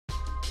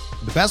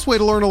The best way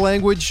to learn a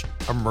language?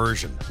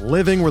 Immersion.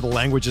 Living where the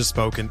language is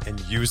spoken and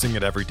using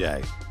it every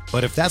day.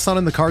 But if that's not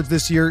in the cards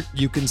this year,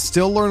 you can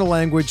still learn a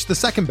language the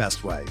second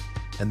best way,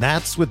 and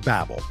that's with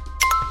Babbel.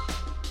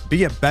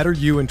 Be a better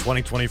you in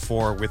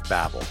 2024 with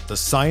Babbel, the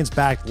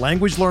science-backed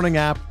language learning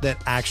app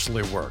that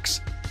actually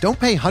works. Don't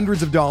pay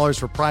hundreds of dollars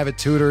for private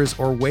tutors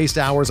or waste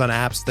hours on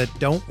apps that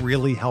don't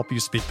really help you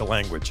speak the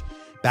language.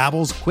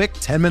 Babbel's quick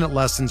 10-minute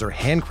lessons are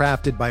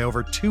handcrafted by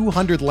over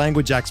 200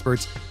 language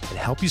experts and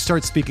help you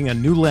start speaking a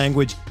new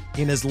language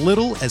in as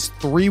little as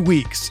 3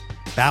 weeks.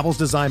 Babbel's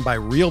designed by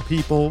real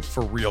people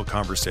for real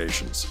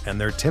conversations,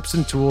 and their tips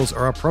and tools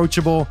are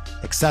approachable,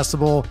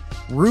 accessible,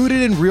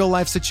 rooted in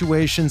real-life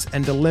situations,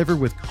 and delivered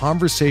with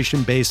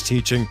conversation-based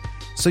teaching,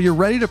 so you're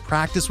ready to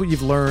practice what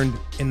you've learned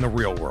in the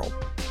real world.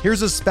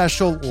 Here's a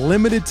special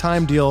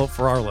limited-time deal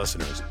for our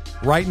listeners.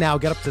 Right now,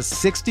 get up to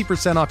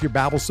 60% off your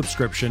Babbel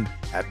subscription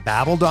at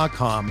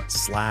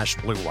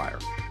babbel.com/Blue Wire.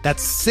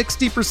 That's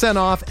 60%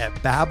 off at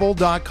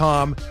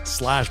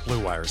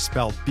babbel.com/Blue Wire,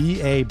 spelled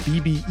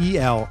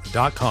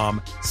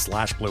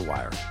BABBEL.com/Blue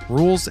Wire.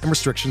 Rules and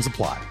restrictions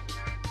apply.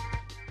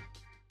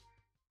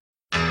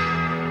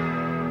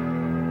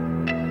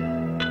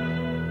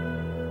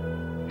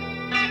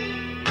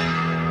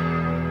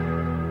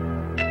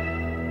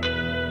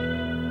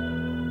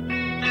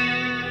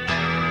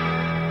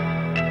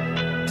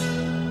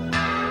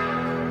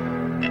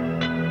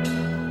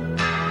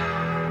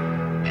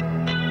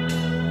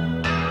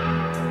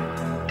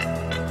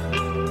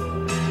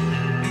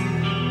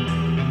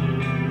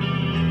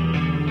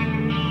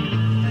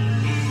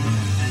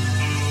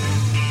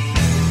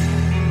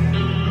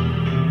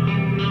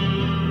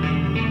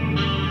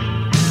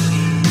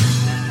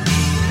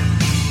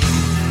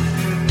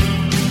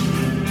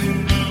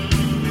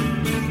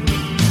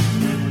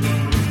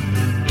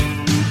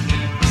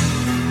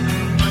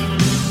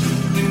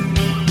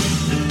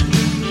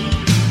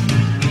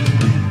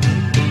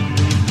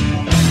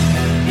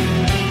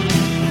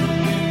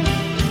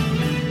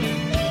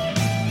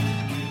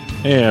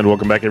 And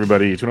welcome back,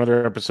 everybody, to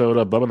another episode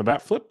of Bub on the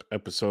Bat Flip,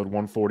 episode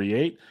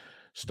 148.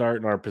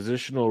 Starting our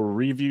positional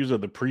reviews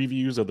of the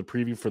previews of the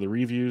preview for the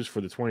reviews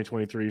for the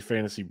 2023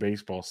 fantasy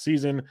baseball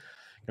season. Going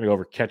to go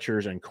over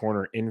catchers and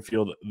corner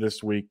infield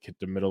this week, hit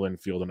the middle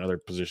infield and other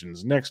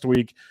positions next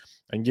week,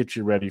 and get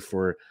you ready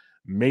for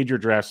major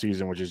draft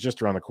season, which is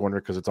just around the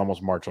corner because it's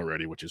almost March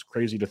already, which is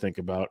crazy to think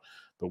about.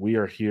 But we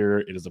are here.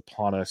 It is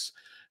upon us.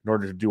 In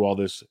order to do all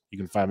this, you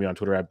can find me on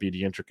Twitter at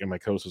BDintric, and my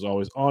co-host is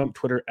always on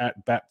Twitter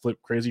at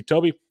BatFlipCrazy.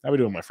 Toby, how we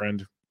doing, my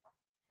friend?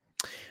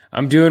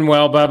 I'm doing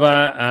well,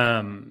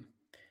 Bubba.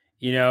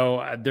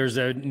 There's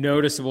a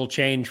noticeable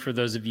change for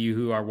those of you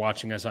who are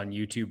watching us on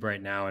YouTube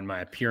right now in my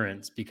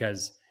appearance,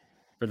 because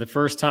for the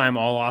first time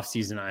all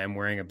offseason, I am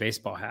wearing a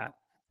baseball hat.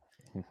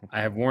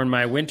 I have worn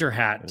my winter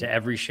hat to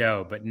every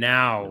show, but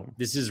now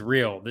this is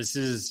real. This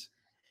is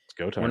it's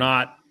go time.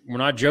 We're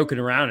not joking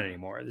around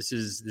anymore. This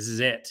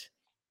is it.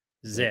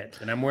 This is it.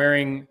 And I'm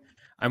wearing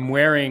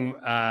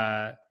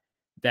the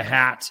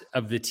hat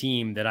of the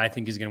team that I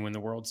think is going to win the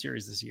World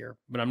Series this year.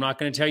 But I'm not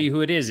going to tell you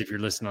who it is if you're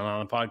listening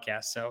on the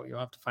podcast. So you'll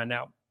have to find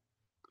out.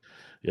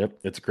 Yep.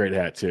 It's a great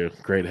hat too.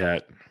 Great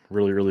hat.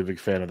 Really, really big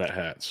fan of that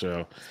hat.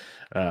 So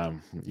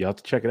you'll have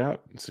to check it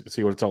out and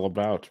see what it's all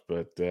about.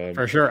 But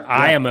for sure. Yeah.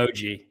 Eye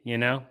emoji,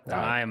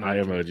 eye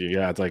emoji.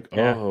 Yeah. It's like,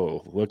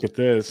 oh, look at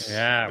this.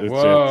 Yeah.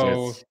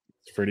 It's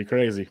pretty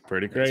crazy.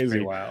 Pretty crazy. It's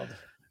pretty wild.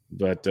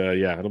 But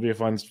it'll be a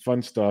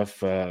fun stuff.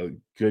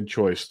 Good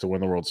choice to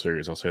win the World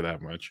Series. I'll say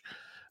that much.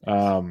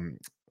 We're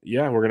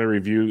going to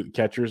review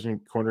catchers and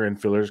corner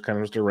infielders, kind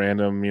of just a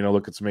random,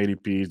 look at some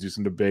ADPs, do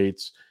some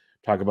debates,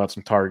 talk about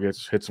some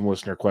targets, hit some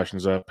listener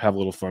questions up, have a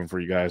little fun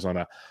for you guys on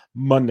a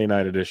Monday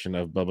night edition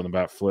of Bub on the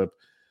Bat Flip.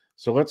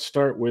 So let's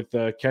start with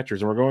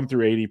catchers. And we're going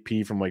through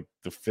ADP from like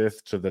the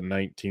 5th to the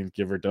 19th,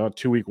 give or take.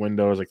 2-week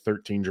windows, like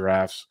 13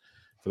 drafts.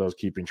 For those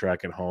keeping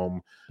track at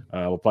home,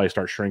 we'll probably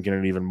start shrinking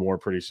it even more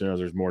pretty soon as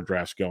there's more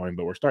drafts going,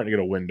 but we're starting to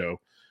get a window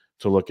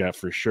to look at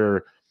for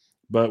sure.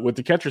 But with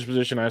the catcher's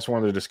position, I just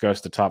wanted to discuss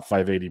the top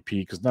 5 ADP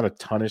because not a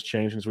ton has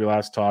changed since we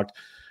last talked.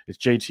 It's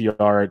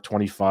JTR at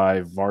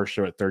 25,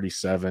 Varsho at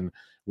 37,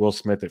 Will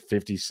Smith at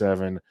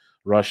 57,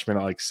 Rutschman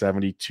at like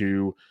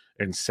 72,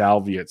 and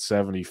Salvi at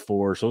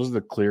 74. So those are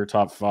the clear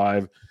top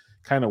 5.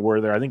 Kind of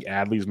were there. I think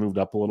Adley's moved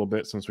up a little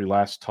bit since we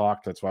last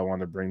talked. That's why I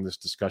wanted to bring this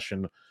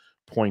discussion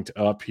point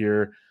up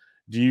here.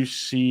 Do you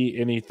see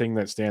anything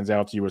that stands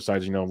out to you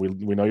besides, we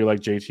know you like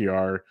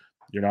JTR,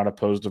 you're not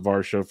opposed to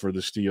Varsho for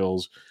the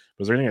steals.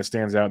 Was there anything that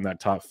stands out in that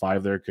top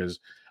 5 there? Because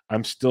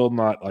I'm still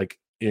not like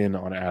in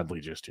on Adley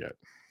just yet.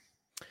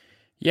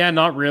 Yeah,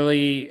 not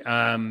really.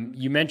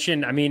 You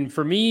mentioned,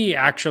 for me,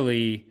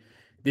 actually,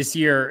 this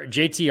year,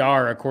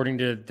 JTR, according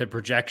to the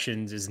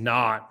projections, is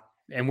not,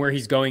 and where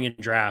he's going in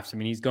drafts,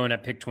 he's going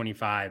at pick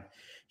 25.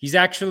 He's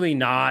actually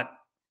not.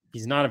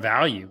 He's not a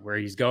value where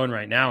he's going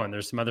right now, and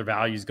there's some other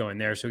values going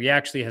there. So he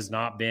actually has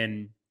not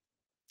been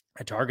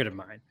a target of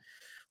mine,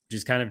 which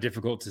is kind of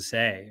difficult to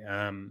say.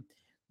 And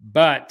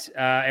with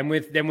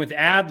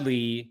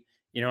Adley,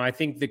 I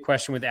think the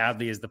question with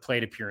Adley is the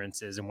plate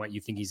appearances and what you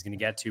think he's going to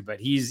get to, but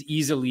he's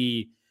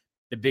easily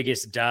the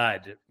biggest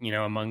dud,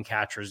 among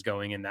catchers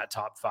going in that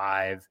top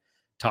 5,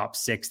 top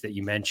 6 that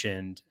you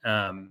mentioned.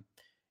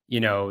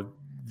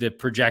 The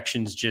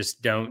projections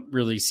just don't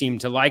really seem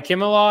to like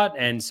him a lot.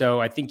 And so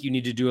I think you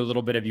need to do a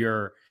little bit of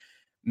your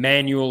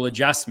manual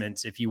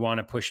adjustments if you want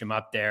to push him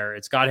up there.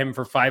 It's got him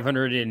for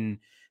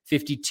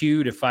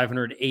 552 to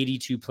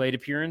 582 plate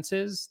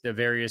appearances, the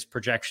various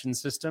projection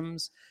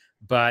systems,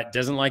 but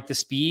doesn't like the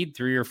speed,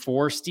 3 or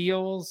 4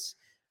 steals,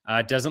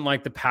 doesn't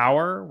like the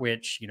power,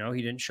 which, he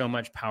didn't show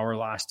much power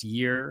last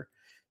year.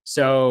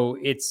 So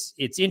it's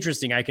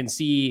interesting. I can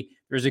see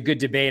there's a good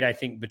debate, I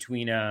think,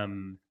 between,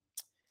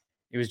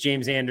 it was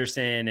James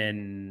Anderson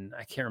and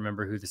I can't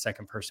remember who the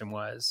second person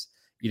was,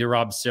 either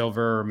Rob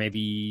Silver or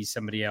maybe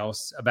somebody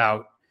else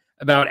about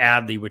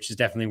Adley, which is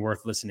definitely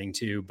worth listening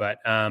to. But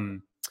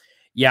I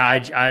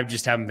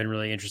just haven't been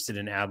really interested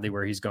in Adley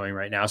where he's going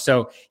right now.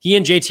 So he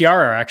and JTR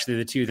are actually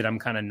the two that I'm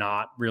kind of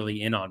not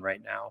really in on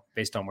right now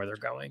based on where they're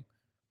going.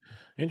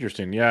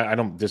 Interesting. Yeah, I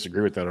don't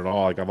disagree with that at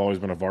all. Like, I've always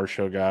been a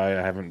Varsho guy.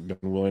 I haven't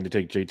been willing to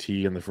take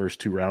JT in the first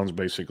 2 rounds,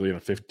 basically in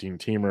a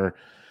 15-teamer.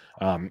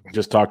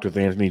 Just talked with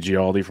Anthony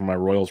Gialdi from my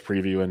Royals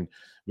preview, and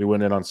we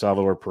went in on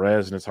Salvador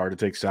Perez, and it's hard to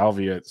take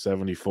Salvi at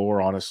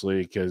 74,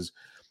 honestly, because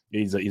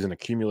he's an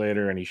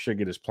accumulator and he should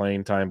get his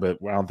playing time, but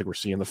I don't think we're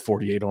seeing the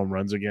 48 home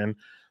runs again.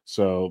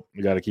 So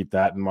we got to keep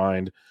that in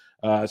mind.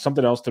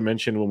 Something else to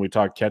mention when we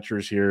talk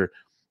catchers here,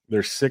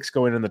 there's 6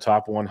 going in the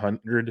top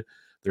 100.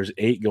 There's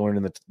 8 going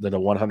in the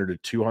 100 to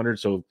 200.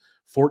 So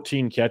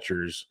 14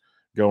 catchers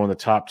go in the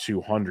top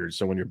 200.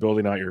 So when you're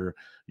building out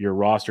your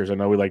rosters, I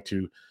know we like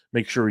to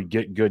make sure we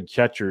get good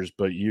catchers,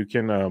 but you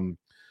can,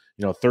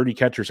 30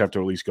 catchers have to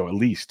at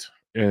least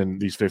in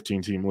these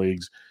 15-team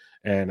leagues,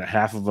 and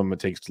half of them it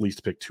takes at least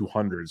to pick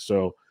 200.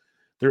 So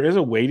there is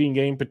a waiting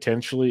game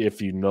potentially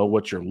if you know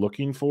what you're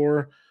looking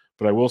for.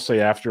 But I will say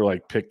after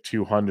like pick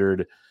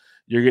 200,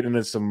 you're getting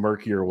into some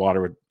murkier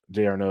water with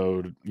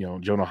d'Arnaud,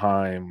 Jonah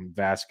Heim,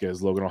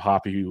 Vasquez, Logan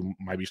O'Hoppe, who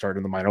might be starting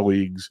in the minor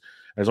leagues.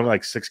 There's only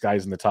like 6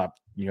 guys in the top,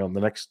 the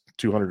next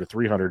 200 to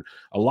 300.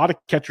 A lot of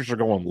catchers are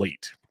going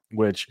late,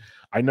 which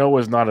I know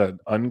is not an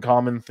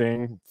uncommon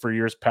thing for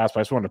years past, but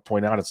I just wanted to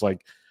point out it's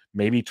like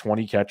maybe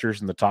 20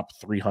 catchers in the top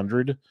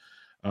 300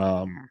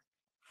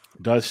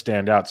 does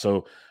stand out.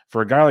 So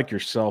for a guy like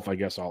yourself, I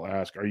guess I'll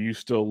ask, are you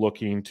still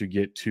looking to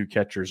get 2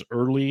 catchers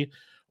early,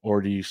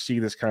 or do you see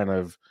this kind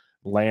of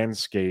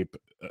landscape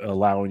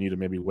allowing you to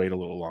maybe wait a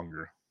little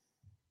longer?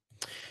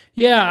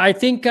 Yeah, I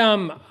think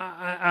I'm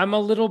a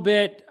little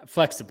bit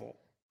flexible.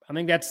 I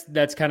think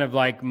that's kind of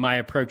like my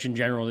approach in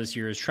general this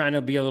year, is trying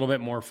to be a little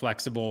bit more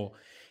flexible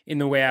in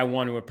the way I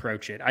want to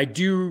approach it. I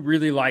do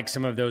really like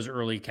some of those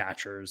early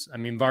catchers. I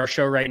mean,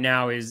 Varsho right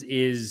now is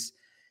he's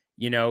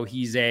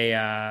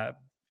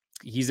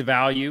a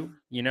value,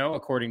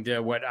 according to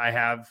what I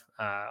have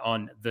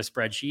on the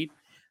spreadsheet.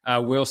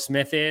 Will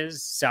Smith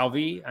is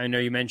Salvi. I know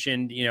you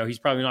mentioned, he's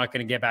probably not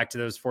going to get back to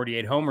those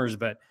 48 homers,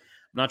 but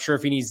I'm not sure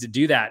if he needs to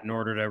do that in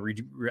order to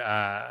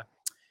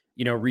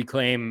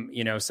reclaim,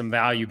 some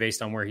value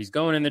based on where he's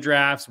going in the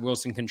drafts.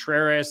 Wilson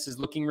Contreras is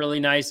looking really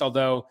nice.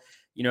 Although,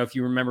 if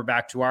you remember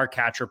back to our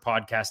catcher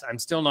podcast, I'm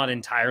still not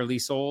entirely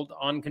sold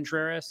on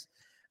Contreras,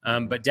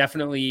 but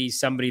definitely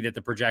somebody that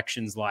the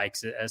projections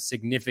likes a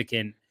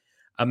significant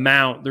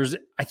amount.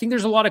 I think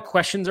there's a lot of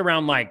questions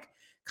around like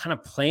kind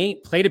of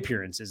plate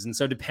appearances. And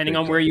so depending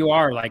on where you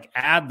are, like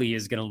Adley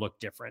is going to look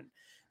different.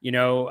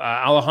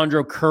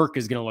 Alejandro Kirk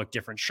is going to look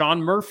different.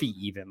 Sean Murphy,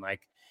 even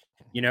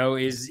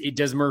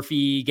does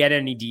Murphy get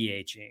any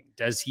DHing?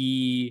 Does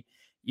he,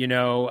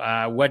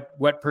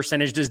 what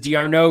percentage does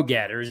d'Arnaud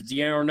get, or is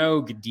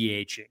d'Arnaud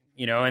DHing?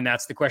 And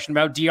that's the question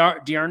about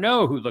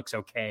d'Arnaud, who looks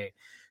okay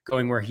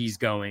going where he's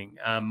going.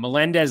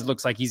 Melendez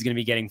looks like he's going to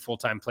be getting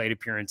full-time plate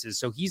appearances,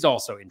 so he's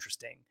also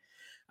interesting.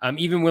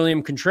 Even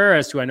William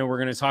Contreras, who I know we're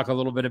going to talk a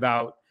little bit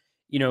about,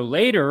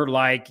 later,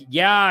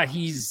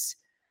 he's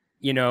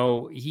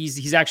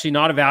actually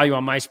not a value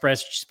on my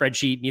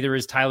spreadsheet. Neither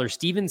is Tyler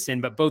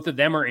Stevenson, but both of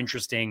them are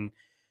interesting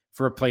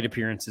for plate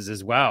appearances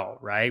as well,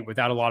 right?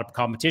 Without a lot of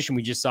competition,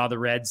 we just saw the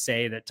Reds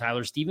say that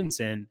Tyler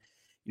Stevenson,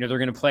 they're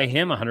going to play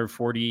him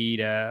 140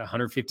 to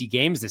 150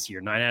 games this year.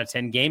 9 out of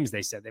 10 games,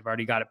 they said. They've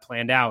already got it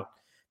planned out.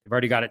 They've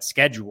already got it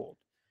scheduled.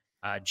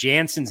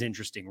 Jansen's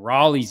interesting.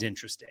 Raleigh's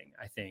interesting,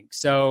 I think.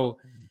 So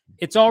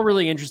it's all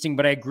really interesting,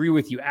 but I agree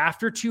with you.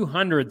 After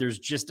 200, there's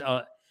just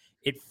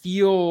it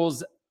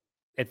feels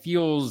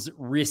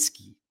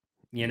risky,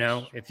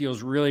 it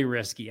feels really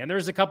risky. And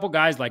there's a couple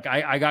guys like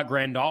I got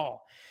Grandal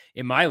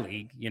in my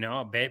league,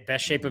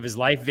 best shape of his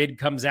life vid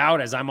comes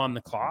out as I'm on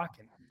the clock,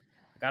 and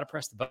I got to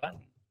press the button.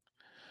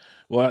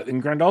 Well,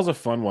 and Grandal's a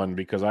fun one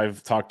because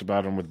I've talked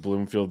about him with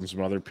Bloomfield and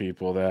some other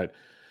people that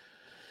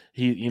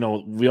he,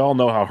 we all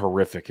know how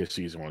horrific his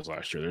season was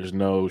last year. There's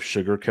no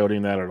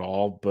sugarcoating that at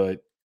all.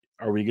 But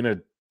are we going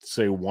to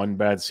say one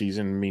bad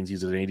season means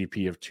he's at an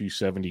ADP of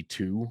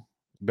 272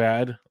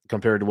 bad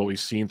compared to what we've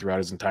seen throughout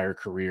his entire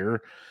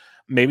career?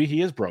 Maybe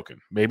he is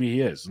broken. Maybe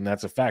he is, and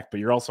that's a fact. But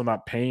you're also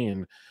not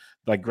paying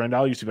Like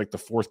Grandal used to be like the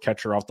 4th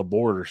catcher off the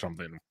board or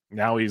something.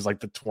 Now he's like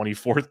the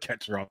 24th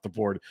catcher off the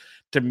board.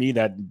 To me,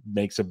 that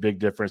makes a big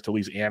difference to at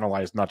least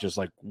analyze, not just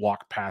like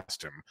walk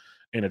past him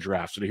in a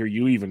draft. So to hear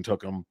you even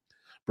took him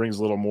brings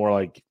a little more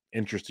like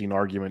interesting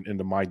argument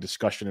into my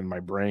discussion in my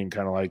brain.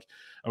 Kind of like,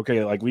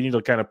 okay, like we need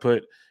to kind of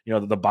put,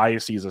 the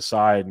biases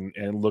aside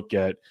and look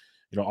at,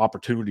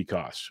 opportunity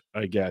costs,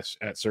 I guess,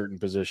 at certain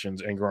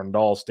positions. And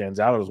Grandal stands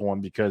out as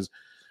one because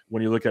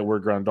when you look at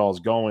where Grandal is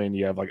going,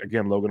 you have, like,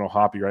 again, Logan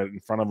O'Hoppe right in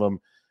front of him.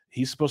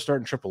 He's supposed to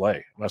start in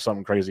AAA unless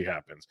something crazy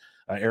happens.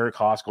 Eric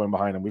Haas going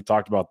behind him. We've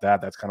talked about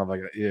that. That's kind of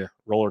like a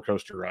roller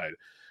coaster ride.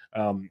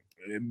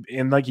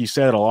 And like you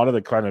said, a lot of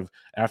the kind of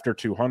after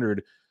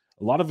 200,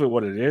 a lot of it,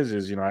 what it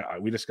is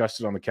we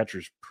discussed it on the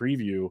catcher's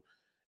preview,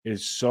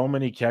 is so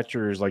many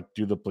catchers like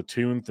do the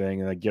platoon thing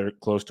and they get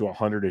close to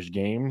 100-ish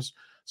games.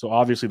 So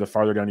obviously the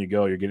farther down you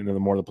go, you're getting into the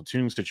more of the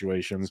platoon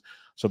situations.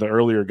 So the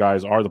earlier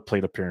guys are the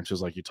plate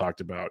appearances like you talked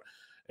about.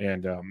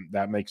 And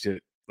that makes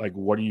it like,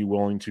 what are you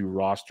willing to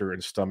roster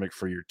and stomach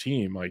for your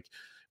team? Like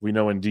we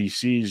know in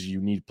DCs,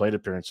 you need plate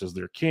appearances.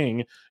 They're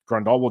king.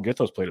 Grandal will get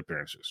those plate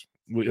appearances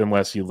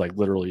unless he like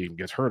literally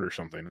gets hurt or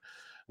something.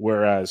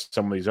 Whereas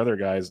some of these other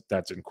guys,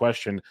 that's in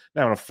question.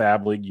 Now in a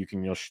fab league, you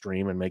can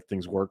stream and make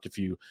things work if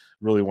you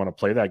really want to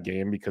play that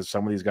game, because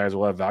some of these guys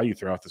will have value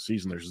throughout the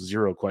season. There's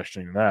zero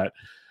questioning that.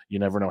 You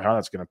never know how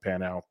that's going to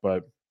pan out,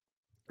 but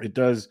it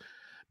does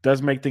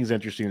make things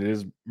interesting. It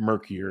is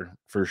murkier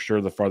for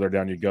sure the farther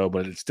down you go,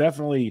 but it's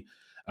definitely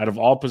out of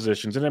all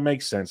positions, and it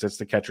makes sense. It's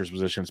the catcher's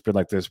position. It's been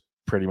like this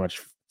pretty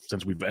much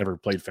since we've ever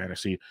played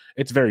fantasy.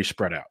 It's very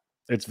spread out.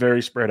 It's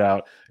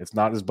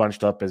not as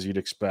bunched up as you'd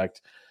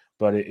expect,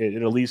 but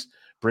it at least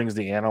brings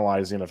the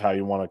analyzing of how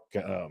you want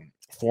to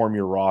form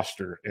your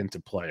roster into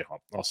play.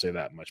 I'll say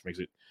that much. Makes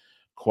it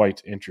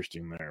quite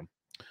interesting there.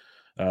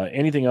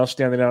 Anything else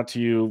standing out to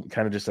you,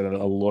 kind of just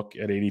a look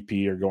at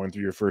ADP or going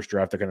through your first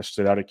draft that kind of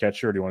stood out at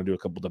catcher, or do you want to do a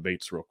couple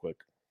debates real quick?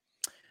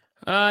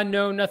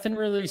 No, nothing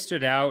really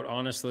stood out,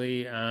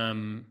 honestly.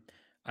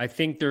 I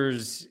think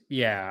there's,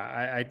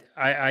 I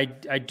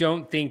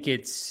don't think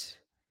it's,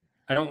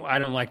 I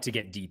don't like to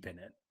get deep in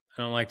it.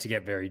 I don't like to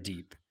get very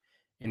deep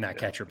in that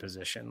catcher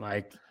position.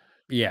 Like,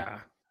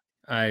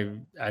 I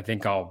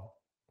think I'll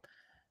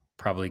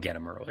probably get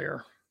him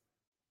earlier.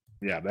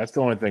 Yeah, that's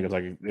the only thing. It's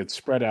like it's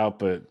spread out,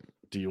 but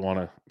do you want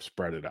to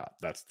spread it out?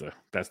 That's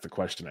the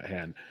question at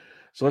hand.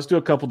 So let's do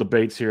a couple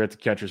debates here at the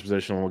catcher's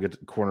position. We'll get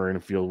to corner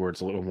and field where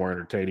it's a little more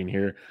entertaining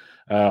here.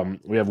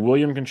 We have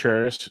William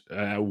Contreras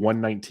at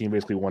 119,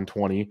 basically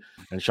 120,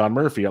 and Sean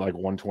Murphy at like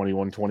 120,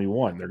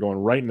 121. They're going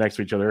right next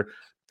to each other.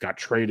 Got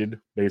traded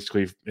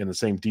basically in the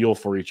same deal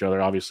for each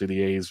other. Obviously,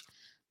 the A's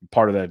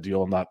part of that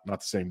deal, not the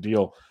same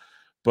deal.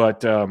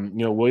 But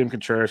William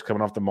Contreras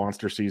coming off the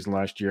monster season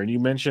last year, and you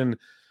mentioned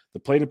the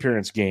plate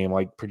appearance game,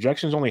 like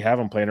projections only have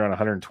him playing around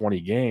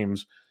 120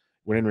 games,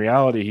 when in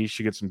reality he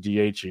should get some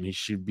DH and he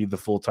should be the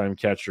full-time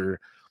catcher.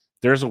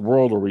 There's a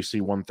world where we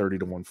see 130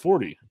 to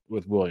 140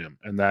 with William,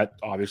 and that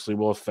obviously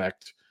will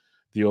affect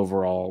the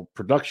overall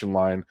production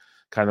line,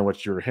 kind of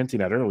what you were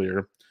hinting at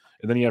earlier.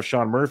 And then you have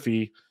Sean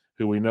Murphy,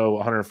 who we know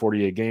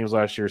 148 games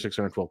last year,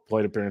 612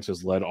 plate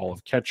appearances, led all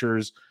of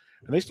catchers,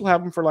 and they still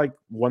have him for like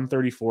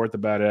 134 at the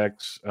Bat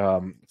X,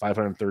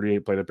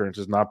 538 plate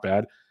appearances, not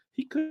bad.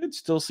 He could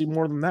still see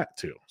more than that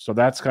too. So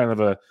that's kind of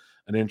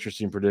an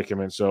interesting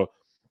predicament. So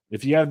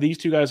if you have these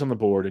two guys on the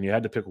board and you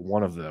had to pick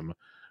one of them,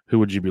 who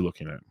would you be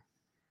looking at?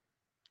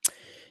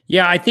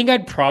 Yeah, I think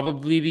I'd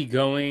probably be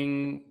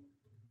going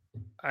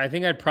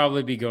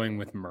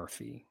with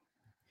Murphy.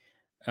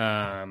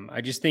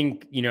 I just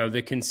think,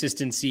 the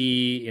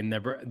consistency in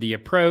the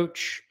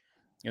approach,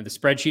 the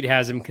spreadsheet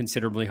has him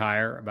considerably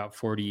higher, about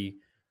 40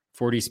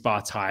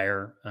 spots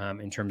higher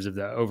in terms of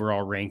the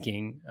overall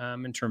ranking,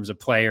 in terms of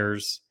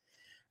players.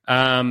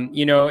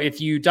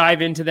 If you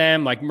dive into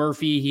them, like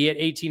Murphy, he hit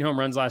 18 home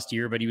runs last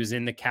year, but he was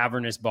in the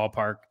cavernous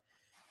ballpark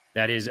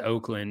that is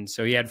Oakland.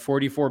 So he had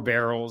 44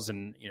 barrels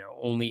and,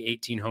 only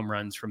 18 home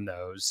runs from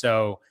those.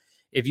 So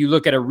if you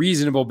look at a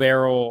reasonable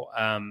barrel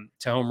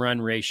to home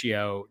run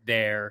ratio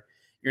there,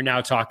 you're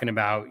now talking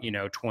about,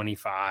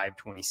 25,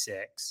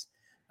 26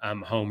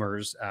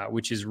 homers,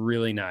 which is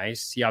really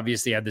nice. He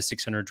obviously had the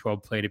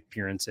 612 plate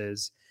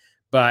appearances,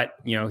 but,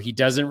 he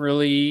doesn't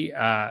really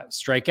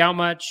strike out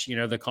much.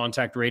 The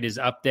contact rate is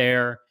up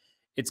there.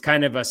 It's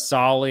kind of a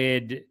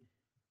solid,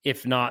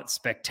 if not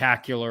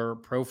spectacular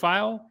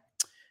profile.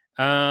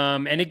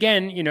 And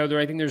again,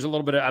 I think there's a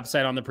little bit of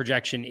upside on the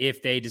projection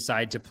if they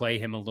decide to play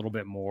him a little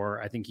bit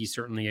more. I think he's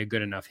certainly a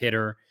good enough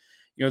hitter.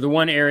 The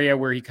one area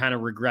where he kind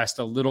of regressed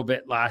a little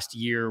bit last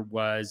year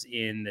was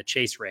in the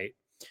chase rate.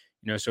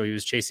 So he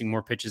was chasing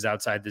more pitches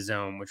outside the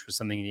zone, which was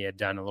something he had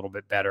done a little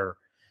bit better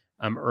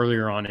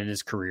earlier on in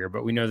his career.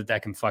 But we know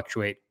that can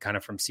fluctuate kind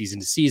of from season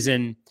to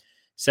season.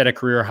 Set a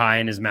career high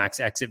in his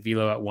max exit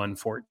velo at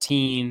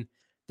 114.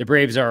 The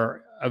Braves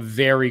are a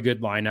very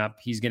good lineup.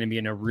 He's going to be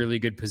in a really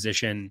good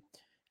position,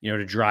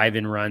 to drive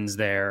in runs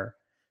there.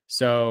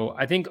 So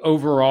I think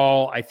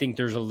overall,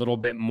 there's a little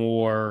bit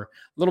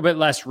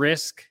less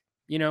risk,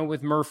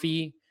 with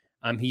Murphy.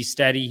 He's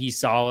steady, he's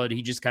solid.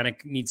 He just kind of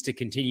needs to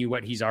continue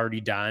what he's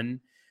already done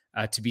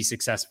to be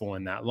successful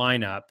in that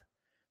lineup.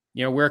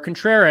 Where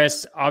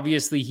Contreras,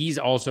 obviously, he's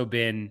also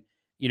been,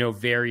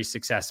 very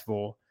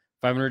successful.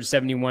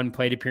 571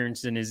 plate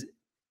appearances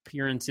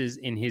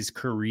in his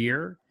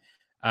career,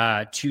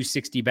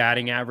 260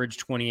 batting average,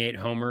 28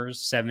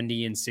 homers,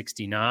 70 and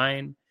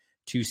 69,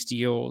 2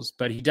 steals.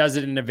 But he does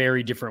it in a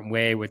very different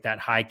way with that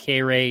high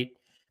K rate,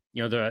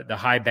 the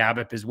high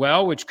BABIP as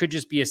well, which could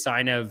just be a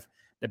sign of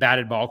the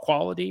batted ball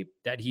quality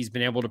that he's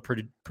been able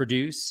to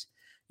produce.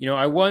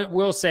 I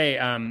will say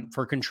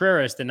for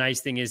Contreras, the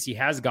nice thing is he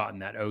has gotten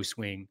that O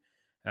swing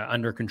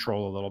under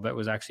control a little bit. It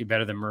was actually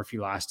better than Murphy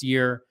last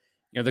year.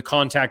 The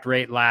contact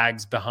rate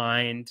lags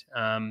behind,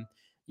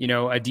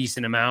 a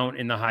decent amount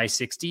in the high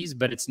 60s,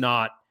 but it's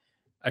not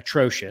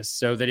atrocious.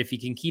 So that if he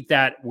can keep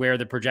that where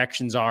the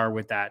projections are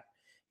with that,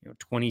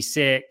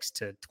 26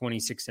 to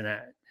 26 and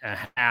a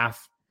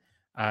half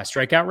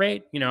strikeout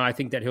rate, I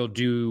think that he'll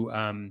do.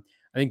 I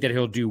think that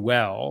he'll do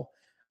well.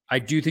 I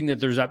do think that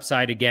there's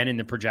upside again in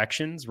the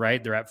projections,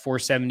 right? They're at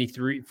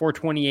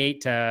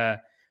 428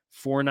 to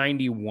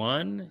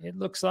 491, it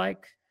looks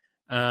like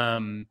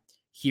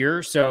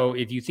here. So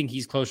if you think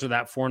he's closer to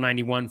that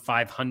 491,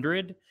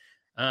 500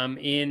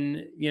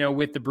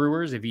 with the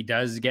Brewers, if he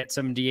does get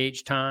some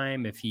DH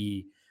time, if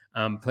he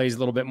plays a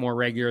little bit more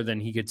regular, then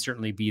he could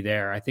certainly be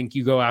there. I think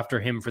you go after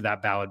him for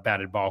that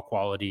batted ball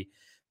quality.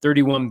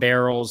 31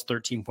 barrels,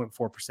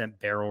 13.4%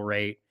 barrel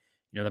rate.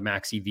 The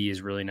max EV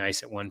is really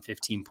nice at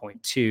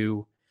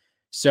 115.2.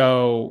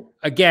 So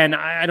again,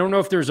 I don't know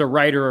if there's a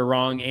right or a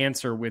wrong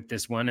answer with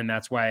this one, and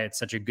that's why it's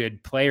such a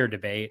good player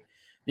debate.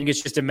 I think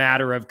it's just a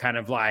matter of kind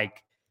of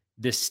like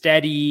the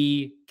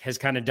steady has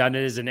kind of done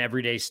it as an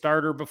everyday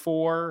starter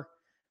before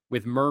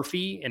with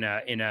Murphy in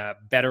a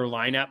better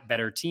lineup,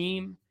 better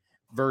team,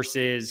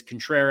 versus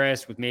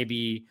Contreras with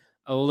maybe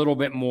a little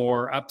bit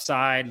more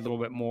upside, a little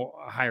bit more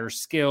higher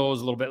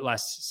skills, a little bit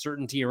less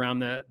certainty around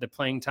the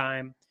playing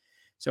time.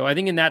 So I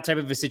think in that type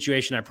of a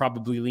situation, I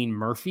probably lean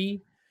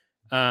Murphy,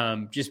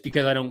 just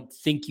because I don't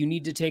think you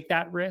need to take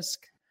that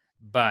risk.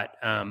 But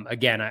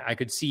again, I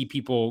could see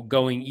people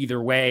going either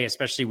way,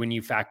 especially when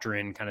you factor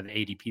in kind of the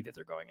ADP that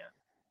they're going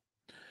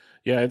at.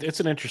 Yeah,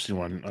 it's an interesting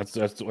one.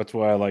 That's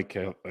why I like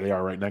they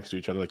are right next to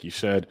each other, like you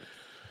said.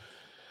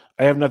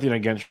 I have nothing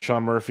against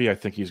Sean Murphy. I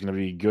think he's going to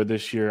be good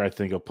this year. I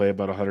think he'll play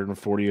about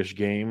 140-ish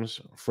games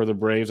for the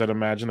Braves. I'd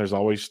imagine there's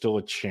always still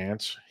a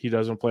chance he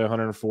doesn't play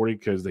 140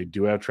 because they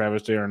do have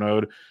Travis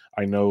d'Arnaud.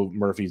 I know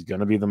Murphy's going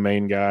to be the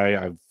main guy.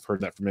 I've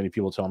heard that from many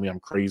people telling me I'm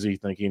crazy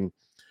thinking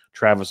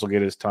Travis will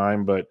get his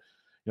time. But,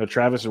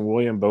 Travis and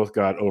William both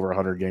got over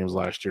 100 games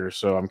last year.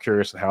 So I'm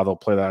curious how they'll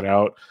play that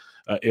out.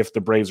 If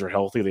the Braves are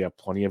healthy, they have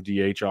plenty of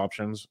DH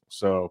options.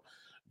 So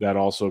that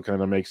also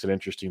kind of makes it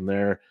interesting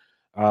there.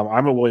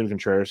 I'm a William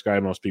Contreras guy.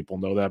 Most people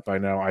know that by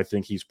now. I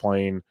think he's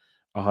playing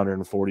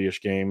 140-ish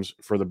games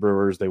for the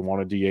Brewers. They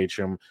want to DH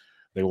him.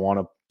 They want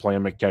to play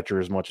him at catcher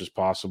as much as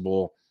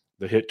possible.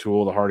 The hit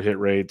tool, the hard hit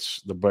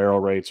rates, the barrel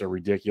rates are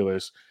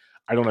ridiculous.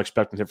 I don't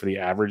expect him to hit for the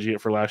average he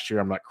hit for last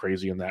year. I'm not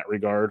crazy in that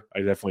regard. I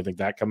definitely think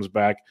that comes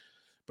back.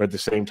 But at the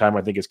same time,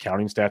 I think his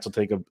counting stats will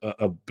take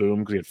a boom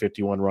because he had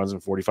 51 runs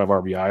and 45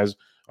 RBIs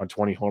on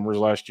 20 homers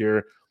last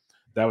year.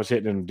 That was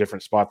hitting in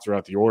different spots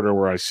throughout the order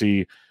where I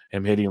see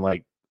him hitting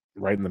like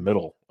right in the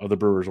middle of the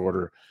Brewers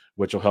order,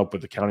 which will help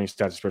with the counting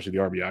stats, especially the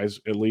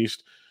RBIs at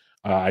least.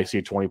 I see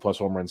a 20-plus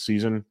home run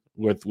season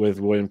with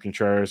William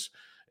Contreras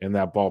in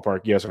that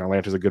ballpark. Yes, and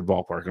Atlanta's a good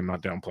ballpark. I'm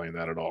not downplaying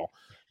that at all.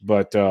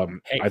 But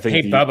I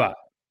think Bubba.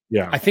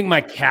 Yeah. I think my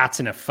cat's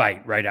in a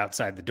fight right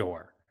outside the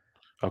door.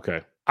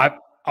 Okay.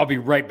 I'll be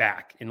right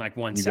back in like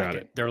 1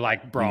 second. They're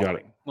like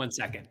brawling. 1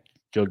 second.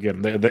 Go get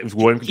him.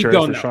 William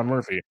Contreras for Sean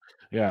Murphy.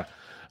 Yeah.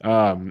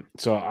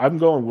 So I'm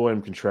going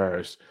William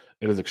Contreras.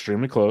 It is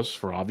extremely close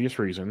for obvious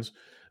reasons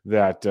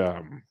that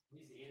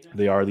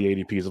they are the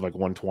ADPs of like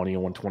 120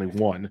 and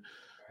 121.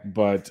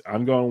 But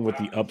I'm going with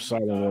the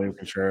upside of William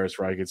Contreras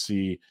where I could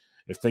see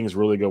if things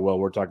really go well,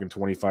 we're talking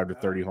 25 to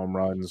 30 home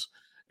runs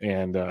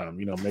and,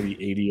 maybe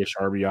 80-ish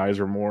RBIs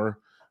or more,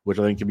 which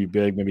I think could be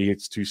big. Maybe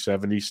it's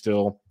 270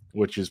 still,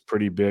 which is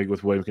pretty big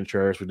with William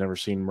Contreras. We've never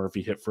seen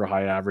Murphy hit for a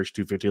high average.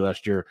 250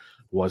 last year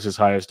was his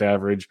highest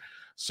average.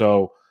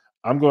 So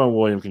I'm going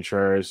William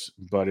Contreras,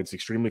 but it's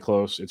extremely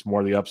close. It's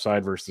more the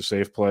upside versus the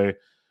safe play.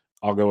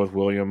 I'll go with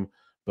William,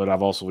 but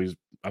I've always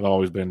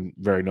been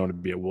very known to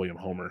be a William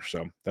homer,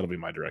 so that'll be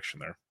my direction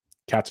there.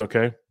 Cat's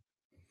okay?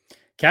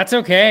 Cat's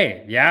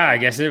okay. Yeah, I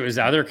guess it was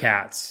other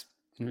cats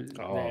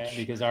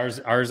because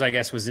ours I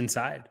guess was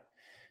inside.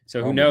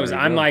 So who knows?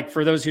 I'm like,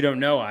 for those who don't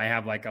know, I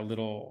have like a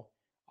little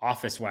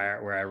office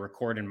where I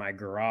record in my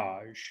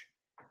garage,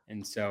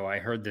 and so I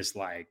heard this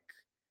like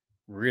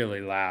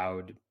really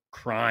loud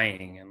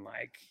crying and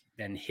like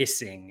then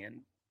hissing,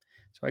 and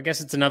so I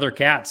guess it's another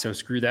cat, so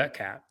screw that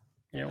cat,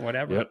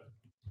 whatever. Yep,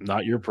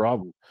 not your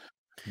problem.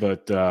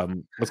 But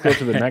let's go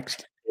to the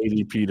next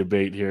ADP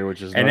debate here,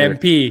 which is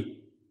NMP.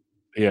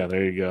 Yeah,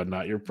 there you go.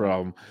 Not your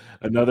problem.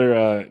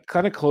 Another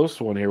kind of close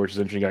one here, which is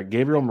interesting. You got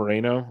Gabriel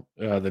Moreno,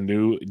 the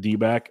new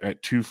D-back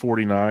at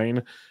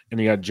 249, and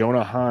you got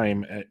Jonah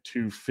Heim at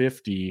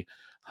 250.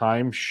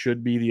 Heim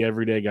should be the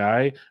everyday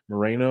guy.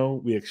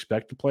 Moreno, we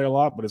expect to play a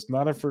lot, but it's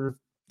not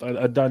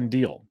a done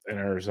deal in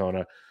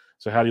Arizona.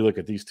 So how do you look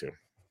at these two?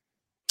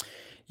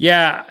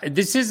 Yeah,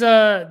 this is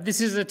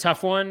a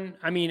tough one.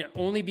 I mean,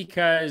 only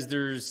because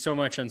there's so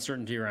much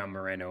uncertainty around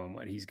Moreno and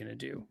what he's going to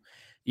do.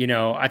 You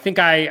know, I think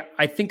I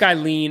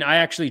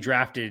actually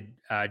drafted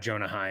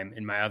Jonah Heim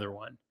in my other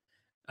one.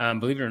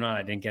 Believe it or not,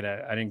 I didn't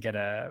get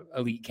a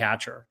elite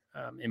catcher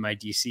in my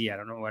DC. I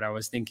don't know what I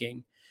was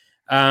thinking.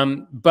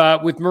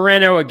 But with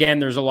Moreno, again,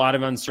 there's a lot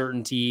of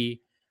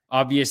uncertainty.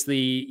 Obviously,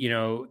 you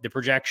know, the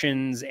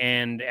projections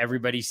and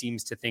everybody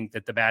seems to think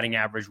that the batting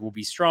average will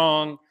be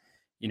strong.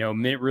 You know,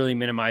 really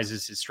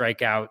minimizes his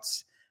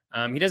strikeouts.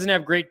 He doesn't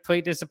have great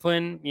plate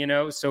discipline, you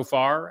know, so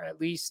far at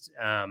least.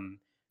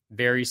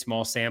 Very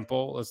small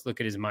sample. Let's look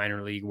at his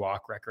minor league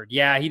walk record.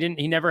 Yeah,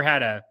 he never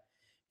had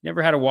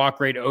a walk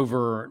rate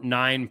over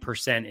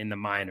 9% in the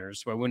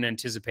minors. So I wouldn't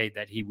anticipate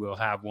that he will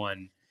have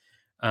one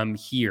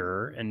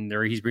here. And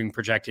there he's being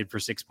projected for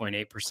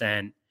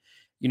 6.8%.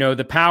 You know,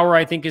 the power,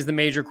 I think, is the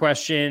major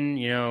question.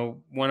 You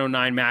know,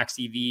 109 max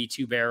EV,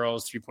 2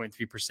 barrels,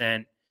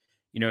 3.3%,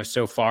 you know,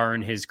 so far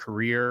in his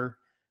career.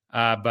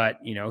 But,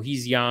 you know,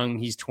 he's young,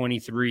 he's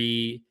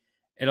 23.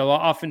 It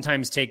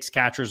oftentimes takes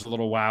catchers a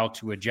little while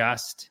to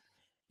adjust.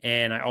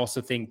 And I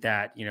also think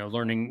that, you know,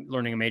 learning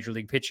a major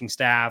league pitching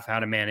staff, how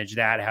to manage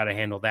that, how to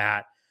handle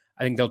that,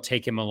 I think they'll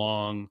take him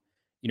along,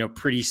 you know,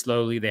 pretty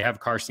slowly. They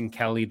have Carson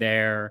Kelly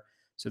there.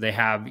 So they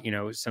have, you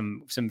know,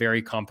 some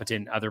very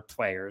competent other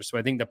players. So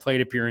I think the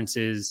plate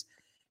appearances,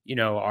 you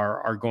know,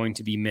 are going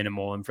to be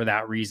minimal. And for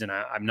that reason,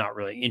 I'm not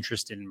really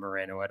interested in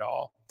Moreno at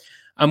all.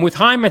 With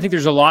Heim, I think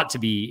there's a lot to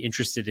be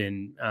interested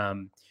in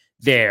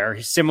there.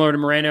 He's similar to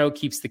Moreno,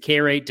 keeps the K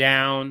rate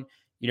down,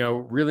 you know,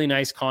 really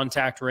nice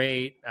contact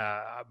rate,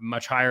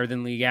 much higher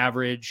than league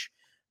average.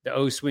 The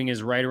O swing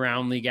is right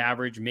around league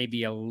average,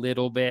 maybe a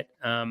little bit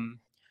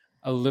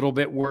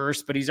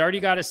worse, but he's already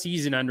got a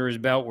season under his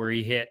belt where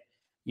he hit,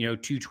 you know,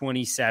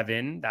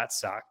 227. That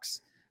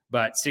sucks,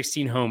 but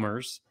 16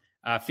 homers,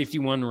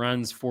 51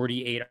 runs,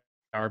 48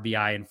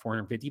 RBI, and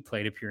 450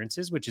 plate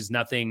appearances, which is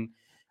nothing,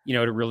 you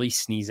know, to really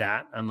sneeze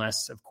at,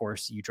 unless, of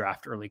course, you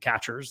draft early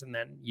catchers and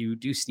then you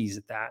do sneeze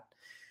at that.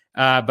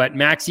 But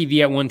max EV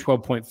at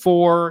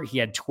 112.4, he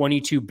had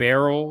 22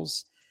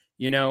 barrels,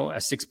 you know, a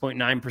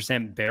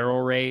 6.9%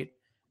 barrel rate,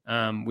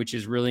 which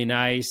is really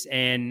nice.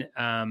 And,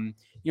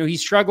 you know, he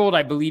struggled,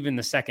 I believe, in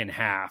the second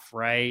half,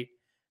 right?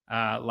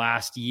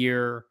 Last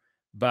year.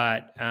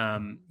 But,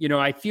 you know,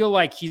 I feel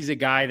like he's a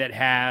guy that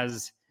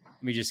has,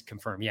 let me just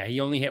confirm. Yeah, he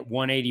only hit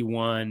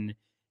 181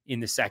 in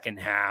the second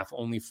half,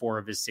 only 4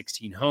 of his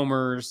 16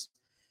 homers,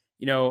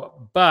 you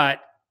know,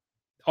 but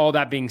all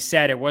that being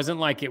said, it wasn't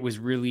like it was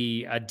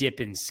really a dip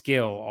in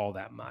skill all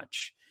that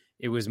much.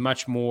 It was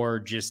much more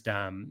just,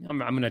 I'm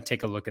going to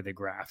take a look at the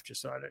graph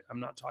just so I'm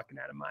not talking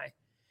out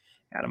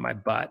of my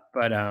butt.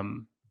 But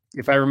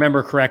if I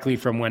remember correctly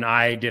from when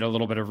I did a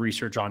little bit of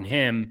research on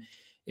him,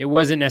 it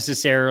wasn't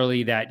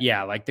necessarily that,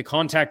 yeah, like the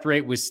contact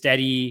rate was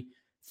steady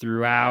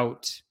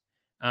throughout.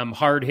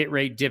 Hard hit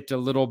rate dipped a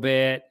little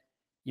bit,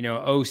 you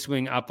know, O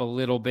swing up a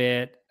little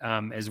bit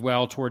as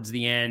well towards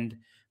the end.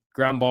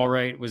 Ground ball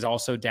rate was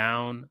also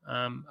down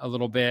a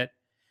little bit.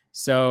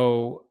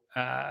 So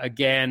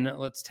again,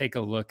 let's take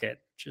a look at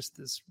just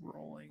this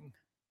rolling.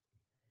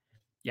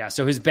 Yeah,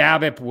 so his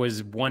BABIP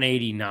was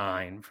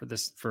 189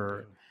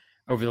 for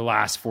over the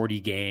last 40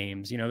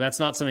 games. You know, that's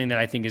not something that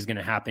I think is going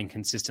to happen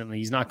consistently.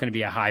 He's not going to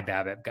be a high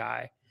BABIP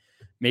guy.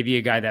 Maybe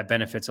a guy that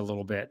benefits a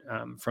little bit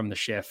from the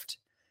shift,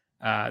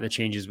 the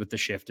changes with the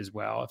shift as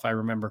well. If I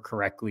remember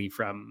correctly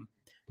from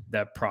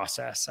the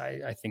process,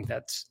 I think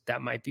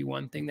that might be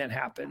one thing that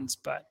happens,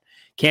 but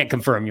can't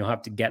confirm. You'll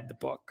have to get the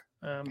book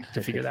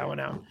to figure that one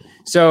out.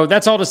 So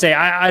that's all to say.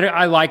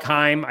 I like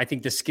Heim. I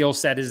think the skill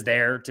set is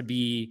there to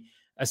be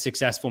a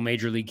successful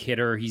major league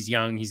hitter. He's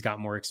young. He's got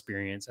more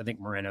experience. I think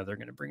Moreno, they're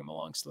going to bring him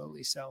along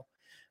slowly. So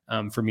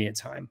for me,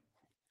 it's Heim.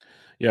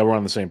 Yeah, we're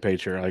on the same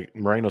page here. Like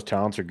Moreno's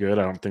talents are good.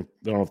 I don't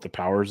know if the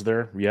power's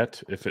there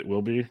yet, if it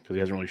will be, because he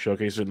hasn't really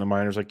showcased it in the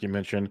minors, like you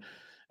mentioned.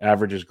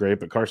 Average is great,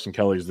 but Carson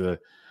Kelly's the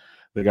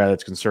guy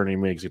that's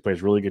concerning me because he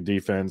plays really good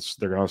defense.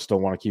 They're going to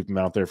still want to keep him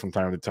out there from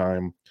time to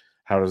time.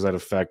 How does that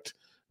affect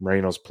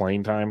Moreno's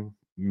playing time?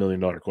 $1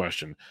 million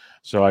question.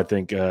 So I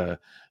think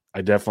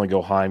I definitely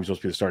go Heim. He's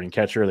supposed to be the starting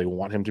catcher. They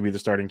want him to be the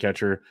starting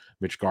catcher.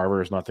 Mitch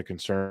Garver is not the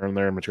concern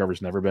there. Mitch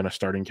Garver's never been a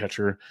starting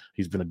catcher.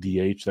 He's been a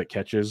DH that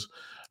catches.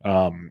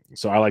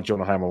 So I like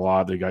Jonah Heim a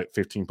lot. They got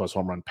 15-plus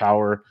home run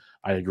power.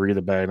 I agree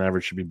the batting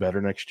average should be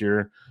better next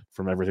year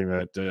from everything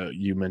that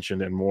you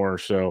mentioned and more.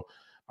 So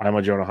I'm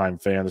a Jonah Heim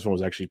fan. This one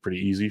was actually pretty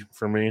easy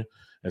for me.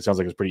 It sounds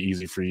like it's pretty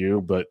easy for you,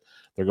 but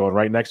they're going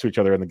right next to each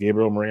other, and the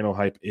Gabriel Moreno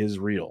hype is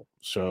real.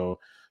 So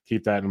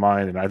keep that in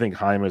mind. And I think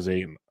Heim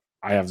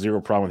I have zero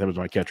problem with him as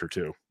my catcher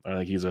too. I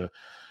think he's a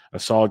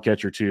solid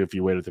catcher too if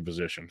you wait at the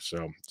position.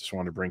 So just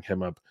wanted to bring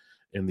him up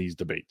in these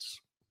debates.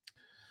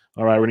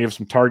 All right, we're going to have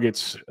some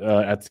targets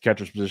at the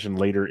catcher's position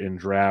later in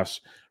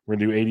drafts. We're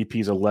going to do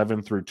ADPs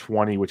 11 through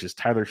 20, which is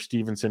Tyler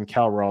Stevenson,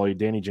 Cal Raleigh,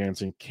 Danny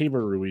Jansen,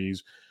 Keibert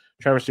Ruiz,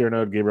 Travis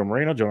d'Arnaud, Gabriel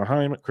Moreno, Jonah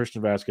Heim,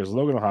 Christian Vasquez,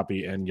 Logan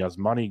O'Hoppe, and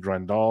Yasmani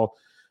Grandal.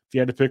 If you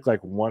had to pick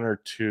like one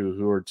or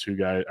two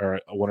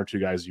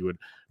guys you would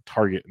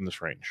target in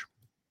this range.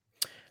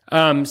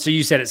 So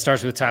you said it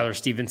starts with Tyler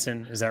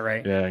Stevenson. Is that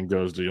right? Yeah, and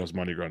goes to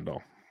Yasmani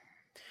Grandal.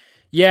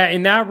 Yeah,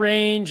 in that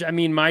range, I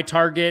mean, my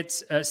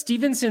targets,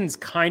 Stevenson's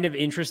kind of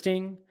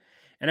interesting.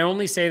 And I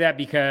only say that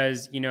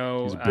because, he's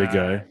a big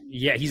guy.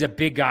 Yeah, he's a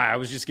big guy. I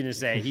was just going to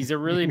say he's a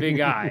really big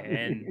guy.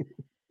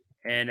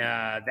 And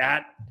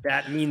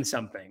that means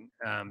something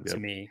to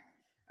me.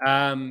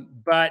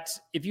 But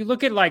if you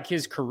look at like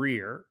his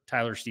career,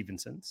 Tyler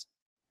Stevenson's,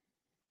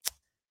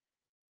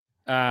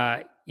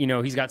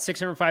 he's got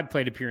 605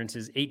 plate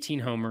appearances, 18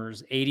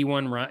 homers,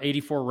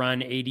 84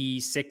 run,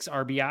 86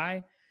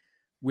 RBI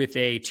with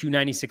a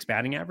 296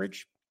 batting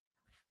average.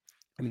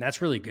 I mean,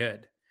 that's really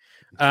good.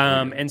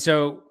 And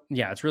so,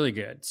 yeah, it's really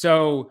good.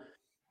 So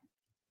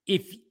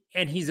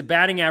and he's a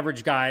batting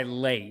average guy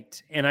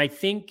late. And I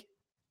think,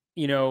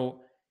 got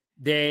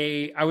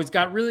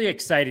really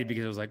excited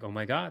because I was like, oh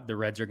my God, the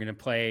Reds are going to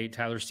play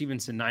Tyler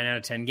Stevenson 9 out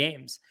of 10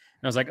 games.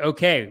 And I was like,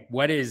 okay,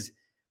 what is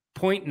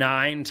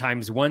 0.9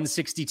 times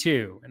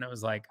 162? And I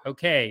was like,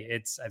 okay,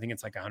 I think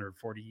it's like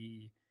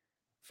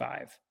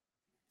 145.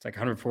 It's like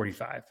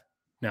 145.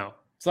 No,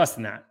 it's less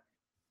than that.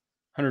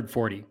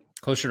 140,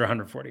 closer to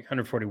 140,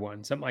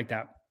 141, something like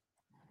that.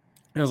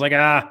 And I was like,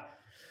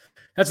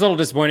 that's a little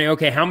disappointing.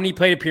 Okay, how many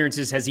plate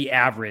appearances has he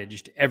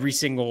averaged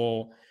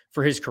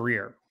for his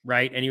career,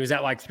 right? And he was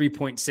at like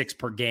 3.6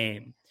 per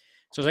game.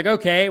 So I was like,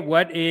 okay,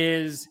 what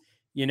is,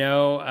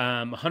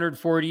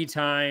 140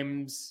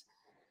 times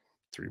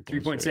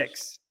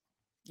 3.6?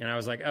 And I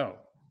was like, oh,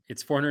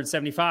 it's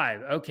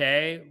 475.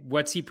 Okay,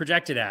 what's he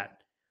projected at?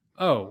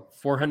 Oh,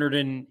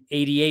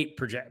 488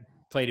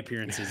 plate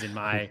appearances in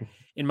my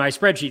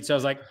spreadsheet. So I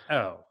was like,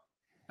 oh,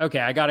 okay,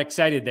 I got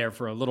excited there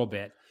for a little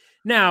bit.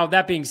 Now,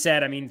 that being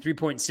said, I mean,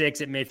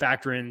 3.6, it may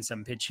factor in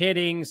some pitch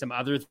hitting, some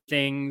other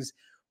things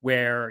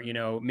where,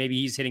 maybe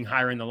he's hitting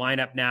higher in the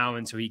lineup now,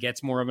 and so he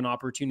gets more of an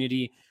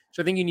opportunity.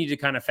 So I think you need to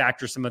kind of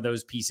factor some of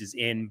those pieces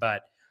in,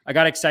 but I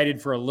got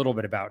excited for a little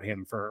bit about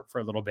him for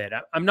a little bit.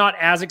 I'm not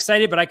as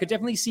excited, but I could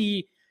definitely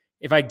see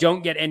if I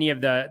don't get any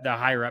of the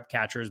higher up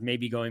catchers,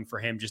 maybe going for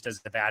him just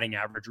as the batting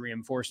average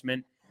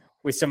reinforcement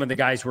with some of the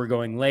guys who are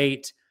going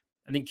late.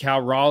 I think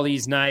Cal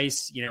Raleigh's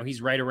nice.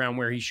 He's right around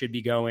where he should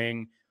be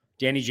going.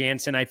 Danny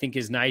Jansen, I think,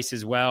 is nice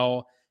as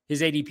well.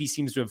 His ADP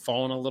seems to have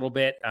fallen a little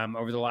bit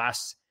over the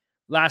last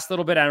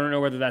little bit. I don't know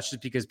whether that's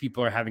just because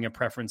people are having a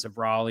preference of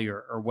Raleigh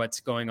or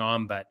what's going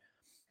on, but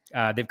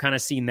they've kind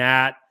of seen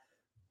that.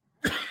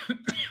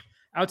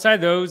 Outside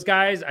those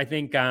guys, I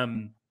think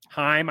Heim,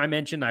 I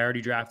mentioned, I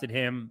already drafted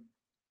him.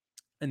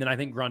 And then I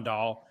think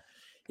Grandal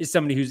is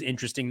somebody who's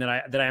interesting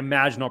that I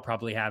imagine I'll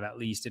probably have at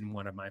least in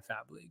one of my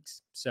fab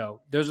leagues.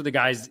 So those are the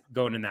guys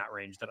going in that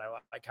range that I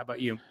like. How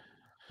about you?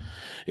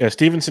 Yeah,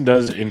 Stevenson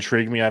does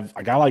intrigue me. I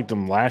liked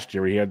him last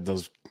year. He had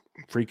those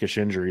freakish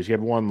injuries. He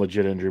had one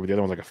legit injury, but the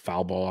other one's like a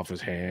foul ball off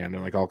his hand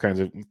and like all kinds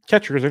of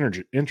catcher's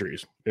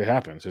injuries. It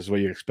happens. This is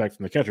what you expect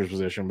from the catcher's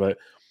position. But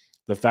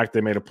the fact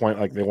they made a point,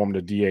 like they want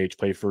him to DH,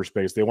 play first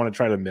base, they want to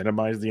try to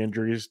minimize the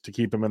injuries to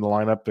keep him in the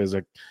lineup is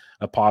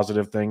a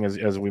positive thing,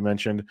 as we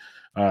mentioned.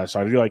 So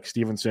I do like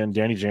Stevenson.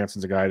 Danny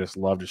Jansen's a guy I just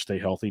love to stay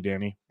healthy,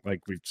 Danny.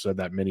 Like we've said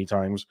that many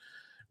times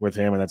with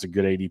him, and that's a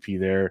good ADP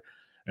there.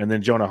 And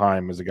then Jonah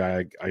Heim is a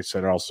guy I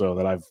said also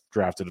that I've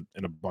drafted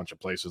in a bunch of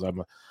places.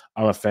 I'm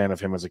a fan of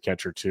him as a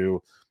catcher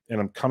too, and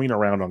I'm coming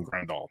around on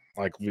Grandal.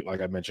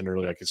 Like I mentioned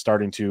earlier, like it's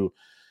starting to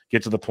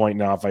get to the point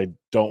now. If I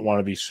don't want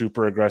to be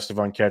super aggressive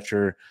on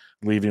catcher,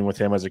 leaving with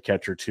him as a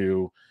catcher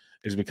too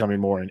is becoming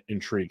more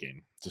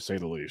intriguing, to say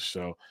the least.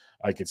 So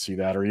I could see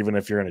that. Or even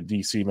if you're in a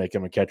DC, make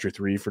him a catcher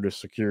 3 for the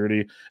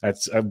security.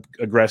 That's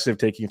aggressive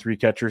taking 3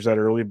 catchers that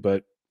early,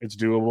 but it's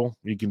doable.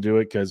 You can do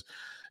it because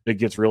it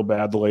gets real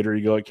bad the later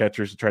you go at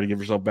catchers to try to give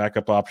yourself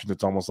backup options.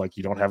 It's almost like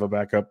you don't have a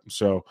backup.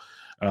 So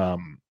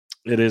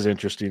it is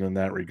interesting in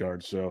that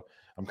regard. So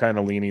I'm kind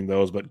of leaning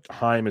those, but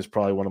Heim is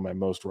probably one of my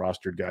most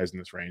rostered guys in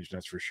this range.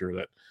 That's for sure.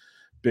 That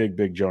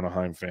big Jonah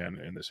Heim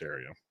fan in this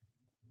area.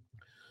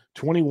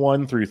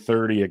 21 through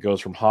 30, it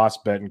goes from Haas,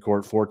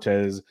 Betancourt,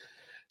 Fortes,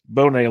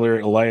 Bo Naylor,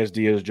 Elias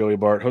Diaz, Joey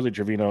Bart, Jose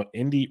Trevino,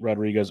 Indy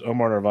Rodriguez,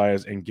 Omar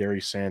Narvaez, and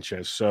Gary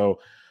Sanchez. So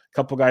a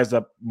couple guys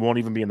that won't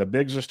even be in the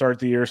bigs to start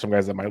the year, some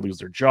guys that might lose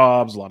their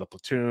jobs, a lot of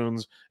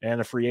platoons,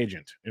 and a free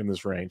agent in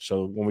this range.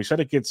 So when we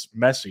said it gets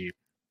messy,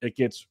 it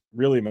gets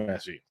really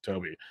messy,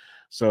 Toby.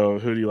 So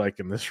who do you like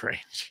in this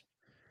range?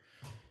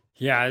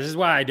 Yeah, this is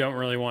why I don't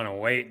really want to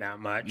wait that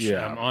much,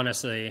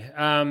 honestly.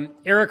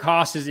 Eric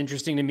Haas is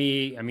interesting to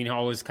me. I mean, he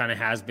always kind of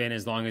has been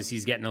as long as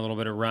he's getting a little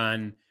bit of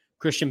run.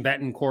 Christian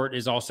Betancourt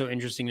is also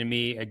interesting to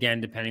me,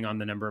 again, depending on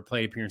the number of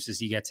plate appearances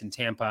he gets in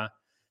Tampa.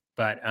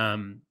 But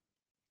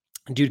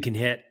dude can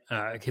hit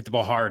the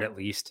ball hard at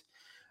least.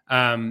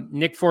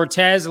 Nick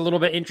Fortes, a little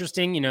bit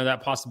interesting,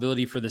 that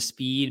possibility for the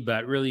speed,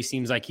 but really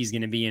seems like he's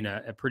going to be in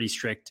a pretty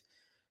strict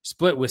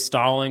split with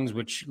Stallings,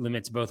 which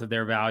limits both of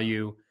their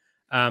value.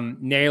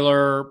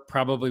 Naylor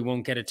probably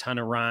won't get a ton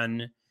of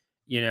run.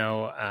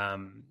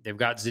 They've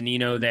got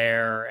Zunino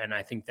there, and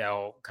I think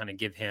they'll kind of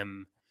give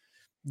him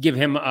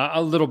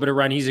a little bit of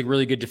run. He's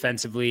really good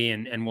defensively,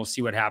 and we'll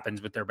see what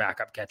happens with their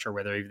backup catcher,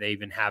 whether they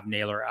even have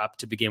Naylor up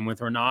to begin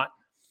with or not.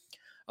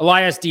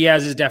 Elias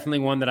Diaz is definitely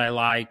one that I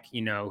like,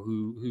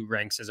 who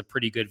ranks as a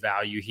pretty good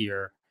value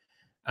here.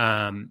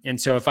 And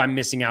so if I'm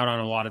missing out on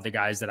a lot of the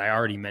guys that I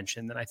already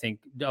mentioned, then I think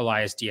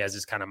Elias Diaz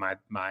is kind of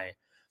my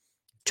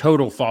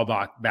total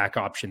fallback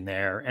option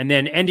there. And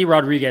then Andy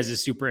Rodriguez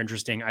is super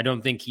interesting. I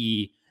don't think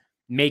he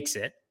makes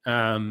it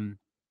to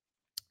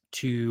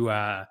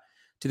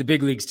the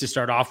big leagues to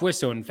start off with.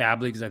 So in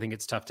Fab leagues, I think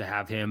it's tough to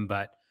have him,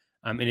 but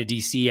in a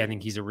DC, I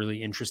think he's a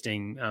really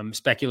interesting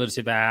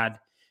speculative ad.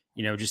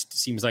 Just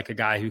seems like a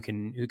guy who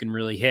can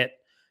really hit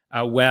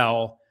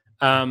well.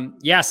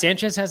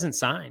 Sanchez hasn't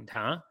signed,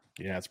 huh?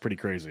 Yeah, it's pretty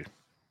crazy.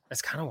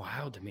 That's kind of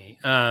wild to me.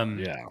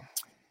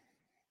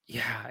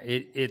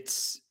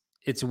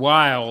 It's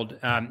wild.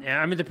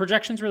 The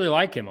projections really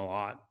like him a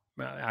lot,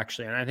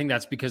 actually, and I think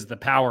that's because the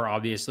power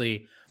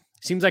obviously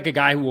seems like a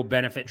guy who will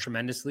benefit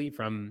tremendously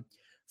from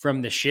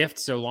the shift,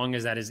 so long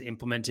as that is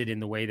implemented in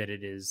the way that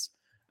it is,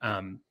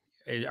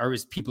 or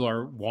as people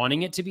are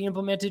wanting it to be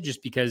implemented.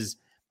 Just because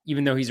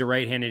even though he's a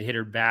right-handed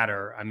hitter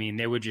batter,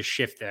 they would just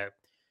shift the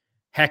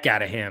heck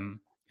out of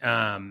him.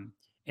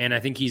 And I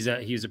think he's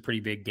a pretty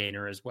big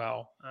gainer as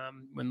well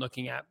when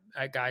looking at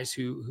guys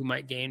who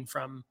might gain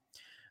from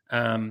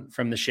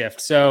the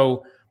shift.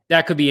 So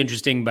that could be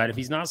interesting. But if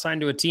he's not signed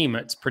to a team,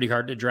 it's pretty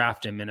hard to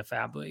draft him in a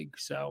Fab league.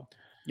 So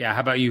yeah, how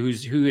about you?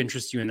 Who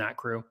interests you in that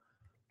crew?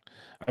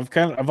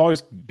 I've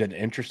always been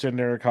interested in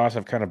Eric Haas.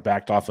 I've kind of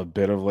backed off a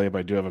bit of late, but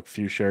I do have a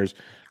few shares.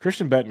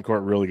 Christian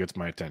Betancourt really gets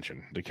my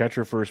attention. The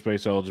catcher first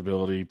base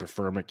eligibility,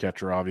 prefer him at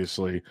catcher,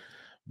 obviously.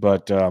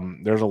 But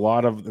there's a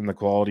lot in the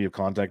quality of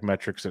contact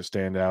metrics that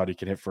stand out. He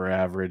can hit for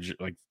average,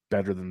 like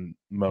better than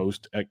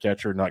most at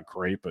catcher. Not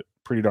great, but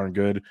pretty darn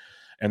good.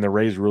 And the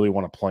Rays really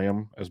want to play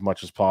him as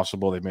much as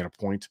possible. They've made a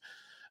point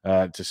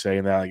to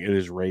saying that. Like, it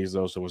is Rays,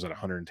 though, so it was at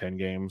 110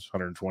 games,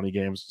 120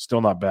 games. Still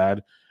not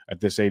bad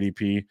at this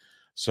ADP.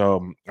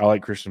 So I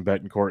like Christian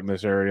Betancourt in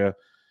this area.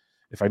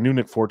 If I knew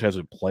Nick Fortes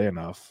would play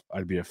enough,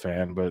 I'd be a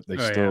fan. But they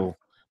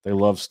they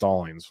love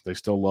Stallings. They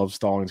still love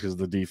Stallings because of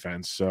the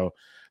defense. So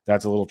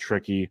that's a little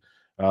tricky.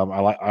 I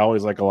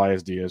always like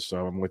Elias Diaz,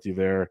 so I'm with you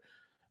there.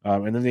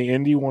 And then the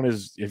Indy one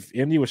is, if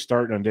Indy was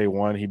starting on day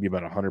one, he'd be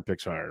about 100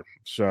 picks higher.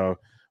 So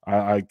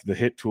the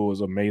hit tool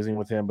is amazing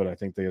with him, but I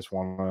think they just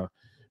want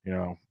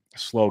to,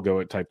 slow go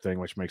it type thing,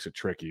 which makes it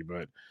tricky.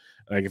 But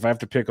like, if I have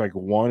to pick like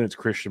one, it's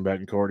Christian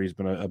Betancourt. He's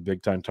been a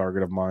big time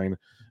target of mine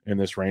in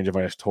this range. If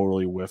I just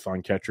totally whiff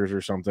on catchers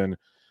or something,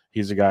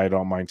 he's a guy I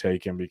don't mind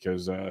taking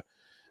because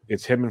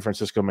it's him and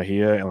Francisco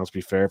Mejia. And let's be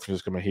fair,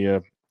 Francisco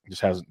Mejia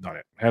just hasn't done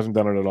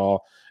it at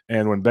all.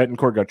 And when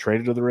Betancourt got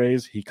traded to the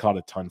Rays, he caught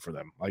a ton for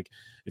them. Like,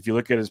 if you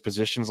look at his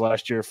positions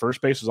last year,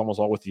 first base was almost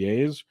all with the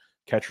A's,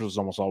 catcher was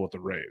almost all with the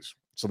Rays.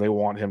 So they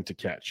want him to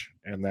catch,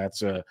 and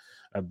that's a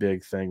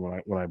big thing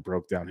when I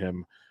broke down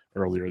him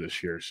earlier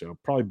this year. So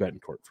probably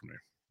Betancourt for me.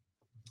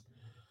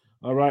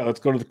 All right, let's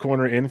go to the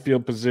corner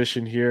infield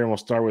position here, and we'll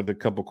start with a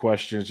couple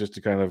questions just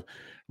to kind of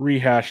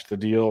rehash the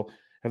deal.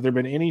 Have there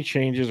been any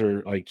changes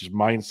or like just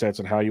mindsets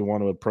on how you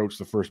want to approach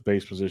the first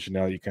base position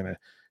now that you kind of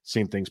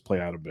seen things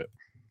play out a bit?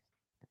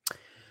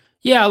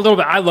 Yeah, a little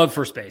bit. I love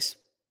first base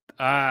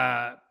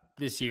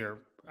this year.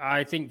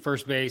 I think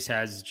first base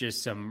has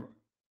just some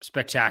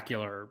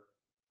spectacular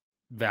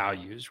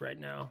values right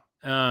now.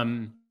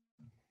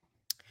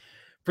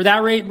 For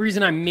that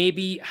reason,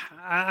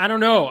 I don't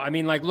know.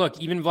 Look,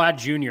 even Vlad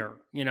Jr.,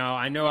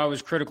 I know I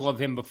was critical of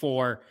him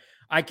before.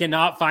 I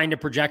cannot find a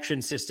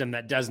projection system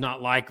that does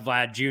not like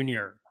Vlad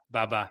Jr.,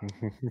 Bubba.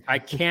 I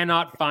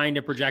cannot find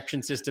a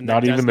projection system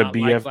that does not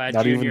like Vlad Jr.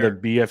 Not even the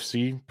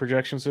BFC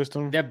projection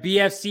system? The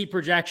BFC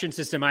projection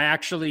system, I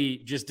actually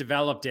just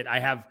developed it. I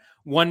have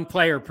one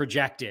player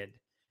projected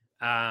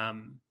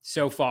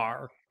so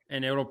far,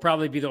 and it'll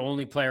probably be the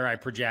only player I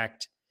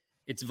project.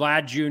 It's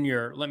Vlad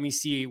Jr. Let me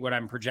see what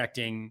I'm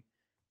projecting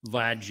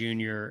Vlad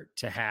Jr.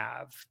 to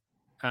have.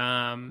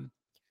 I'm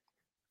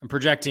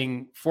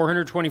projecting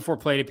 424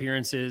 plate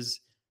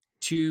appearances,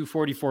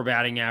 244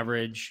 batting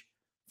average,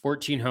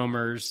 14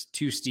 homers,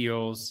 2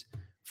 steals,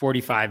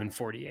 45 and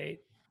 48.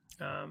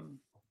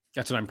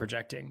 That's what I'm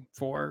projecting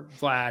for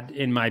Vlad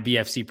in my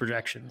BFC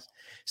projections.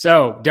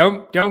 So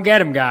don't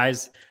get him,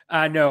 guys.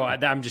 No,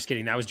 I'm just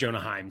kidding. That was Jonah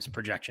Heim's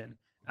projection,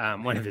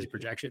 one of his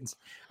projections.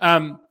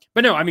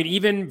 But no,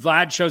 even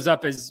Vlad shows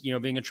up as,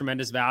 being a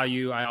tremendous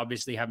value. I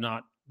obviously have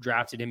not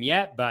drafted him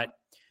yet, but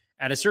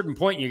at a certain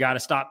point, you got to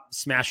stop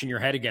smashing your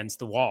head against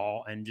the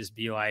wall and just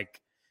be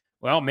like,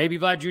 well, maybe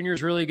Vlad Jr.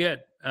 is really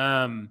good.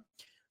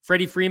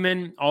 Freddie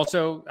Freeman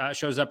also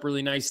shows up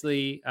really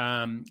nicely.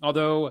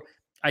 Although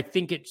I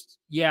think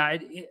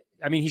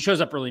he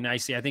shows up really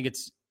nicely. I think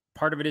it's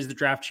part of it is the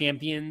draft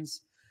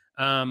champions.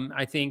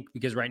 I think,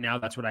 because right now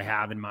that's what I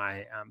have in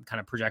my kind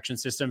of projection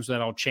system. So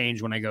that'll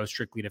change when I go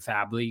strictly to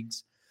fab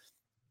leagues.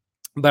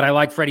 But I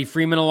like Freddie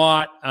Freeman a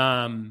lot.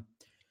 I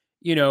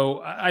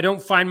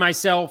don't find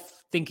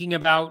myself thinking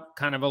about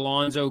kind of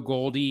Alonso,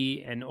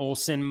 Goldie, and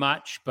Olsen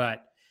much,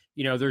 but,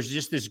 there's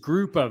just this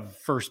group of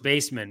first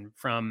basemen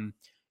from,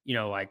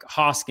 like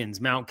Hoskins,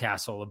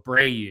 Mountcastle,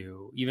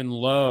 Abreu, even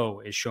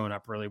Lowe is showing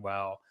up really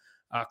well.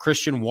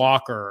 Christian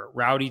Walker,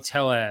 Rowdy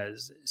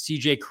Tellez,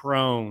 CJ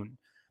Cron,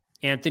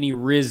 Anthony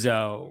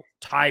Rizzo,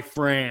 Ty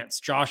France,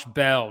 Josh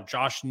Bell,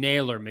 Josh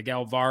Naylor,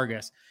 Miguel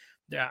Vargas.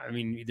 I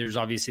mean, there's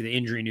obviously the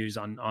injury news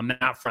on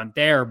that front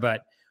there,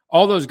 but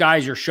all those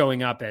guys are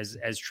showing up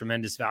as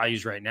tremendous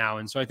values right now.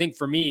 And so I think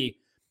for me,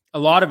 a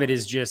lot of it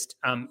is just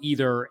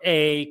either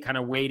kind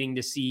of waiting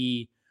to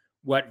see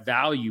what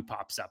value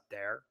pops up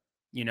there,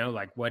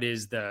 like what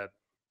is the,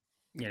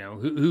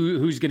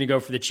 who's going to go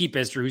for the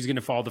cheapest, or who's going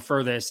to fall the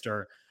furthest,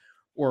 or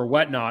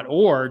whatnot,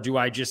 or do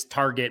I just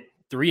target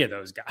 3 of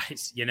those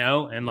guys,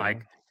 and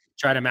like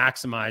try to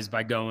maximize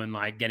by going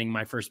like getting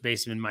my first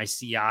baseman, my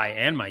CI,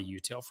 and my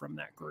util from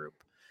that group.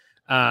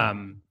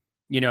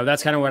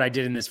 That's kind of what I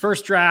did in this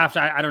first draft.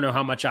 I don't know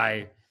how much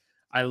I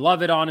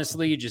love it,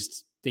 honestly,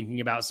 just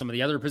thinking about some of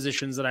the other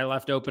positions that I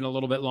left open a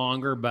little bit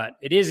longer, but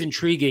it is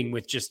intriguing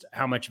with just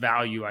how much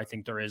value I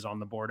think there is on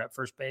the board at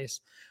first base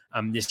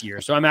this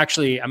year. So I'm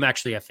actually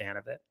a fan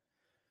of it.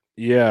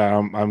 Yeah,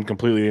 I'm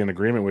completely in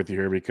agreement with you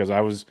here, because I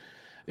was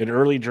in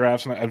early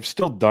drafts, and I've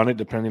still done it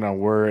depending on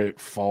where it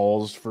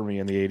falls for me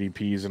in the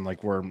ADPs and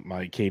like where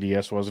my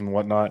KDS was and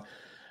whatnot.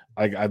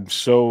 I'm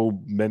so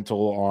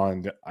mental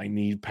on I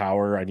need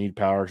power.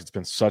 It's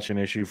been such an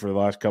issue for the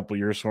last couple of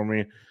years for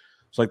me.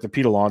 It's like the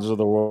Pete Alonsos of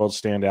the world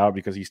stand out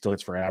because he still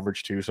hits for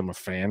average too. So I'm a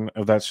fan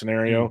of that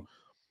scenario,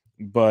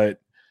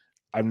 but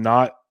I'm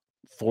not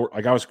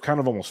I was kind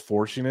of almost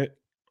forcing it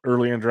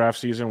early in draft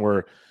season,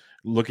 where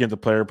looking at the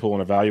player pool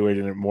and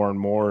evaluating it more and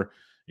more,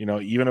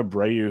 even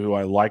Abreu, who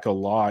I like a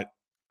lot,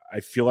 I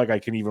feel like I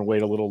can even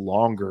wait a little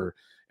longer.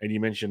 And you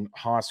mentioned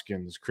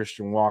Hoskins,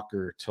 Christian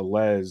Walker,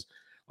 Tellez.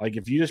 Like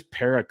if you just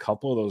pair a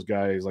couple of those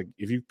guys, like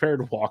if you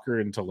paired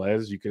Walker and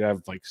Tellez, you could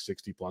have like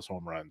 60 plus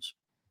home runs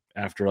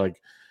after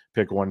like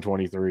pick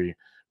 123,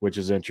 which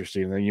is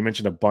interesting. And then you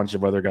mentioned a bunch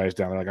of other guys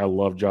down there. Like I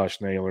love Josh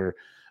Naylor.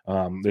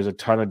 There's a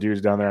ton of dudes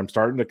down there. I'm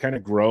starting to kind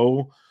of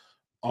grow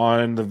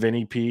on the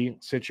Vinny P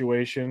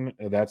situation.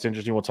 That's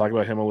interesting. We'll talk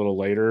about him a little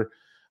later.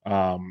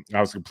 I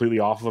was completely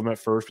off of him at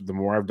first, but the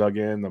more I've dug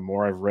in, the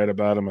more I've read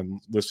about him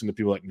and listened to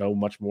people that know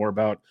much more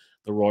about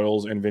the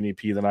Royals and Vinny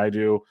P than I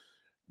do.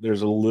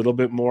 There's a little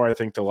bit more, I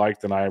think, to like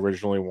than I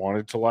originally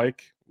wanted to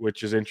like,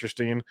 which is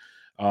interesting.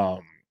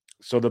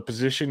 So the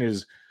position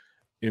is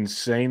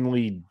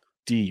insanely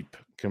deep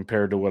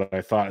compared to what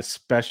I thought,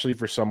 especially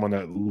for someone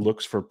that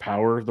looks for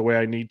power the way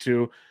I need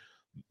to.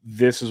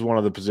 This is one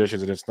of the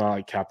positions, and it's not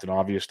like Captain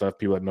Obvious stuff.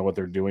 People that know what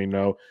they're doing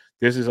know.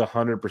 This is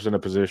 100% a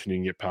position you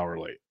can get power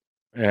late.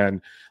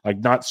 And like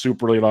not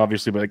super late,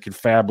 obviously, but like in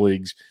fab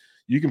leagues,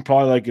 you can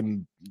probably like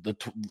in the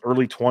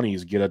early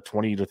 20s get a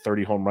 20 to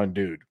 30 home run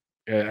dude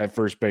at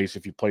first base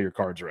if you play your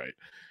cards right.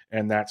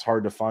 And that's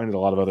hard to find at a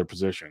lot of other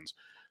positions.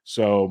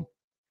 So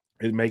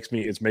it's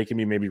making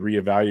me maybe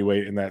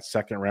reevaluate in that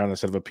second round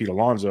instead of a Pete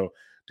Alonso.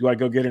 Do I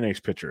go get an ace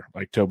pitcher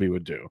like Toby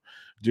would do?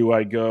 Do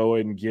I go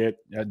and get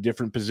a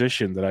different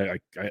position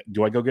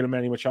do I go get a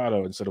Manny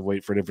Machado instead of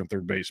wait for a different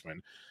third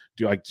baseman?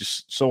 Do I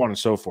just so on and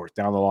so forth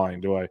down the line?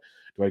 Do I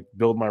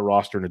build my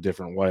roster in a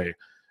different way?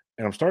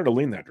 And I'm starting to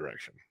lean that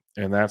direction.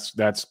 And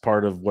that's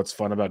part of what's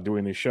fun about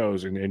doing these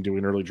shows and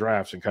doing early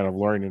drafts and kind of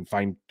learning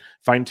and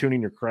fine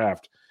tuning your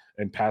craft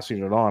and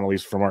passing it on, at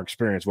least from our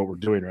experience, what we're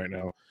doing right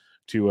now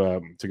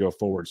to go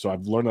forward. So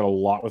I've learned a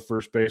lot with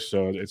first base.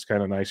 So it's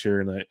kind of nice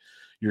here, and that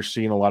you're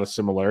seeing a lot of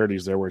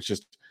similarities there, where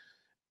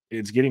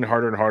it's getting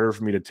harder and harder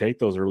for me to take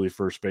those early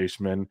first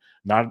basemen.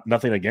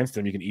 Nothing against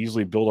them. You can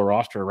easily build a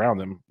roster around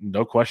them.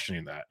 No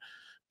questioning that.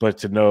 But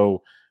to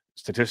know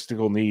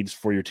statistical needs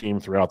for your team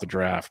throughout the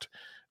draft,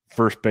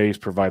 first base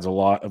provides a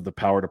lot of the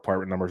power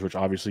department numbers, which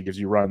obviously gives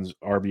you runs,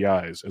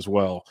 RBIs as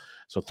well.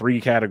 So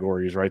 3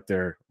 categories right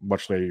there,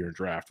 much later in your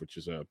draft, which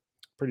is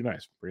pretty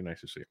nice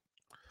to see.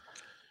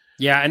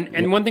 Yeah,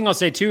 and one thing I'll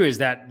say too is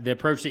that the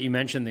approach that you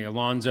mentioned, the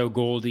Alonso,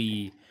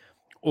 Goldie,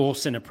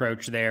 Olsen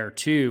approach there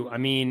too. I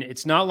mean,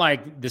 it's not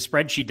like the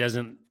spreadsheet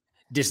doesn't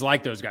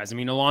dislike those guys. I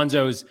mean,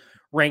 Alonso's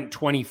ranked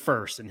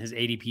 21st and his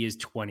ADP is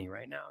 20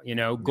 right now.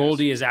 Yes.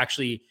 Goldie is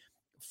actually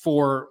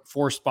 4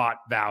 spot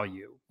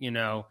value.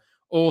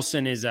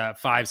 Olsen is a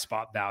 5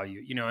 spot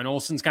value. And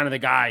Olsen's kind of the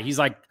guy. He's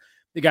like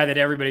the guy that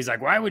everybody's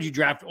like, why would you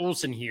draft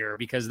Olsen here?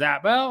 Because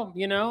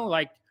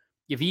like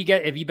if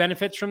he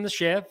benefits from the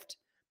shift,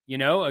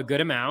 a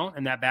good amount,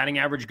 and that batting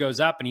average goes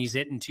up and he's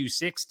hitting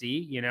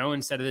 260,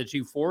 instead of the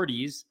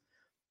 240s,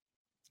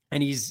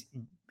 and he's,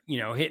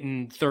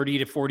 hitting 30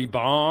 to 40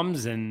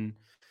 bombs and,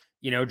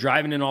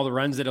 driving in all the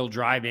runs that he'll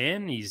drive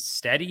in. He's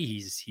steady.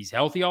 He's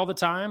healthy all the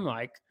time.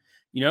 Like,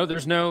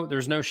 there's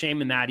no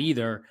shame in that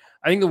either.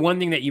 I think the one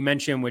thing that you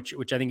mentioned,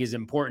 which I think is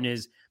important,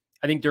 is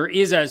I think there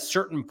is a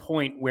certain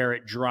point where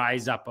it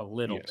dries up a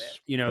little bit,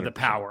 you know, 100%. The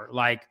power,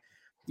 like,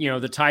 you know,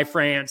 the Ty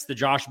France, the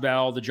Josh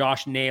Bell, the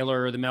Josh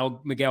Naylor, the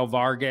Miguel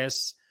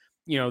Vargas,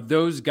 you know,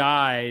 those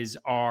guys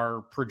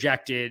are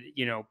projected,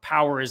 you know,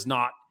 power is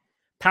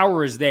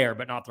there,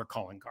 but not their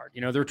calling card.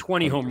 You know, they're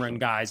 20 100%. Home run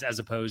guys as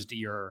opposed to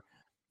your,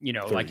 you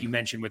know, 30. Like you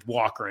mentioned with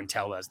Walker and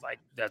Tellez, like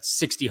that's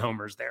 60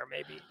 homers there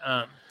maybe.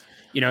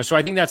 You know, so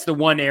I think that's the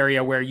one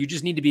area where you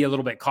just need to be a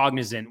little bit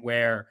cognizant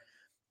where,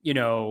 you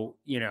know,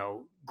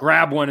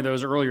 grab one of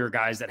those earlier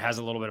guys that has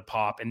a little bit of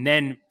pop and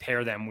then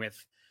pair them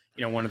with,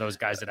 you know, one of those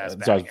guys that has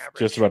batting average.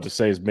 Just about to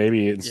say is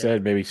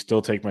maybe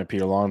still take my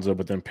Pete Alonso,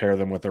 but then pair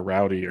them with a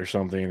Rowdy or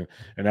something.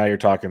 And now you're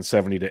talking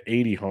 70 to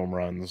 80 home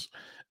runs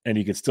and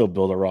you could still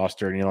build a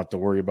roster and you don't have to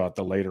worry about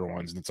the later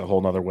ones. And it's a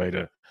whole nother way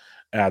to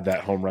add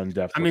that home run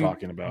depth we're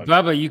talking about.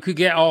 Bubba, you could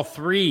get all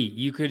three.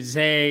 You could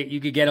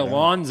get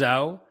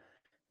Alonso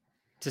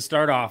to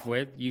start off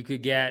with. You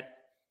could get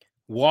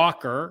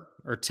Walker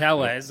or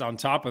Tellez on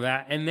top of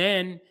that. And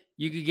then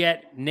you could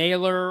get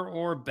Naylor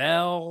or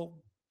Bell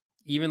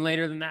even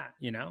later than that,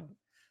 you know?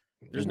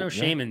 There's no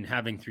shame in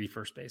having 3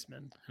 first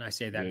basemen. And I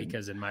say that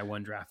because in my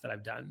one draft that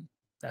I've done,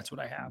 that's what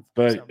I have.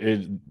 But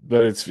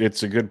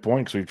it's a good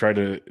point because we've tried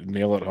to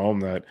nail it home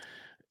that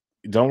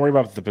don't worry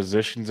about the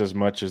positions as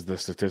much as the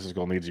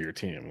statistical needs of your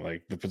team.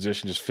 Like the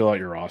position, just fill out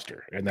your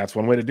roster. And that's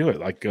one way to do it.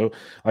 Like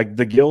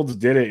the Guilds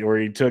did it where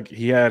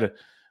he had,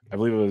 I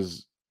believe it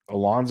was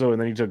Alonso, and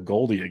then he took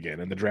Goldie again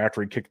in the draft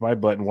where he kicked my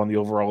butt and won the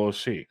overall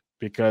OC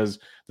because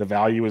the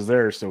value was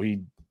there. So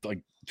he, like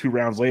 2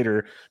 rounds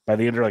later, by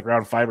the end of like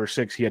round 5 or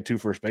 6, he had 2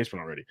 first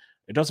basemen already.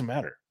 It doesn't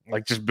matter.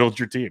 Like just build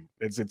your team.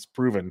 It's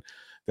proven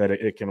that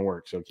it can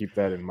work. So keep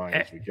that in mind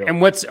as we go.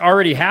 And what's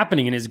already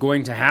happening and is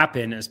going to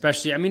happen,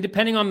 especially, I mean,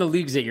 depending on the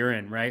leagues that you're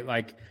in, right?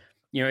 Like,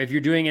 you know, if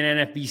you're doing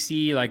an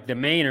NFBC like the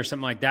Maine or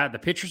something like that, the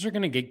pitchers are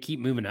going to keep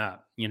moving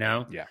up, you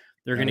know? Yeah.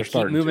 They're going to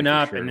keep moving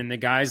up. Sure. And then the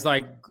guys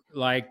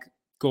like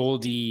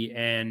Goldie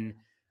and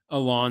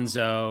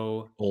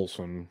Alonso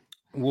Olsen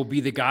will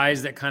be the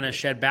guys that kind of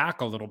shed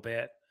back a little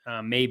bit,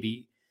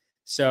 maybe.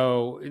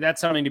 So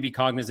that's something to be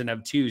cognizant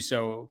of too.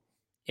 So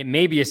it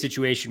may be a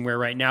situation where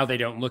right now they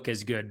don't look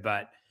as good,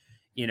 but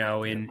you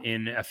know,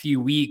 in a few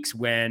weeks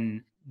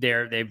when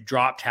they've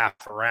dropped half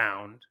a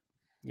round,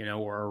 you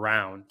know, or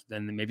around,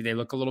 then maybe they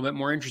look a little bit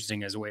more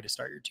interesting as a way to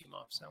start your team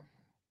off. So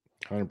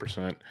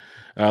 100%.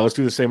 Let's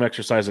do the same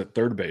exercise at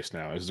third base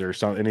now. Is there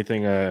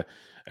anything at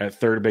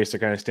third base that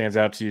kind of stands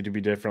out to you to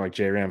be different? Like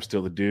J-Ram's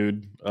still the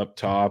dude up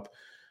top,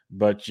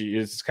 but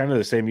it's kind of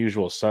the same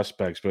usual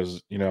suspects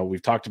because, you know,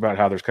 we've talked about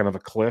how there's kind of a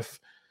cliff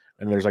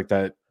and there's like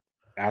that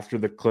after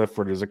the cliff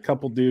where there's a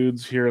couple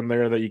dudes here and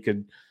there that you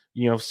could,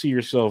 you know, see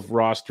yourself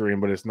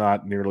rostering, but it's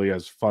not nearly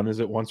as fun as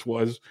it once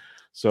was.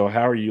 So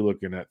how are you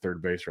looking at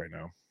third base right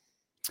now?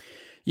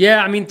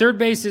 Yeah, I mean, third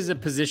base is a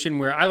position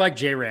where I like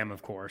J-Ram,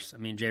 of course. I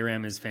mean,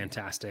 J-Ram is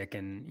fantastic.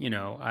 And, you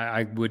know,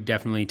 I would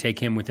definitely take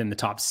him within the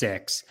top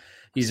 6.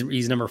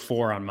 He's number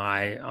 4 on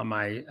my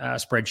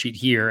spreadsheet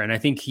here. And I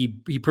think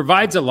he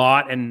provides a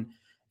lot. And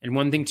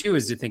one thing too,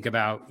 is to think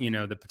about, you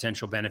know, the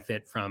potential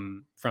benefit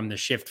from the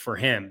shift for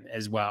him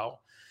as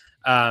well.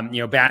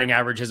 You know, batting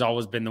average has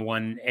always been the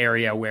one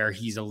area where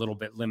he's a little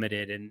bit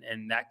limited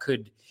and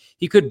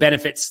he could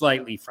benefit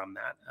slightly from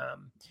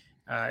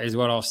that, is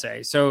what I'll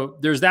say. So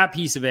there's that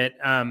piece of it.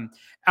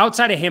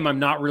 Outside of him, I'm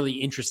not really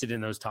interested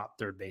in those top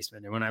third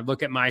basemen. And when I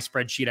look at my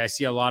spreadsheet, I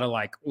see a lot of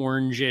like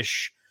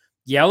orangish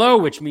yellow,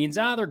 which means,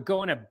 they're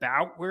going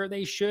about where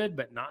they should,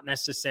 but not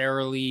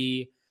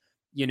necessarily,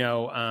 you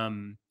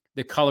know,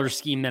 the color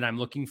scheme that I'm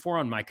looking for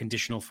on my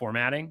conditional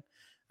formatting.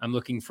 I'm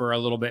looking for a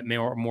little bit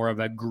more of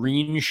a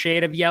green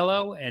shade of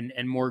yellow and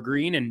more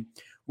green. And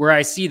where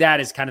I see that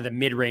is kind of the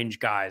mid-range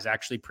guys,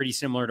 actually pretty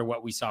similar to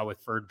what we saw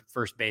with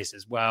first base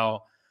as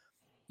well.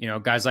 You know,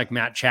 guys like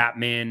Matt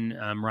Chapman,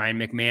 Ryan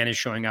McMahon is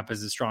showing up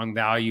as a strong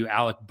value,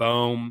 Alec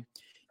Boehm,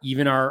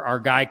 even our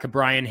guy,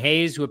 Cabrian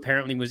Hayes, who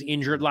apparently was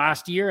injured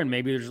last year, and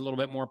maybe there's a little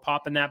bit more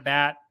pop in that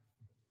bat.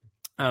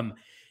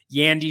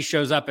 Yandy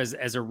shows up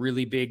as a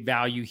really big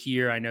value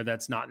here. I know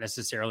that's not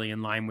necessarily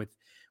in line with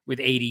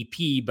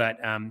ADP, but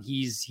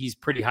he's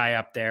pretty high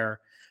up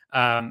there.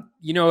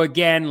 You know,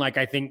 again, like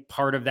I think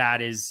part of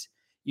that is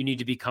you need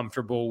to be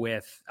comfortable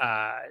with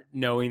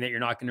knowing that you're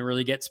not going to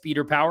really get speed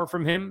or power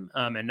from him,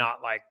 and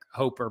not like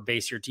hope or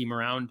base your team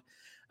around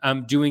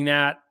doing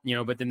that, you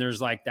know. But then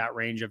there's like that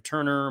range of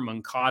Turner,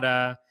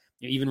 Moncada,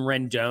 you know, even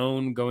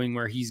Rendon going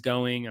where he's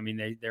going. I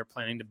mean, they're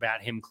planning to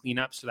bat him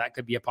cleanup, so that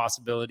could be a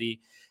possibility.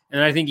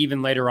 And I think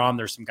even later on,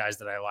 there's some guys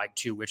that I like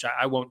too, which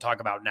I won't talk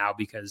about now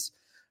because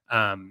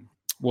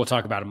we'll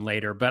talk about them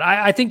later. But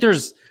I think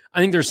there's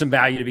some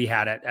value to be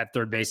had at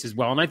third base as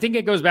well. And I think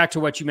it goes back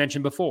to what you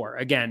mentioned before.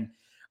 Again,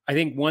 I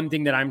think one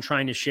thing that I'm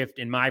trying to shift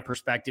in my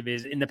perspective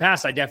is in the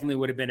past, I definitely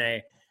would have been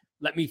a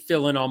let me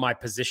fill in all my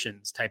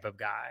positions type of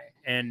guy.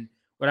 And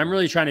what I'm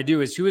really trying to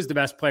do is who is the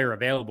best player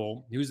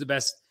available? Who's the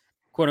best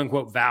quote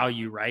unquote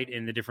value, right?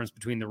 In the difference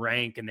between the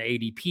rank and the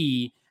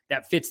ADP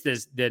that fits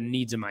the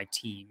needs of my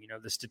team, you know,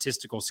 the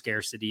statistical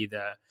scarcity,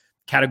 the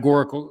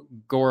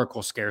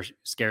categorical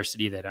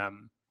scarcity that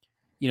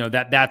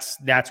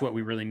that's what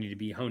we really need to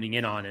be honing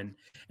in on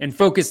and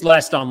focus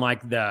less on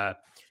like the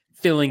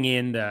filling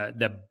in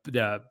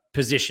the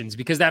positions,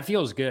 because that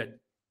feels good.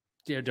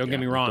 Don't get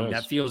me wrong,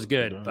 that feels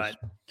good, but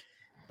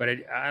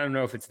I don't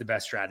know if it's the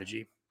best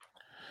strategy.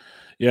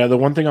 Yeah, the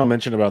one thing I'll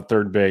mention about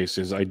third base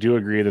is I do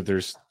agree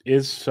that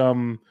is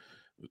some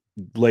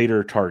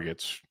later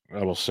targets,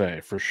 I will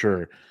say, for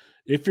sure.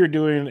 If you're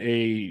doing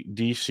a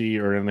DC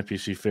or an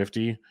NFBC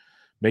 50,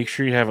 make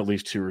sure you have at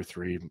least 2 or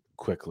 3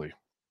 quickly.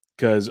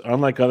 Because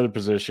unlike other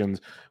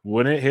positions,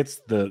 when it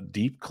hits the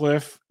deep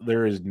cliff,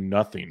 there is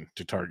nothing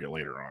to target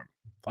later on.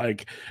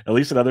 Like, at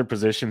least at other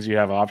positions, you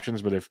have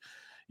options, but if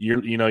you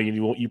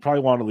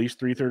probably want at least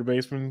 3 third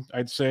basemen,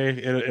 I'd say,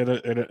 in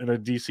a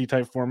DC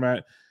type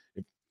format.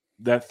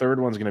 That third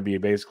one's going to be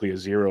basically a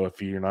 0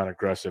 if you're not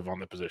aggressive on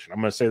the position.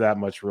 I'm going to say that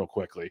much real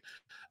quickly.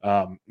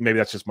 Maybe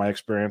that's just my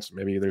experience.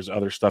 Maybe there's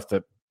other stuff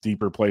that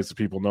deeper plays that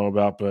people know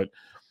about, but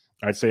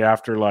I'd say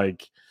after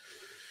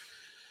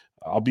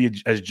I'll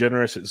be as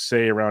generous as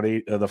say around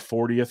the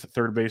 40th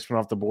third baseman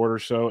off the board or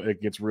so,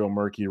 it gets real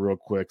murky real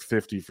quick,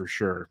 50 for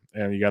sure.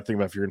 And you got to think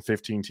about if you're in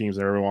 15 teams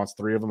and everyone wants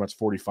 3 of them, that's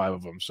 45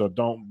 of them. So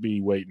don't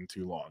be waiting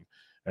too long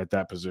at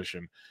that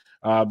position.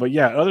 But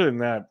yeah, other than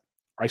that,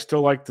 I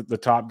still like the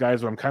top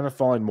guys, but I'm kind of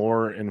falling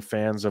more in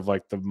fans of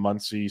like the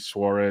Muncy,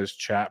 Suarez,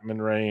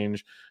 Chapman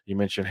range. You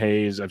mentioned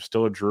Hayes. I'm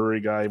still a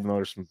Drury guy, even though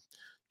there's some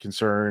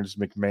concerns.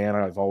 McMahon,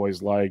 I've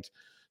always liked.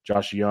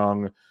 Josh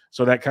Young.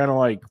 So that kind of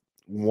like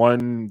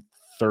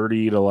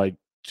 130 to like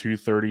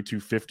 230,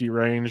 250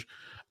 range,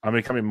 I'm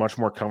becoming much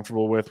more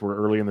comfortable with. Where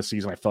early in the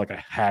season, I felt like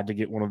I had to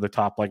get one of the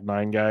top like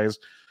 9 guys,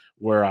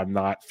 where I'm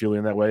not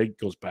feeling that way. It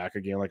goes back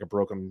again like a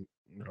broken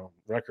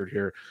record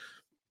here.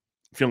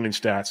 Fielding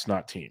stats,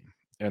 not team.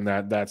 And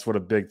that's what a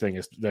big thing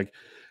is. Like,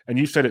 and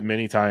you said it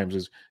many times,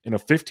 is in a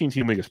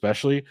 15-team league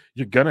especially,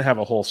 you're going to have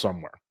a hole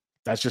somewhere.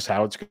 That's just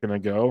how it's going to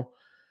go.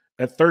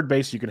 At third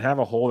base, you can have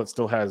a hole that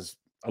still has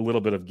a little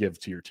bit of give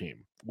to your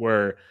team,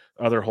 where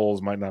other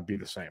holes might not be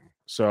the same.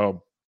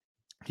 So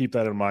keep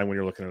that in mind when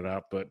you're looking it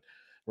up. But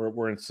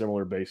we're in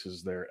similar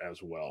bases there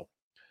as well.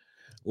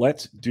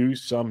 Let's do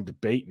some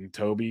debating,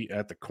 Toby,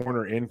 at the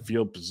corner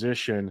infield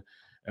position.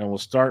 And we'll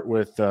start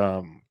with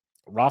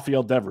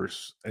Rafael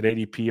Devers at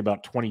ADP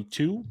about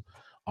 22.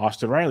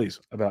 Austin Riley's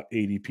about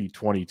ADP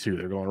 22.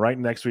 They're going right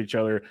next to each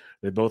other.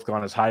 They've both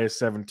gone as high as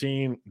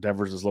 17.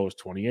 Devers as low as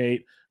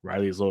 28.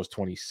 Riley as low as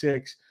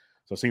 26.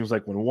 So it seems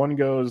like when one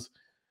goes,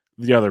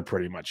 the other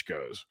pretty much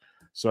goes.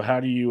 So how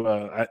do you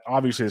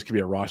obviously this could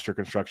be a roster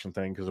construction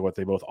thing because of what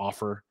they both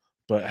offer,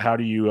 but how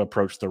do you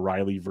approach the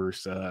Riley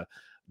versus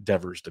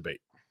Devers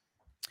debate?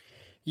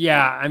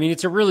 Yeah, I mean,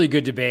 it's a really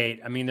good debate.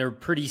 I mean, they're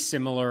pretty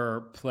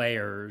similar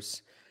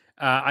players.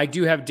 I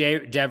do have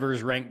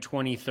Devers ranked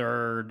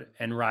 23rd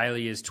and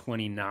Riley is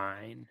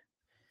 29.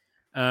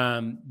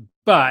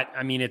 But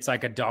I mean, it's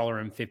like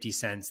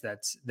 $1.50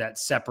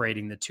 that's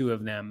separating the two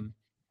of them.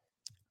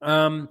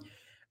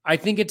 I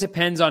think it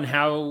depends on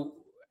the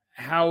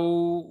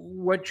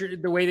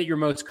way that you're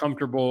most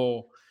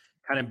comfortable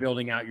kind of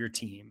building out your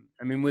team.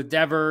 I mean, with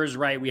Devers,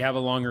 right, we have a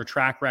longer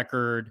track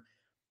record.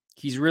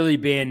 He's really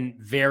been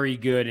very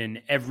good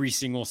in every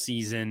single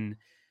season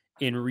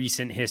in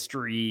recent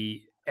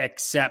history,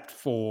 except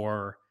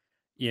for,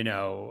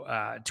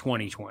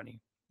 2020,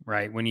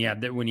 right? When you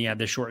had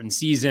the shortened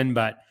season,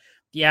 but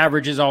the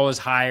average is always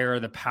higher.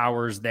 The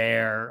power's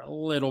there, a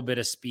little bit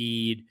of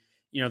speed,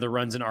 the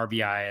runs and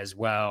RBI as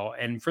well.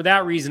 And for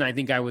that reason, I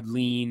think I would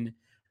lean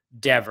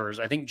Devers.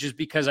 I think just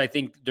because I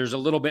think there's a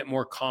little bit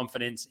more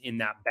confidence in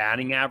that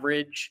batting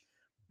average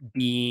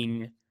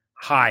being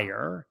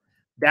higher.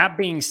 That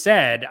being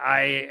said,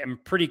 I am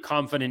pretty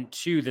confident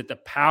too that the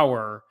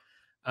power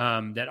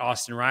that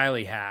Austin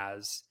Riley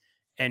has,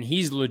 and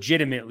he's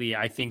legitimately,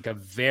 I think, a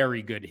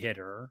very good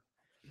hitter.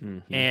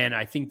 Mm-hmm. And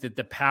I think that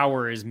the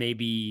power is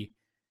maybe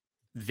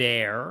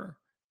there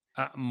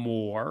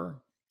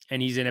more,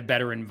 and he's in a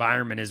better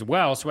environment as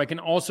well. So I can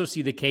also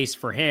see the case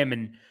for him.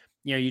 And,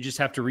 you just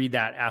have to read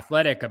that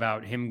Athletic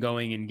about him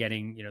going and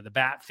getting, the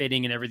bat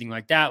fitting and everything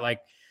like that. Like,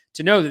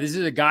 to know that this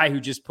is a guy who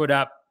just put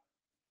up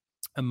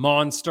a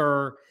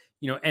monster,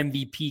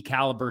 MVP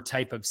caliber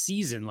type of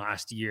season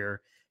last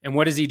year. And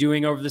what is he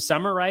doing over the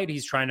summer, right?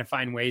 He's trying to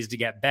find ways to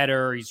get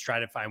better. He's trying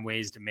to find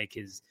ways to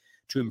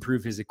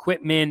improve his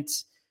equipment.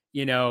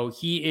 He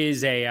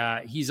is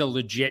he's a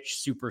legit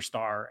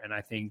superstar, and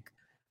I think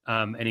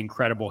an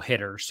incredible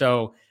hitter.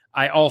 So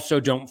I also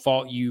don't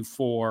fault you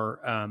for,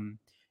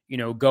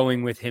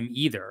 going with him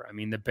either. I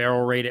mean, the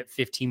barrel rate at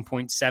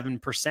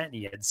 15.7%,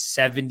 he had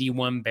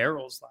 71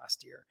 barrels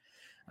last year.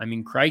 I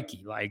mean,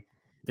 crikey, like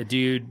the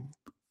dude,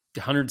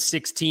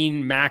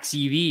 116 max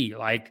EV,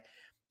 like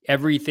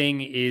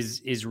everything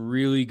is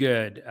really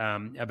good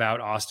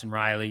about Austin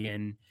Riley,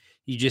 and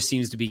he just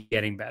seems to be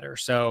getting better.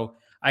 So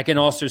I can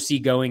also see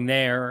going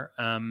there,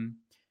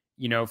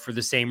 for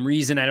the same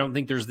reason. I don't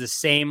think there's the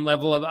same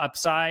level of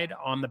upside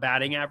on the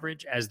batting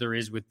average as there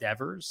is with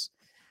Devers,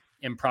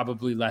 and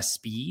probably less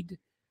speed.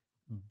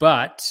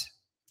 But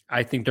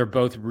I think they're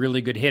both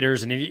really good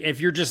hitters. And if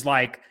you're just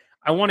like,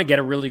 I want to get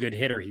a really good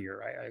hitter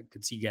here, I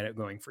could see get it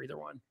going for either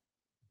one.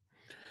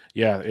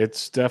 Yeah,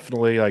 it's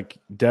definitely like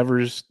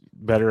Devers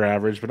better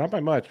average, but not by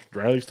much.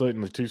 Riley's still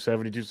hitting the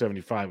 270,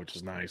 275, which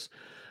is nice.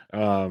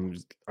 I'm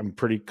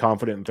pretty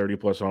confident in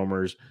 30-plus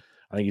homers.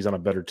 I think he's on a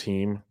better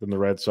team than the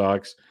Red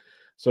Sox.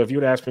 So if you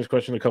would ask me this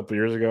question a couple of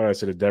years ago, I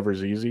said a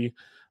Devers easy.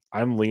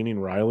 I'm leaning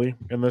Riley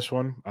in this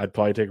one. I'd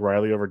probably take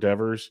Riley over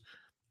Devers.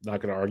 Not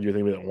going to argue with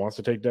anybody that wants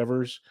to take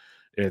Devers.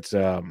 It's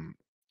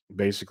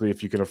basically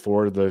if you can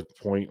afford the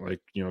point, like,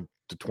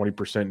 the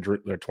 20% or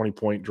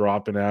 20-point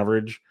drop in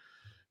average,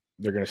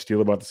 they're going to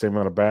steal about the same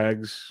amount of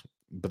bags,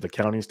 but the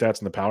counting stats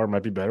and the power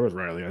might be better with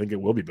Riley. I think it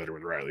will be better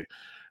with Riley.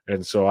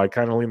 And so I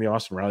kind of lean the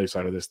Austin Riley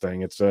side of this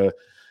thing. It's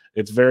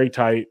very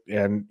tight.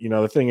 And,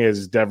 the thing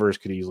is Devers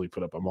could easily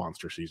put up a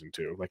monster season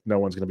too. Like, no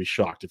one's going to be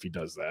shocked if he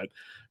does that.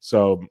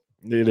 So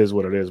it is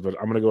what it is, but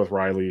I'm going to go with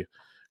Riley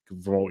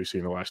from what we've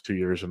seen in the last 2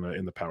 years in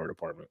the power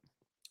department.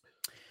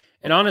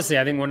 And honestly,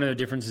 I think one of the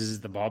differences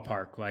is the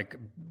ballpark. Like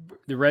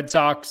the Red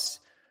Sox,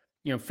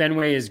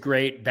 Fenway is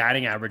great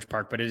batting average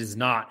park, but it is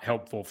not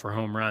helpful for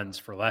home runs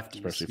for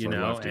lefties, especially for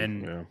lefty,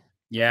 and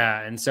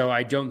and so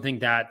I don't think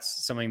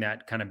that's something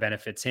that kind of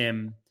benefits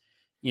him,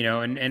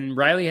 and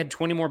Riley had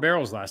 20 more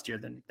barrels last year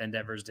than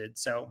Devers did.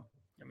 So,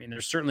 I mean,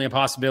 there's certainly a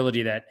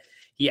possibility that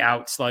he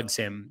outslugs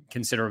him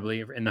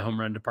considerably in the home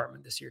run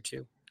department this year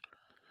too.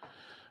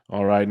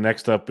 All right,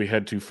 next up we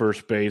head to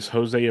first base.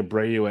 Jose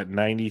Abreu at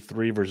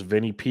 93 versus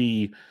Vinny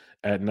P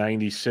at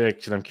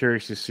 96. And I'm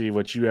curious to see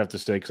what you have to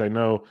say, because I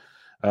know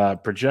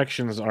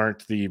projections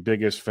aren't the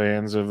biggest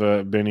fans of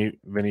Vinny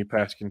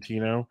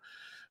Pasquantino,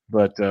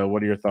 but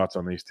what are your thoughts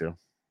on these two?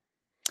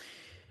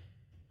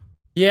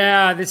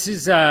 Yeah, this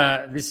is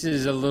a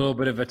little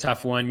bit of a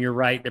tough one. You're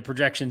right. The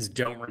projections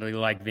don't really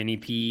like Vinny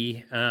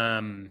P,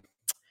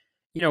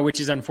 which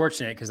is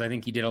unfortunate because I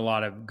think he did a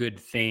lot of good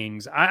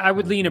things. I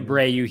would lean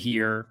Abreu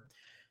here.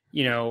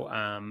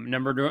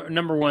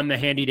 Number one, the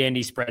handy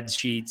dandy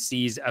spreadsheet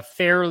sees a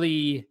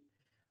fairly.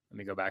 Let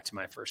me go back to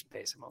my first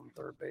base. I'm on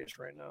third base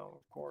right now,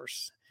 of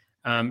course.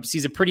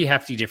 Sees a pretty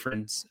hefty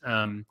difference,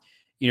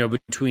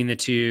 between the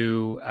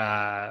two.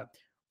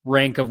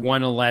 Rank of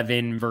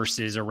 111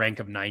 versus a rank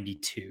of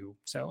 92.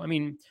 So, I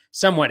mean,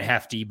 somewhat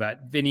hefty, but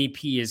Vinny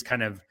P is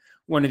kind of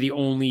one of the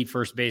only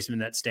first basemen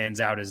that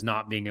stands out as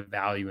not being of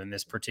value in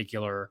this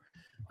particular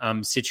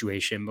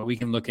situation. But we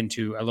can look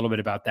into a little bit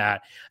about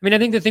that. I mean, I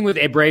think the thing with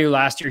Abreu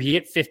last year, he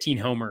hit 15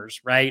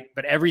 homers, right?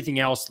 But everything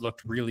else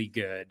looked really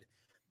good.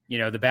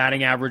 The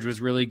batting average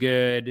was really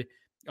good,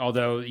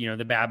 although, the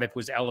BABIP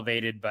was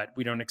elevated, but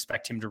we don't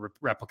expect him to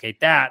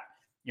replicate that.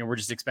 We're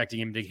just expecting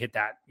him to hit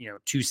that,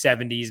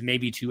 270s,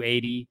 maybe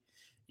 280,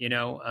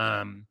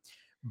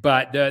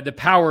 but the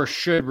power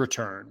should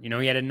return. He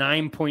had a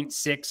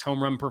 9.6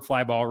 home run per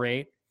fly ball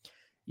rate,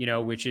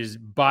 which is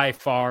by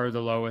far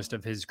the lowest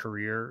of his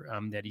career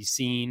that he's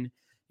seen.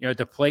 At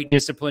the plate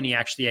discipline, he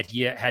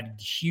had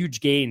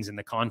huge gains in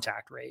the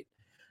contact rate.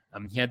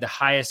 He had the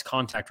highest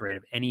contact rate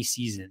of any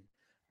season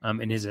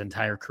in his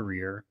entire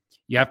career.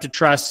 You have to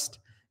trust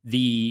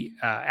the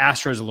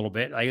Astros a little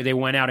bit. Like, they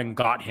went out and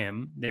got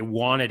him. They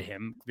wanted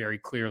him very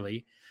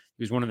clearly.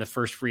 He was one of the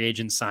first free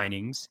agent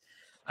signings.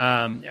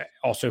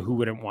 Also, who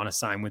wouldn't want to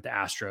sign with the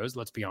Astros?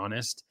 Let's be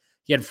honest.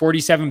 He had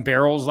 47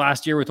 barrels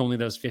last year with only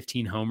those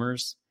 15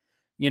 homers,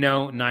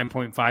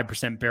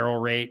 9.5% barrel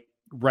rate,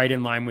 right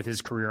in line with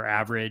his career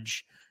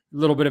average. A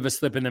little bit of a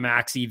slip in the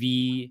max EV,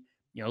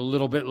 a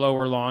little bit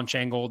lower launch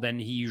angle than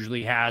he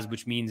usually has,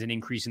 which means an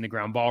increase in the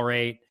ground ball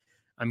rate.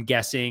 I'm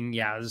guessing,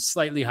 a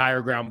slightly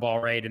higher ground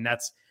ball rate, and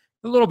that's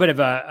a little bit of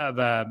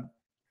a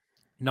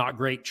not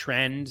great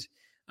trend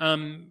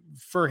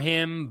for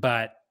him.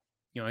 But,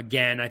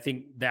 again, I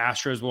think the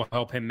Astros will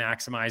help him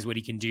maximize what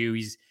he can do.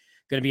 He's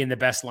going to be in the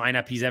best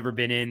lineup he's ever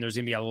been in. There's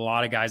going to be a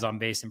lot of guys on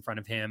base in front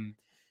of him.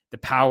 The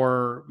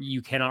power,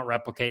 you cannot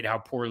replicate how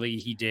poorly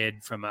he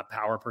did from a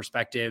power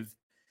perspective,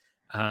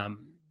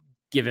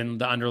 given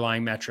the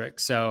underlying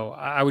metrics. So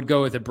I would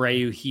go with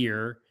Abreu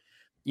here.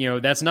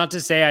 That's not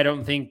to say I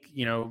don't think,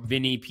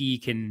 Vinny P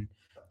can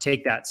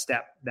take that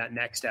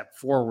next step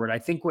forward. I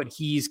think what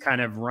he's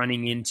kind of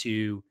running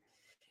into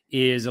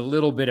is a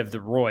little bit of the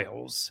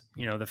Royals,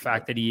 the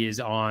fact that he is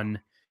on,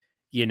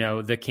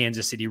 the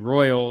Kansas City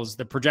Royals.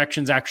 The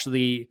projections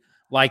actually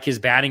like his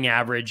batting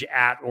average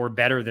at or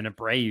better than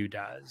Abreu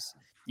does.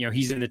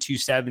 He's in the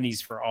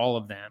 270s for all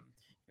of them.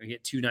 He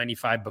hit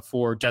 295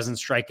 before, doesn't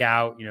strike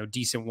out,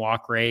 decent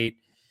walk rate.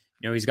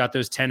 He's got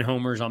those 10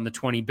 homers on the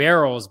 20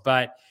 barrels,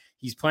 but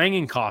he's playing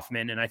in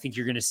Kauffman, and I think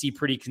you're going to see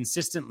pretty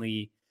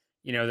consistently,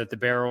 that the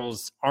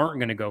barrels aren't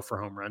going to go for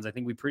home runs. I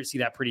think we see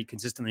that pretty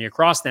consistently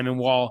across them. And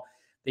while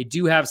they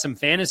do have some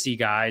fantasy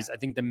guys, I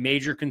think the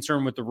major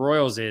concern with the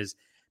Royals is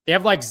they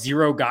have like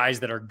 0 guys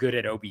that are good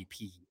at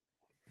OBP.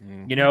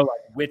 Mm-hmm.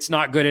 Like Witt's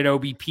not good at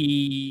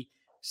OBP.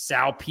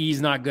 Sal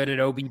P's not good at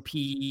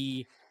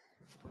OBP.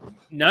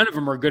 None of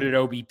them are good at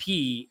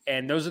OBP,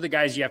 and those are the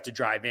guys you have to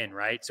drive in,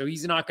 right? So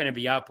he's not going to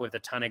be up with a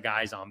ton of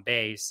guys on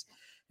base.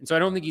 And so I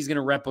don't think he's going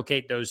to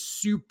replicate those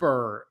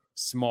super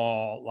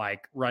small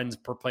like runs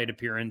per plate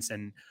appearance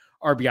and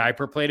RBI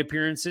per plate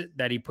appearance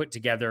that he put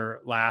together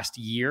last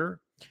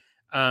year.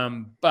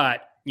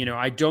 But,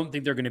 I don't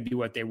think they're going to be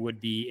what they would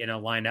be in a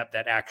lineup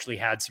that actually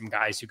had some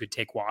guys who could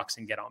take walks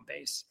and get on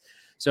base.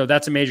 So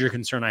that's a major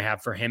concern I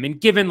have for him. And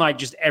given like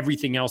just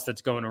everything else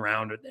that's going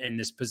around in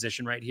this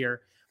position right here,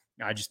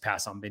 I just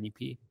pass on Vinny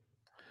P.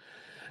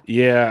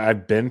 Yeah,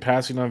 I've been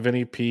passing on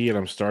Vinny P, and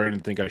I'm starting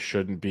to think I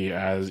shouldn't be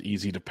as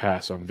easy to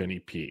pass on Vinny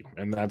P.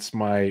 And that's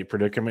my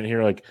predicament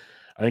here. Like,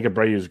 I think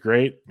Abreu is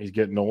great. He's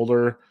getting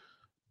older.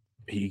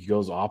 He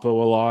goes oppo a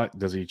lot.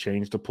 Does he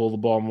change to pull the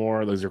ball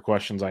more? Those are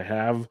questions I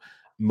have.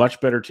 Much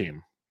better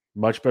team,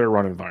 much better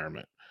run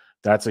environment.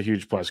 That's a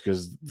huge plus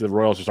because the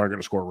Royals just aren't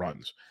going to score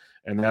runs.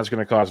 And that's going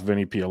to cost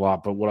Vinny P a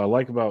lot. But what I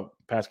like about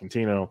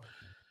Pasquantino,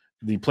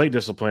 the plate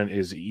discipline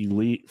is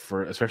elite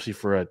especially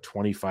for a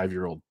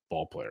 25-year-old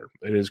ball player.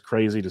 It is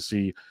crazy to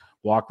see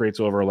walk rates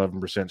over 11%,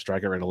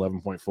 strikeout rate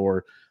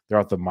 11.4.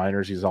 Throughout the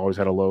minors, he's always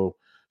had a low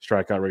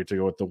strikeout rate to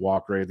go with the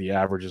walk rate. The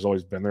average has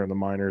always been there in the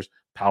minors.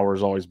 Power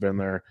has always been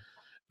there.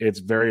 It's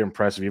very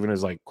impressive. Even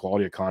his like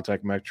quality of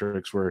contact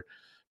metrics were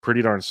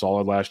pretty darn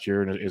solid last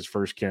year in his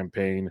first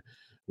campaign,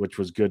 which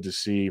was good to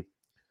see.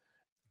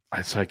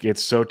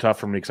 It's so tough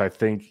for me because I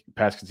think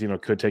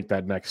Pasquantino could take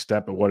that next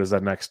step. But what is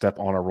that next step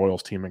on a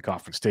Royals team in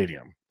Kauffman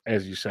Stadium?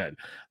 As you said,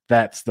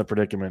 that's the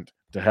predicament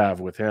to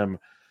have with him.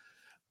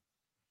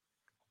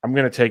 I'm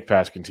going to take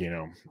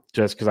Pasquantino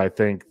just because I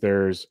think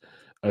there's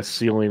a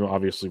ceiling.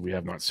 Obviously, we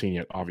have not seen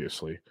yet,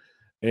 obviously.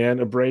 And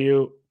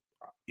Abreu,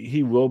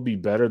 he will be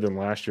better than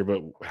last year,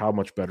 but how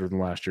much better than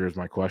last year is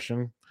my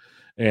question.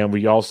 And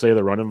we all say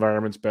the run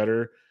environment's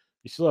better.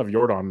 You still have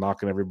Yordan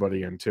knocking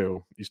everybody in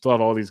too. You still have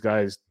all these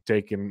guys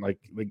taking, like,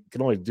 they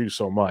can only do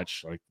so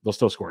much. Like, they'll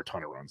still score a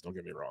ton of runs, don't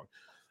get me wrong.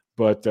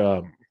 But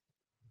I'm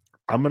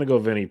going to go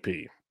Vinny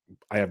P.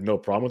 I have no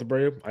problem with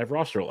Abreu. I have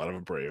roster a lot of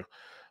Abreu.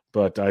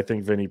 But I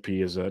think Vinny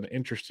P is an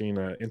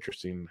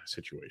interesting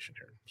situation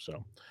here.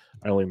 So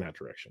I lean that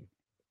direction.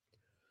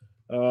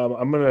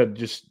 I'm going to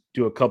just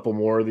do a couple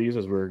more of these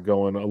as we're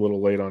going a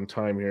little late on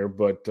time here.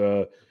 But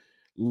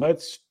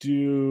let's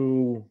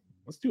do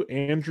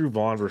Andrew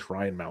Vaughn versus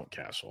Ryan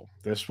Mountcastle.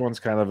 This one's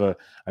kind of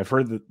I've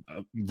heard that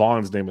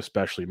Vaughn's name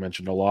especially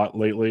mentioned a lot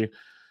lately.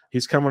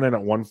 He's coming in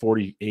at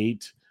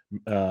 148,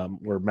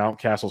 where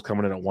Mountcastle's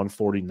coming in at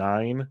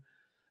 149.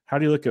 How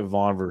do you look at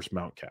Vaughn versus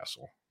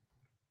Mountcastle?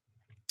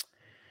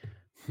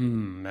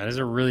 That is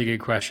a really good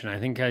question. I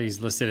think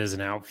he's listed as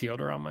an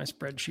outfielder on my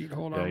spreadsheet.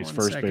 Hold on. Yeah, he's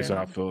first base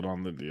outfield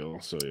on the deal.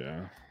 So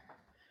yeah.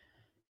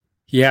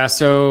 Yeah,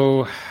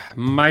 so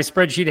my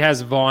spreadsheet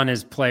has Vaughn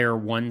as player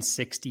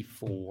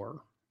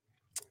 164,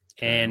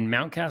 and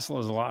Mountcastle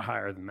is a lot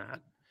higher than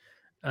that.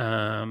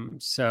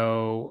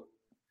 So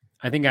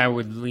I think I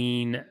would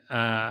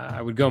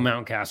I would go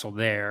Mountcastle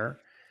there.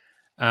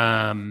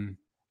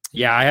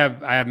 Yeah, I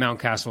have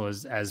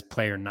Mountcastle as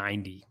player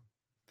 90.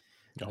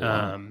 Oh,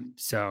 wow.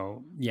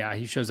 So yeah,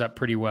 he shows up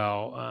pretty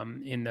well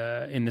in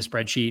the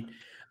spreadsheet.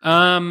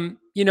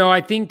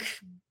 I think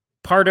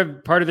part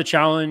of the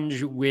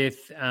challenge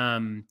with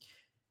I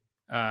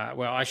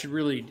should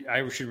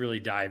really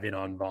dive in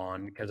on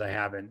Vaughn because I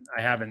haven't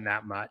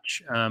that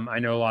much. I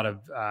know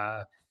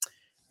a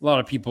lot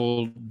of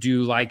people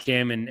do like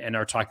him and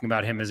are talking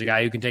about him as a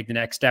guy who can take the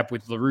next step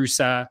with La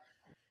Russa,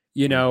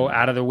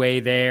 out of the way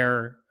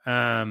there.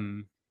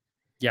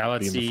 Yeah,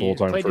 let's see. The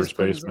full-time first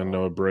baseman,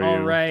 Noah Abreu.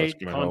 All right.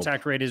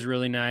 Contact rate is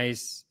really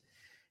nice.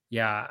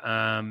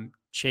 Yeah.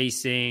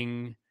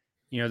 Chasing,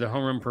 the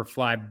home run per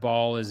fly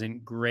ball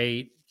isn't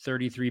great.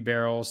 33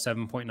 barrels,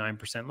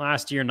 7.9%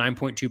 last year,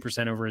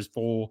 9.2% over his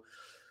full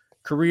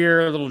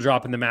career. A little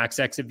drop in the max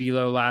exit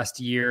velo last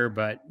year,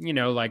 but,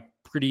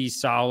 pretty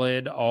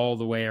solid all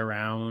the way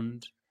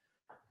around.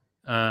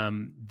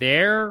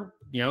 There,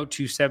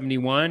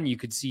 271, you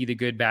could see the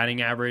good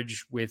batting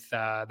average with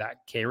that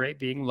K rate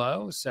being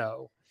low.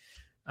 So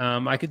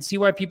I could see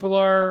why people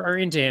are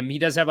into him. He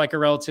does have a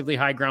relatively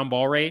high ground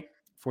ball rate,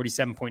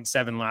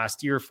 47.7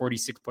 last year,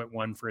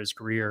 46.1 for his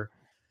career,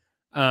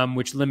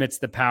 which limits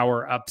the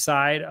power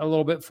upside a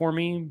little bit for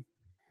me.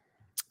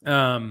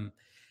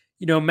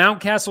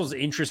 Mountcastle's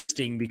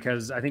interesting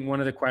because I think one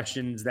of the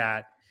questions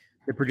that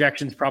the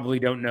projections probably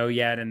don't know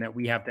yet and that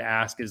we have to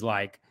ask is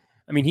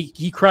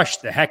he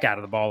crushed the heck out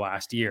of the ball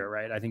last year,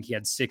 right? I think he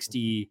had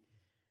 60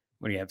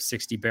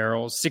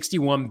 barrels,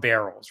 61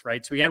 barrels,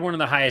 right? So he had one of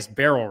the highest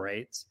barrel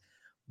rates,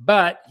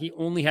 but he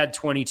only had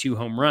 22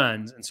 home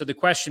runs. And so the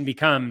question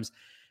becomes,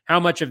 how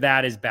much of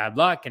that is bad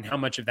luck and how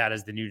much of that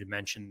is the new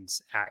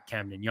dimensions at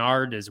Camden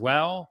Yard as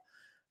well?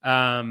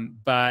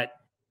 But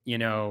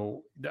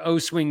the O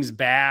swing's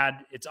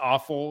bad. It's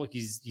awful.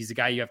 He's a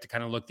guy you have to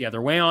kind of look the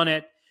other way on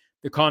it.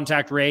 The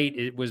contact rate,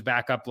 it was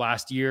back up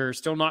last year.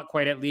 Still not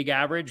quite at league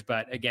average,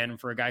 but again,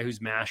 for a guy who's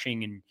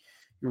mashing and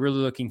you're really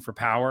looking for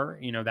power,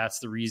 that's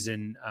the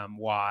reason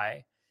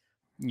why.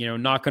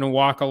 Not going to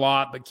walk a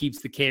lot, but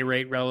keeps the K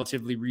rate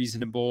relatively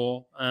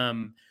reasonable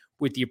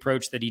with the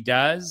approach that he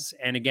does.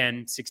 And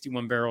again,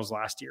 61 barrels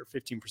last year,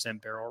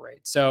 15% barrel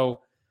rate.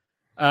 So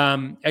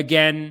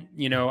Again,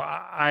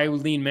 I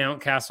lean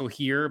Mountcastle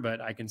here,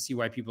 but I can see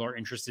why people are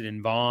interested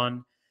in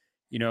Vaughn.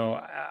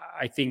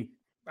 I think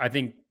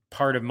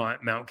part of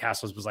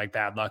Mountcastle's was like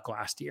bad luck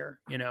last year,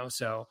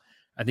 so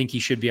I think he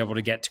should be able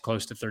to get to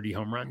close to 30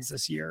 home runs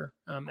this year,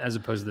 as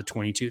opposed to the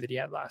 22 that he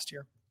had last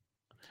year.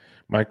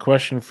 My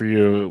question for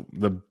you,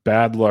 the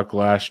bad luck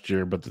last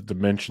year, but the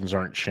dimensions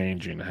aren't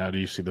changing. How do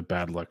you see the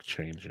bad luck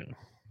changing?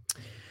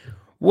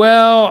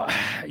 Well,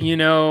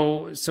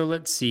 so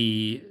let's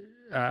see.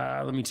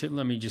 Let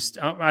me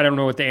just, I don't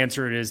know what the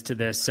answer is to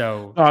this.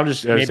 So no, I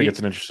just think it's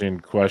an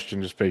interesting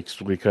question just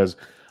because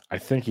I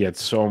think he had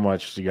so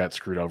much he got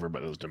screwed over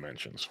by those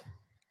dimensions.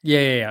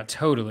 Yeah,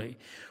 totally.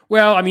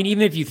 Well, I mean,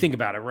 even if you think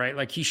about it, right?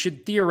 Like he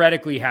should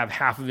theoretically have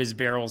half of his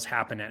barrels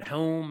happen at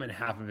home and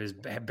half of his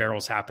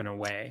barrels happen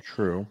away.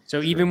 True.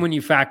 So even when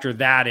you factor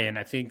that in,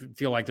 I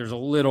feel like there's a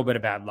little bit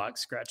of bad luck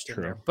scratched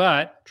in there.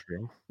 But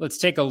let's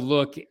take a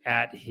look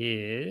at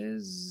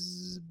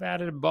his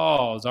batted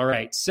balls. All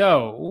right.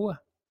 So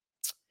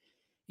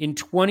in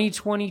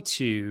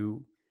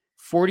 2022,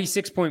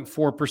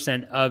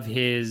 46.4% of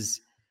his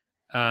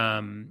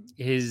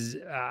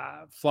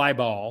fly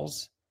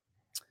balls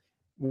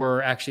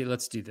were actually,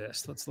 let's do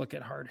this. Let's look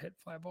at hard hit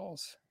fly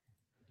balls.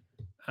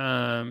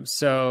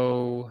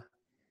 So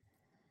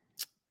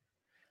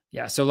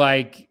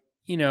like,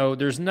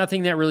 there's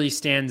nothing that really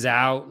stands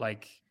out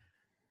like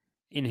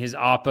in his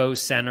oppo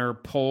center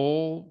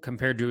pull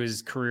compared to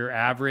his career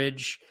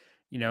average.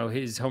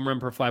 His home run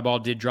per fly ball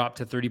did drop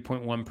to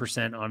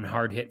 30.1% on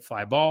hard hit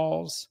fly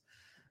balls.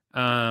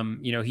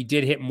 He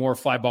did hit more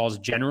fly balls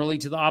generally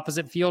to the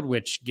opposite field,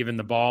 which given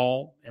the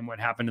ball and what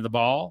happened to the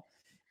ball,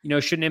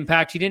 shouldn't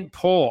impact. He didn't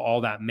pull all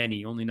that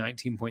many. Only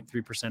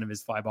 19.3% of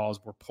his fly balls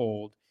were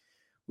pulled,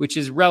 which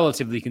is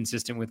relatively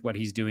consistent with what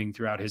he's doing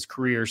throughout his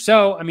career.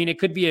 So, I mean, it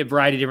could be a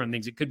variety of different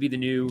things. It could be the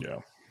new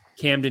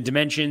Camden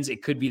dimensions.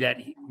 It could be that,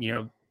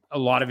 a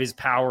lot of his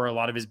power, a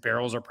lot of his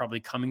barrels are probably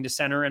coming to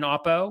center in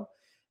oppo.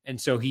 And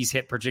so he's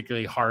hit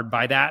particularly hard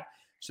by that.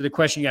 So the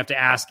question you have to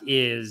ask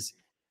is,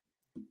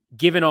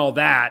 given all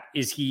that,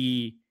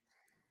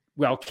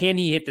 can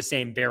he hit the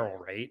same barrel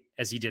rate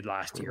as he did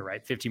last year,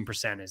 right?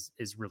 15%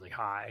 is really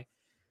high.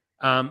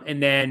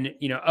 And then,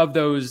 of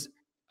those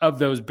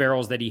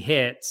barrels that he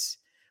hits,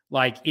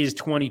 like is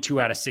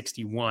 22 out of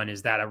 61,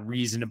 is that a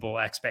reasonable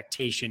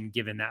expectation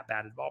given that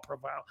batted ball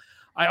profile?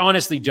 I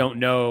honestly don't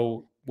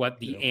know what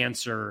the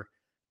answer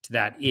to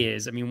that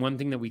is. I mean, one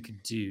thing that we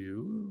could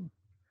do,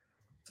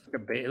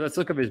 let's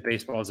look up his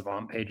Baseball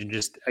Savant page and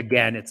just,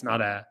 again, it's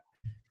not a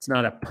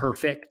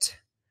perfect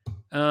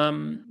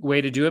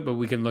way to do it, but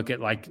we can look at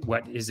like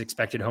what his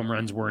expected home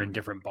runs were in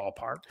different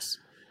ballparks.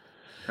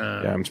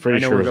 I'm pretty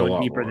sure we're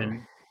going deeper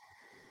than.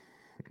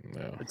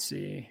 No. Let's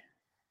see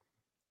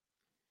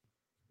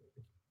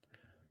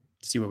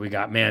what we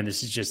got. Man,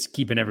 this is just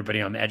keeping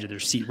everybody on the edge of their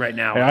seat right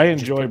now. Hey, I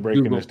enjoy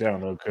breaking this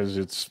down though,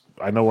 because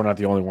I know we're not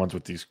the only ones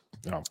with these.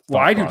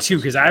 Well, I do too,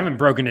 because I haven't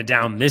broken it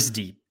down this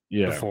deep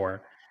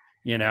before.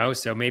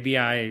 So maybe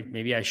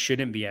I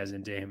shouldn't be as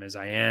into him as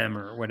I am,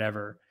 or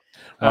whatever.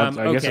 Well,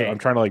 I guess I'm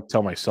trying to like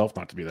tell myself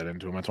not to be that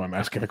into him. That's why I'm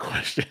asking the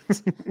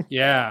questions.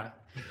 Yeah.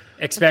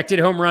 Expected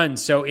home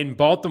runs. So in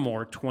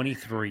Baltimore,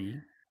 23.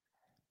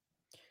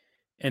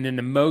 And then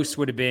the most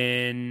would have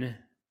been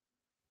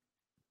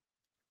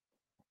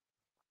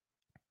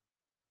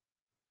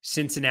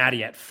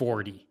Cincinnati at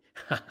 40.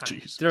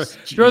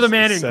 Throw the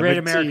man in 17. Great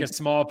America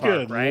Small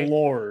Park, Good right?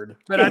 Lord.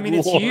 But I mean,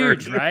 it's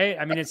huge, right?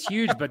 I mean, it's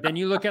huge. But then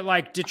you look at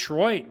like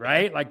Detroit,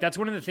 right? Like that's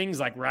one of the things,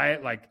 like,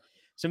 right? Like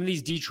some of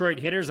these Detroit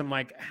hitters, I'm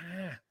like,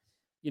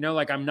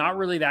 like I'm not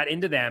really that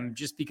into them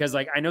just because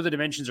like I know the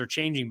dimensions are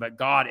changing, but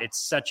God, it's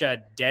such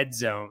a dead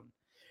zone,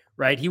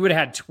 right? He would have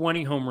had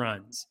 20 home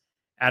runs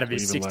out of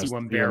his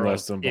 61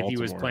 barrels if he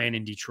was playing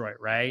in Detroit,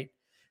 right?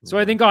 So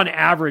I think on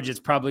average, it's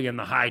probably in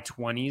the high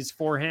 20s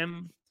for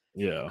him.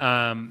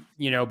 Yeah.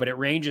 But it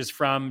ranges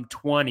from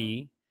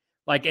 20,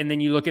 like, and then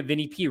you look at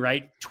Vinny P,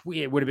 right?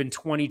 It would have been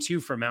 22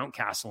 for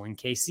Mountcastle in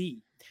KC,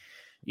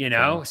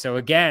 So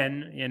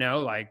again,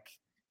 like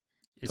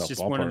it's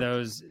just one of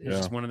those,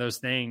 just one of those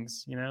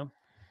things, and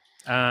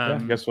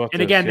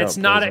again, it's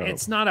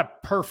not a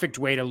perfect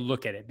way to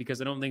look at it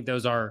because I don't think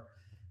these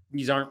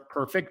aren't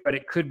perfect, but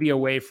it could be a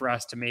way for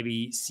us to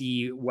maybe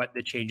see what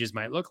the changes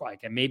might look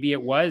like. And maybe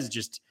it was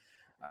just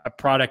a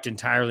product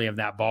entirely of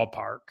that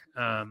ballpark.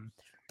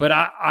 But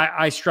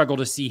I struggle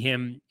to see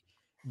him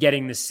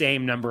getting the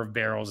same number of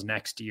barrels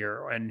next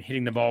year and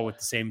hitting the ball with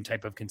the same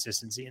type of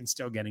consistency and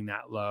still getting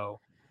that low.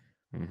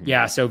 Mm-hmm.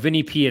 Yeah. So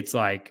Vinny P, it's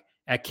like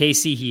at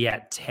KC, he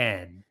had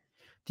 10.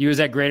 If he was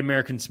at Great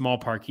American Small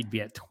Park, he'd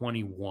be at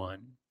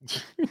 21.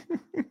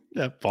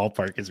 That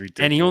ballpark is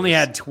ridiculous. And he only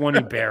had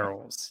 20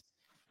 barrels.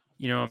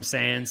 You know what I'm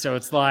saying? So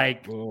it's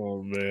like,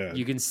 oh man,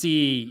 you can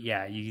see.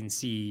 You can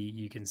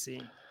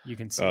see.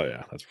 Oh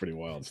yeah. That's pretty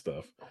wild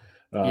stuff.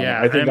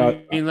 I think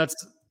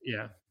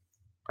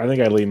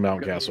I lean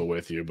Mountcastle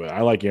with you, but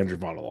I like Andrew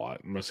Vaughn a lot.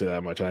 I'm gonna say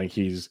that much. I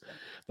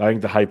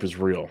think the hype is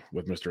real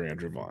with Mr.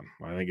 Andrew Vaughn.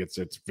 I think it's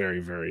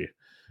very, very,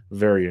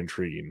 very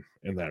intriguing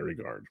in that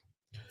regard.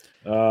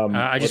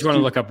 I just want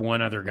to look up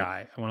one other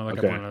guy.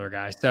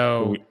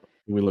 So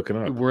we looking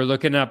up? We're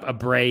looking up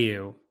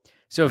Abreu.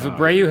 So if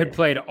Abreu had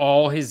played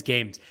all his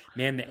games,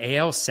 man, the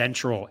AL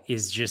Central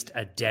is just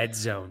a dead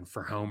zone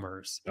for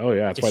homers. Oh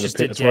yeah, it's just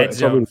a dead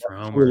zone for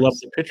homers. We love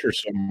the pitcher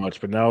so much,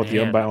 but now with the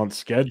unbalanced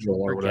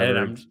schedule or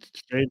whatever, it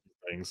changes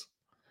things.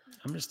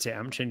 I'm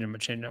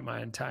changing up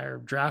my entire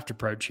draft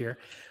approach here.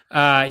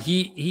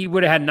 He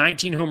would have had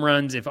 19 home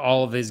runs if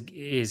all of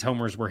his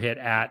homers were hit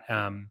at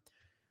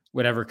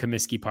whatever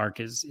Comiskey Park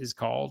is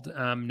called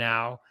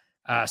now,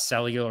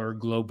 Cellular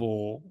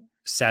Global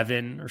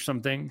 7 or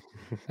something.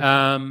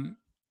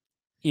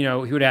 He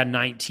would have had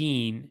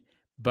 19,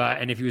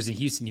 and if he was in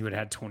Houston, he would have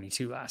had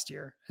 22 last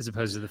year as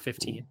opposed to the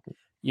 15.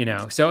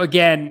 So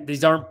again,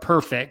 these aren't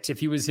perfect.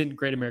 If he was in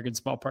Great American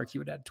Small Park, he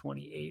would have had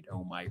 28.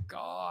 Oh my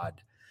God.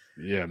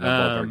 Yeah, that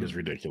ballpark is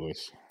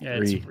ridiculous. Yeah,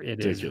 it is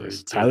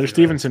ridiculous. Tyler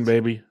Stevenson,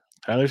 baby.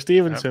 Tyler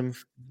Stevenson.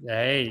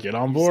 Hey, get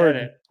on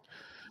board.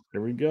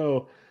 There we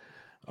go.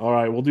 All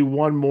right, we'll do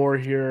one more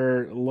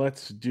here.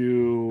 Let's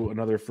do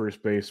another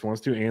first base.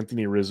 Let's do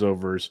Anthony Rizzo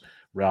versus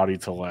Rowdy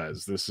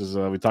Tellez. This is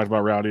we talked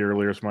about Rowdy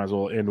earlier, so might as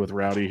well end with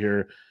Rowdy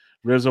here.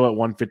 Rizzo at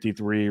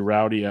 153,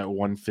 Rowdy at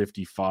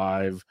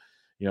 155.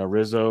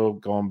 Rizzo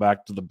going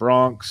back to the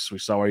Bronx. We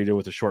saw what he did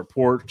with the short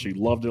porch. He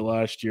loved it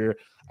last year.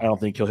 I don't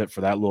think he'll hit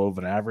for that low of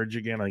an average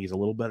again. I think he's a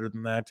little better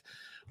than that.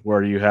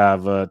 Where you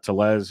have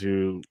Tellez,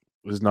 who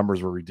his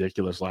numbers were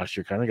ridiculous last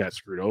year, kind of got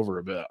screwed over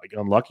a bit, like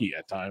unlucky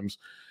at times.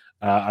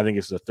 I think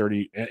it's a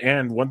 30.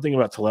 And one thing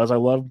about Tellez I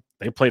love,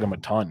 they played him a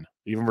ton,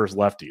 even versus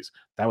lefties.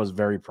 That was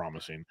very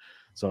promising.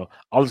 So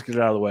I'll just get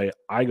it out of the way.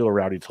 I go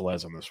Rowdy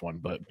Tellez on this one,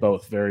 but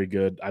both very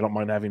good. I don't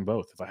mind having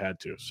both if I had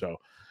to. So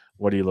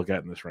what do you look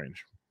at in this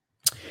range?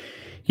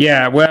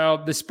 Yeah,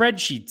 well, the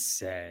spreadsheet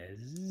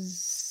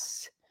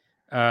says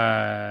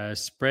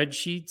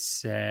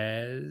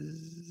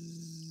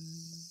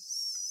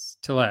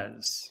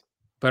Tellez,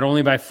 but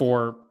only by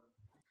four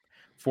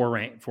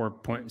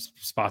point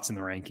spots in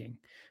the ranking.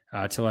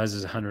 Tellez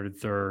is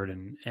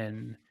 103rd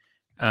and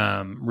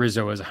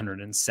Rizzo is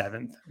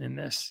 107th in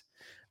this.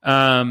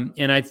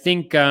 And I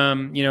think,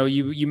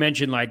 you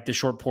mentioned like the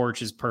short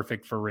porch is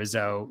perfect for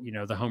Rizzo.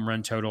 The home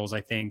run totals,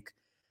 I think,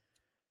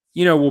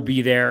 will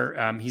be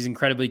there. He's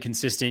incredibly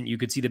consistent. You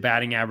could see the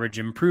batting average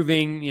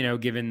improving,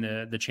 given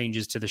the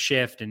changes to the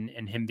shift and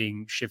him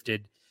being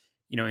shifted,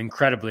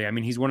 incredibly. I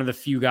mean, he's one of the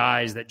few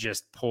guys that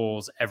just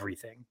pulls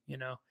everything,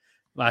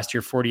 Last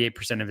year,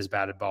 48% of his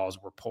batted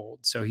balls were pulled.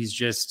 So he's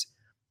just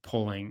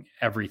pulling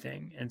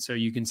everything. And so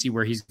you can see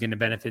where he's going to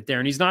benefit there.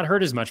 And he's not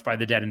hurt as much by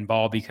the dead end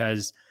ball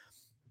because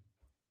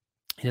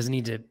he doesn't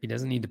need to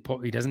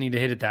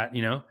hit it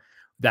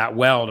that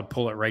well to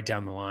pull it right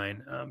down the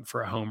line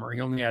for a homer.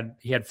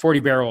 He had 40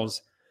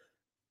 barrels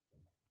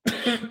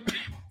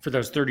for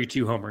those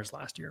 32 homers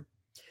last year.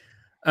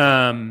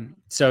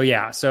 So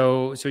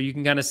you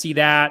can kind of see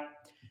that,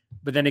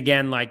 but then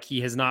again, like he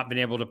has not been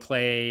able to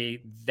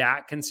play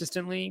that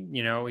consistently.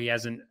 He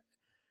hasn't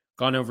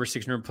gone over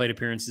 600 plate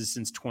appearances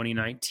since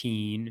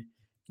 2019.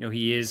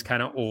 He is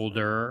kind of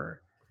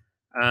older.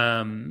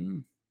 Let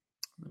me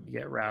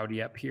get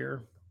Rowdy up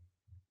here.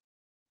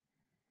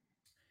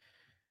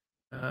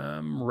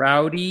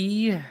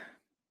 Rowdy,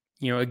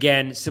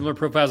 again, similar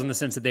profiles in the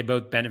sense that they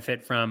both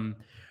benefit from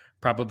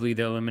probably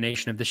the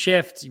elimination of the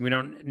shift. We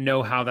don't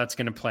know how that's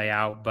going to play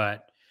out,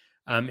 but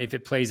if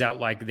it plays out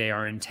like they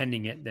are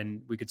intending it,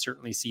 then we could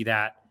certainly see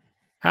that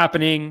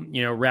happening.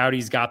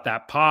 Rowdy's got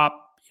that pop.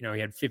 He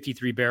had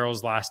 53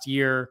 barrels last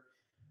year,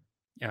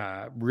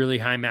 really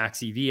high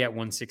max EV at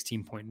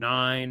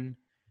 116.9,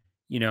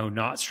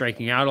 not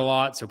striking out a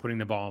lot. So putting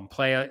the ball in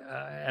play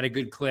at a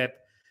good clip.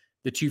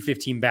 The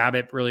 215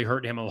 BABIP really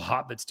hurt him a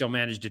lot, but still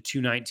managed a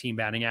 219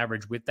 batting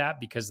average with that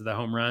because of the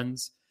home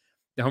runs.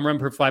 The home run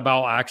per fly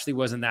ball actually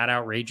wasn't that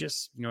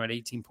outrageous, at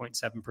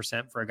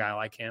 18.7% for a guy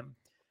like him.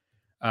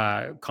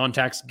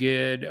 Contact's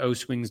good.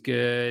 O-swing's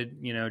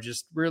good.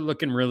 Just we're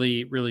looking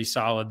really, really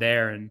solid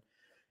there. And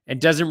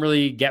doesn't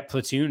really get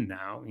platooned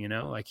now,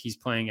 like he's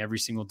playing every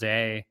single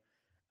day.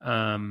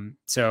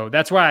 So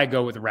that's why I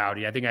go with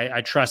Rowdy. I think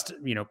I trust,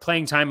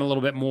 playing time a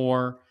little bit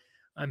more.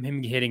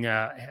 Him hitting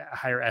a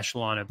higher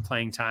echelon of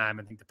playing time.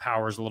 I think the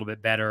power is a little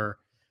bit better.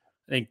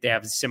 I think they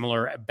have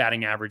similar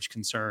batting average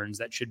concerns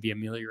that should be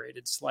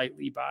ameliorated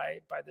slightly by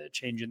the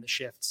change in the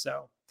shift.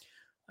 So,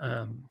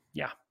 I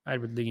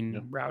would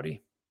lean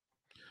Rowdy.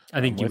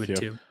 I think you would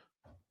too.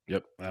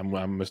 Yep, I'm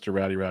Mr.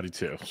 Rowdy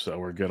too. So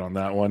we're good on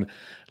that one.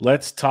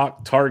 Let's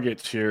talk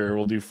targets here.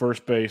 We'll do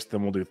first base,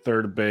 then we'll do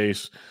third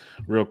base.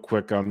 Real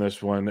quick on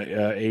this one.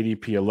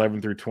 ADP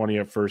 11 through 20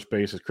 at first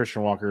base is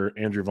Christian Walker,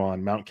 Andrew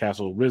Vaughn,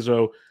 Mountcastle,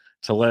 Rizzo,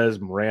 Tellez,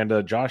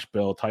 Miranda, Josh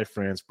Bell, Ty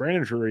France,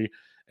 Brandon Drury,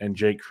 and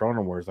Jake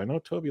Cronenworth. I know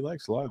Toby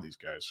likes a lot of these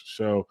guys.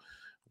 So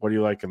what do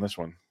you like in this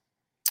one?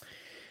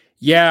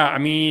 Yeah, I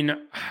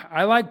mean,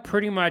 I like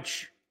pretty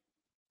much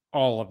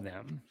all of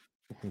them.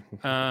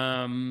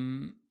 I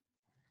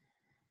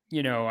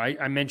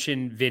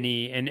mentioned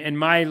Vinny, and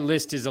my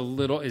list is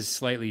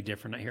slightly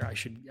different here. I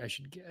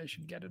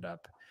should get it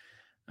up.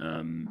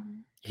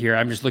 Here,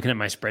 I'm just looking at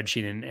my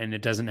spreadsheet and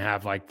it doesn't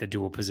have like the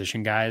dual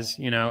position guys,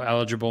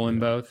 eligible in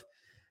both.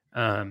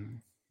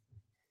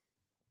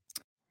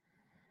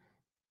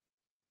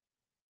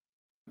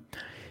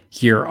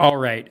 Here. All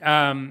right.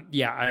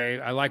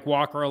 I like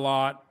Walker a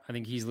lot. I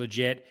think he's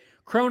legit.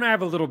 Crone, I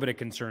have a little bit of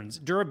concerns.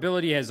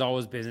 Durability has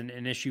always been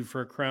an issue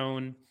for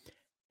Crone.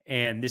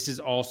 And this is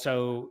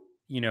also,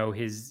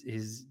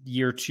 his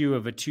year 2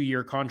 of a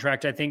 2-year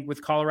contract, I think,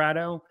 with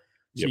Colorado.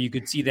 So you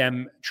could see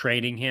them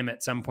trading him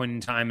at some point in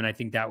time. And I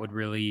think that would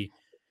really,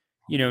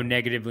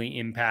 negatively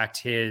impact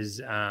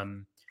his,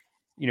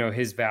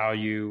 his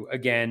value.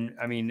 Again,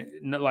 I mean,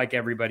 not like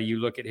everybody, you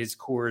look at his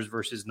cores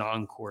versus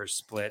non-cores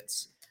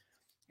splits.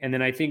 And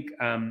then I think,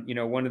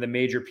 one of the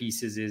major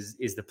pieces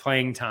is the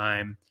playing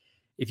time.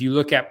 If you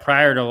look at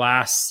prior to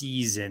last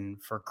season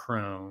for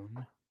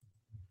Crone,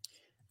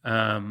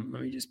 let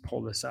me just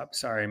pull this up.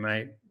 Sorry,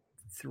 my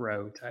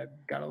throat. I've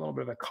got a little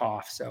bit of a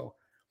cough, so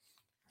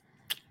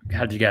I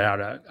had to get out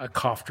a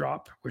cough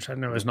drop, which I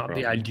know is not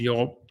the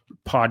ideal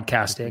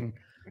podcasting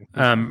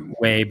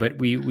way, but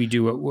we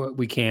do what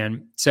we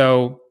can.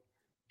 So,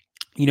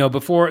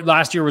 before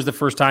last year was the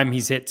first time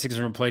he's hit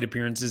 600 plate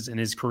appearances in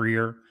his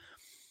career.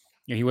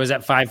 He was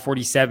at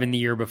 547 the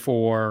year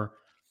before,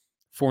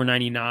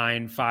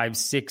 499,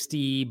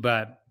 560,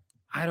 but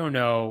I don't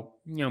know,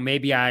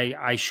 maybe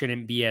I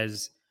shouldn't be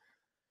as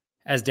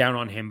down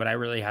on him, but I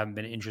really haven't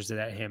been interested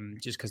at him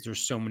just because there's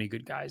so many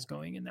good guys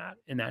going in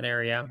that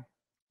area.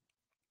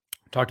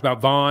 Talked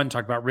about Vaughn,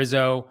 talked about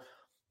Rizzo,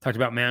 talked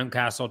about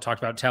Mountcastle, talked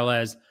about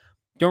Tellez.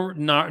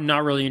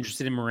 Not really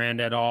interested in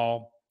Miranda at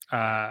all.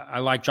 I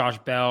like Josh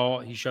Bell.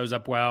 He shows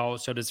up well.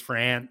 So does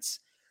France.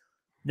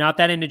 Not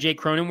that into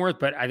Jake Cronenworth,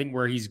 but I think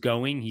where he's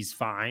going, he's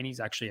fine. He's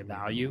actually a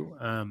value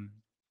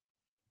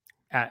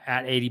at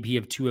ADP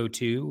of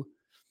 202.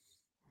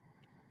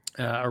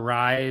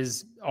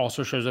 Arise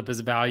also shows up as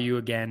a value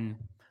again.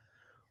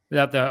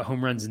 Without the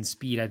home runs and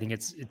speed, I think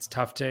it's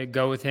tough to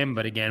go with him.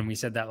 But again, we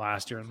said that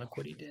last year and look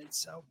what he did.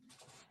 So,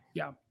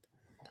 yeah.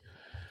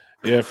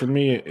 Yeah, for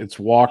me, it's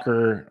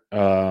Walker.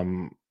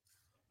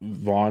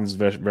 Vaughn's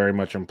very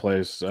much in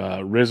place.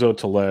 Rizzo,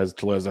 Tellez,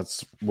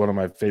 that's one of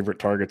my favorite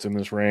targets in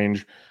this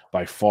range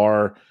by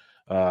far.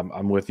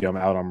 I'm with you. I'm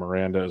out on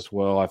Miranda as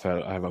well. I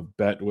have a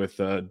bet with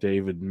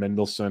David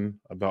Mendelson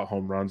about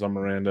home runs on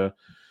Miranda.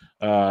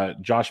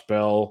 Josh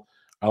Bell.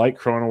 I like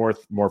Cronenworth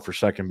more for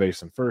second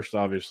base than first,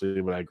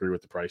 obviously, but I agree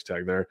with the price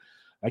tag there.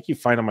 I keep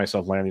finding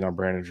myself landing on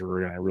Brandon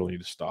Drury, and I really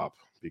need to stop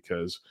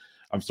because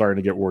I'm starting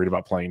to get worried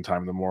about playing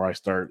time. The more I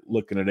start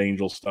looking at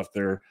Angels stuff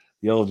there,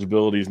 the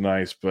eligibility is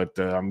nice, but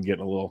I'm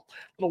getting a little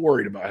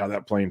worried about how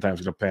that playing time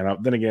is going to pan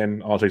out. Then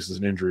again, all it takes is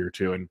an injury or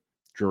two, and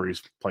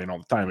Drury's playing all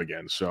the time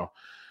again. So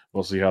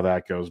we'll see how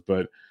that goes.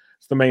 But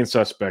it's the main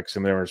suspects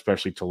in there,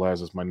 especially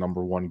Tellez is my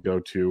number one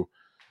go-to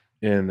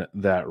in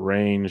that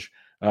range.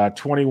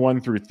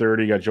 21 through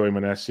 30, got Joey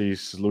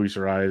Meneses, Luis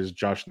Arraez,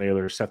 Josh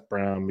Naylor, Seth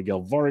Brown,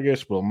 Miguel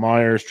Vargas, Will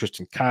Myers,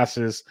 Tristan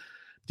Casas,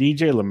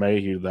 DJ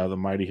LeMahieu, the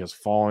mighty has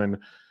fallen,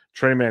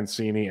 Trey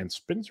Mancini, and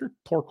Spencer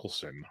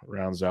Torkelson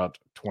rounds out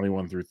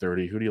 21 through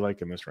 30. Who do you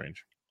like in this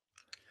range?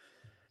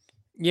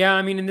 Yeah,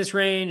 I mean, in this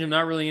range, I'm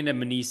not really into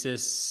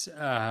Meneses.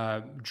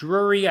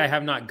 Drury, I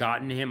have not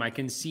gotten him. I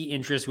can see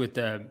interest with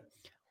the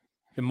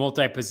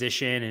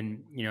multi-position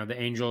and, the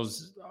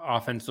Angels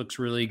offense looks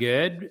really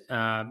good.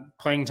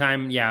 Playing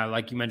time, yeah,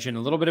 like you mentioned, a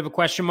little bit of a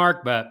question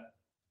mark, but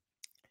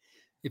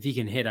if he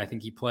can hit, I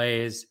think he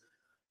plays.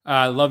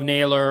 Love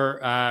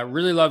Naylor.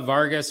 Really love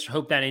Vargas.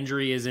 Hope that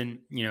injury isn't,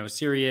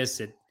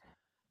 serious.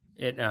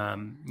 You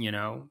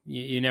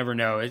never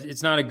know.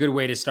 It's not a good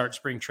way to start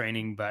spring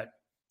training, but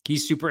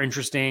he's super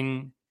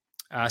interesting.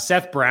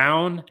 Seth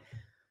Brown,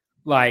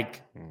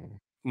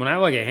 when I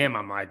look at him,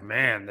 I'm like,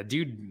 man, the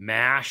dude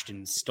mashed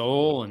and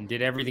stole and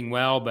did everything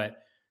well, but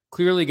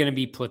clearly going to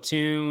be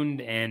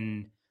platooned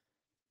and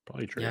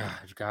probably traded. Yeah,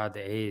 God, the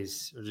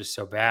A's are just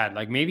so bad.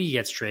 Like maybe he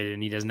gets traded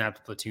and he doesn't have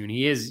to platoon.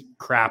 He is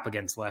crap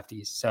against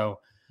lefties. So,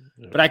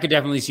 but I could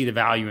definitely see the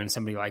value in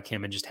somebody like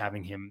him and just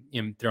having him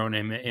throwing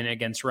him in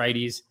against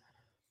righties.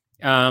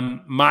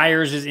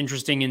 Myers is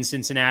interesting in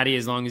Cincinnati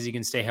as long as he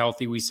can stay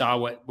healthy. We saw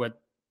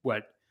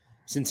what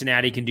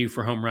Cincinnati can do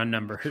for home run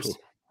numbers.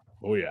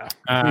 Oh yeah.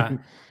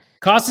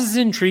 Costas is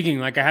intriguing.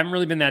 Like I haven't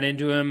really been that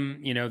into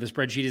him. The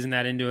spreadsheet isn't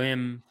that into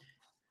him,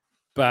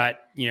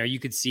 but you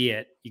could see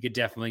it. You could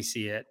definitely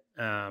see it.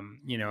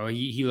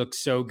 He looks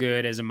so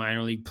good as a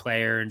minor league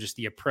player and just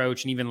the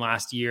approach. And even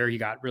last year he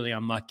got really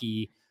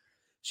unlucky.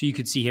 So you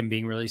could see him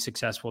being really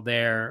successful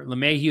there.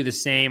 LeMahieu the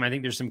same. I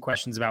think there's some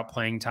questions about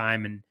playing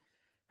time and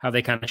how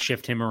they kind of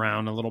shift him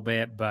around a little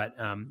bit. But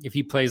if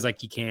he plays like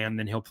he can,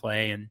 then he'll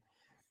play and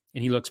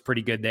he looks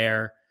pretty good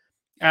there.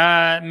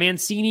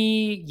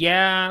 Mancini,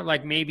 yeah,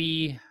 like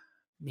maybe,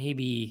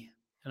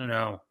 I don't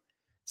know.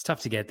 It's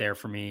tough to get there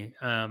for me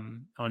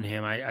on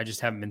him. I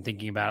just haven't been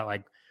thinking about it,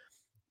 like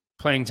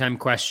playing time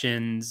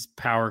questions,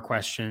 power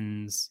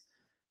questions,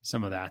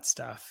 some of that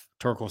stuff.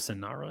 Torkelson,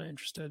 not really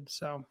interested.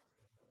 So,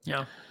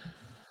 yeah.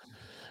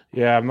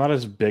 Yeah, I'm not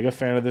as big a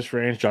fan of this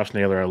range. Josh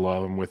Naylor, I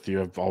love him with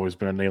you. I've always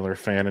been a Naylor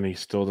fan, and he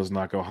still does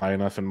not go high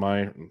enough in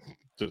my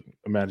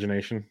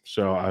imagination.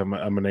 So I'm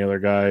a Naylor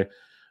guy.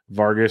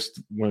 Vargas,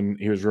 when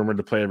he was rumored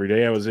to play every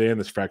day I was in,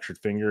 this fractured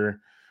finger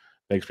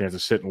makes me have to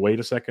sit and wait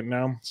a second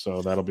now.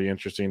 So that'll be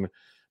interesting.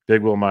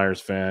 Big Will Myers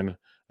fan.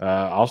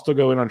 I'll still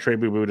go in on Trey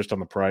Boo Boo just on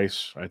the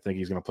price. I think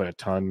he's going to play a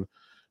ton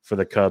for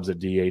the Cubs at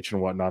DH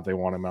and whatnot. They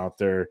want him out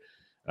there.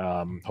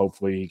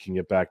 Hopefully he can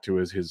get back to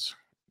his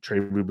Trey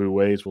Boo Boo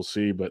ways. We'll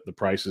see, but the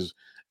price is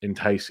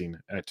enticing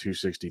at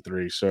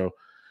 263. So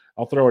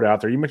I'll throw it out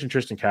there. You mentioned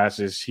Tristan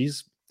Casas.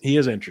 He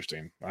is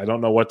interesting. I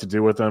don't know what to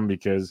do with him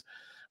because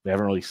we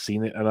haven't really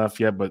seen it enough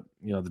yet, but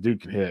the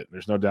dude can hit.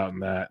 There's no doubt in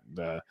that.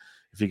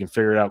 If he can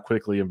figure it out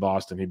quickly in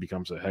Boston, he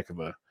becomes a heck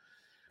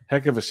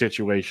of a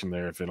situation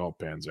there if it all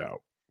pans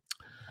out.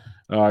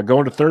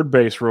 Going to third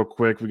base real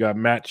quick, we got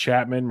Matt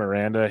Chapman,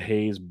 Miranda,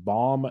 Hayes,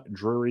 Baum,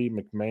 Drury,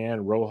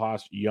 McMahon,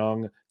 Rojas,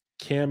 Young,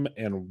 Kim,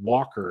 and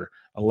Walker,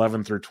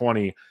 11 through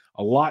 20.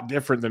 A lot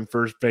different than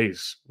first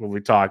base when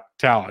we talk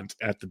talent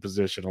at the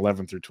position,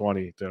 11 through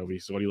 20, Toby.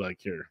 So what do you like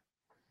here?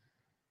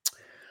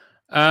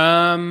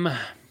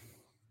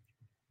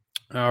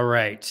 All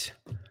right.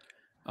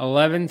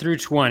 11 through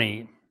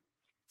 20.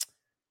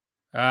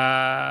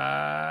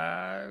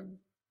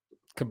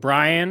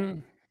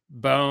 Cabrian,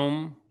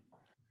 Bohm,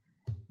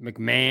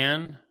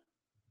 McMahon,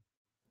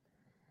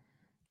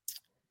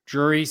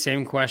 Drury,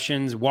 same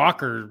questions.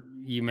 Walker,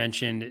 you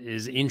mentioned,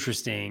 is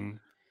interesting.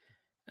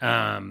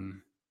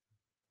 If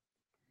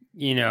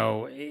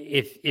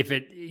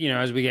it,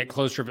 as we get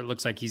closer, if it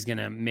looks like he's going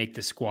to make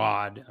the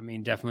squad, I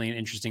mean, definitely an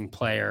interesting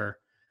player.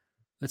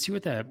 Let's see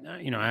what I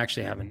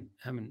actually haven't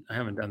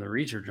done the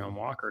research on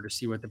Walker to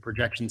see what the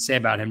projections say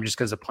about him, just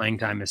because the playing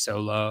time is so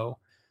low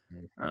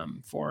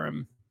for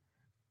him.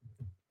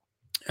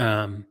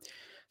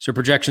 So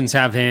projections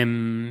have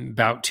him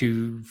about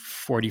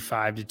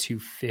 245 to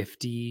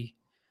 250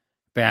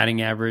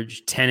 batting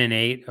average,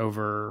 10-8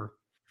 over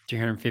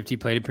 350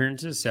 plate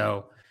appearances.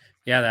 So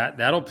yeah,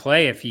 that'll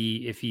play if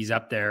he's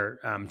up there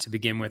to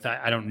begin with.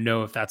 I don't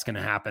know if that's going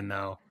to happen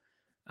though.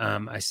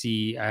 I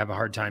have a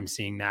hard time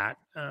seeing that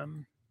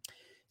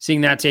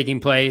taking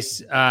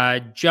place.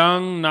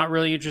 Jung, not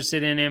really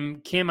interested in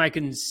him. Kim, I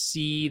can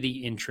see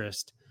the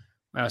interest.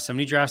 Wow,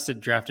 somebody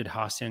drafted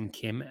Ha-Seong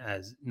Kim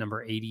as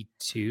number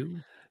 82.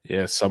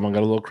 Yeah, someone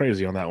got a little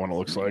crazy on that one, it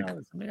looks like.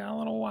 Somebody got a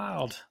little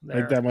wild there. I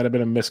think that might have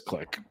been a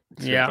misclick.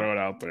 Yeah. Throw it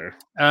out there.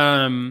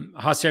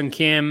 Ha-Seong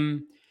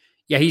Kim,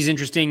 yeah, he's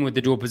interesting with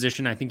the dual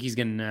position. I think he's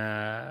going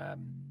to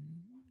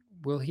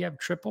will he have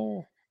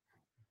triple?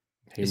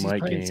 He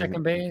might gain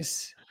second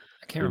base.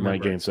 I can't remember. He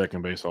might gain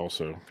second base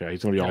also. Yeah,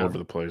 he's going to be all over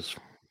the place.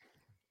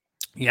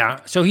 Yeah,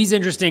 so he's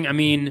interesting. I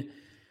mean,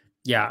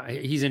 yeah,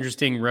 he's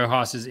interesting.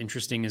 Rojas is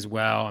interesting as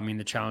well. I mean,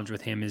 the challenge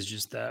with him is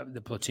just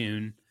the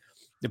platooning,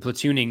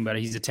 but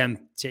he's a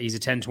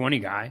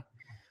 10-20 guy.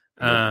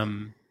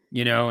 And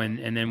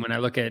then when I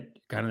look at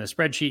kind of the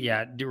spreadsheet,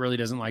 yeah, it really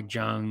doesn't like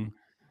Jung.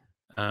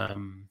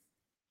 It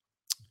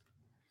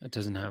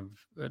doesn't have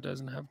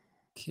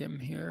Kim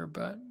here,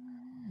 but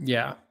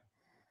yeah,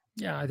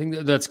 I think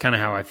that's kind of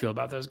how I feel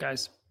about those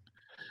guys.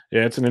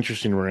 Yeah, it's an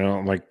interesting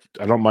round. Like,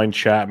 I don't mind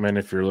Chapman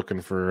if you're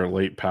looking for a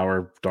late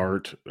power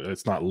dart.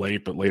 It's not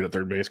late, but late at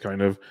third base,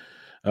 kind of.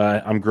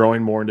 I'm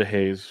growing more into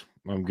Hayes.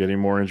 I'm getting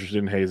more interested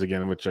in Hayes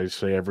again, which I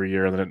say every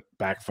year, and then it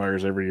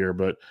backfires every year.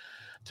 But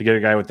to get a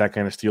guy with that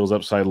kind of steals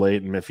upside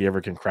late, and if he ever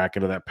can crack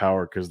into that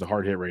power, because the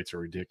hard hit rates are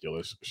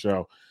ridiculous.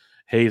 So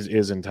Hayes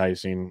is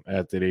enticing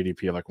at that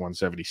ADP at like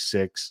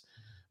 176.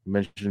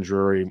 Mentioned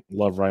Drury,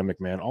 love Ryan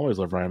McMahon, always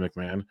love Ryan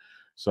McMahon.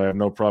 So I have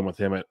no problem with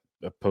him at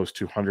a post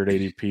 200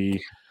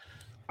 ADP.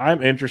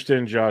 I'm interested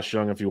in Josh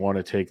Jung if you want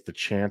to take the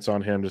chance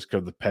on him, just because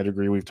of the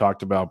pedigree we've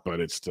talked about,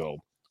 but it's still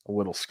a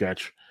little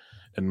sketch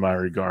in my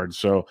regard.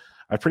 So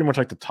I pretty much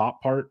like the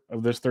top part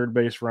of this third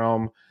base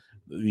realm.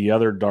 The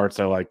other darts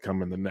I like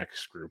come in the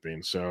next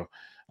grouping. So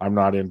I'm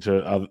not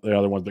into the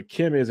other ones, but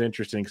Kim is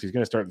interesting because he's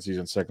going to start the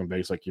season second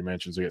base, like you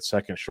mentioned. So he gets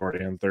second,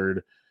 short, and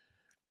third.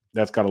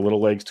 That's got a little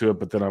legs to it,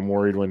 but then I'm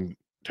worried when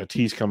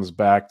Tatis comes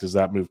back, does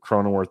that move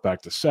Cronenworth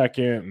back to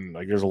second? And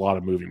like, there's a lot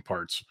of moving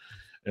parts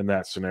in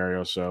that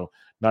scenario. So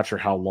not sure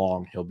how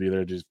long he'll be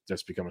there.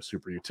 Just become a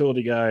super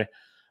utility guy.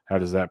 How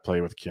does that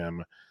play with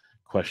Kim?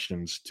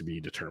 Questions to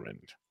be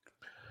determined.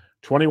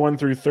 21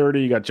 through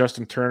 30, you got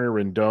Justin Turner,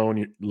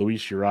 Rendon,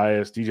 Luis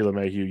Urias, DJ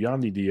LeMahieu,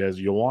 Yandy Diaz,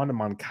 Yoan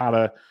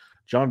Moncada,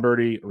 John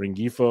Birdie,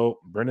 Rengifo,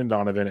 Brendan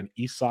Donovan, and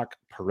Isaac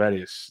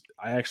Paredes.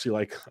 I actually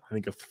like, I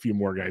think, a few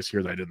more guys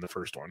here than I did in the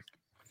first one.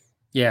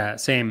 Yeah,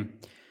 same.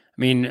 I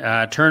mean,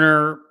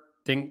 Turner,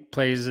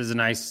 plays as a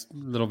nice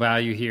little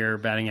value here,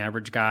 batting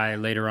average guy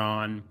later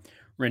on.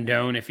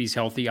 Rendon, if he's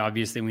healthy,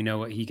 obviously we know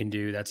what he can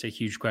do. That's a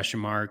huge question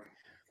mark.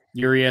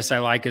 Urias, I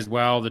like as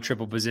well, the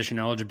triple position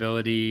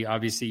eligibility.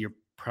 Obviously, you're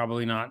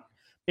probably not,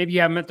 maybe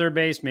you have him at third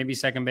base, maybe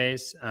second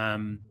base.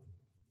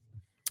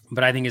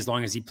 But I think as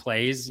long as he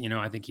plays,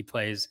 I think he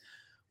plays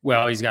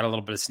well. He's got a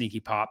little bit of sneaky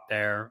pop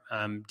there.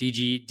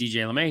 DJ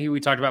LeMahieu, we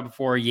talked about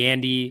before.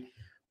 Yandy,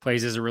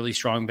 plays as a really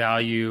strong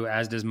value,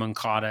 as does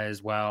Moncada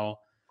as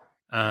well.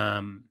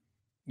 I'm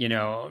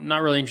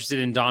not really interested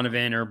in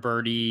Donovan or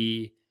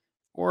Birdie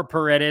or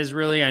Paredes,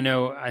 really.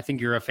 I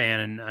think you're a fan,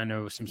 and I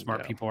know some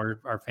smart people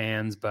are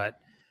fans, but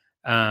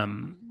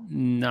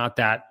not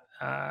that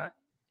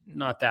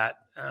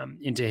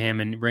into him.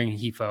 And bringing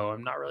Hifo,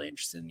 I'm not really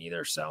interested in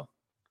either. So,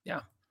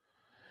 yeah.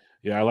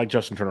 Yeah, I like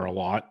Justin Turner a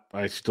lot.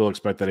 I still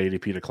expect that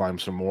ADP to climb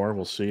some more.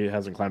 We'll see. It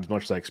hasn't climbed as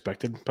much as I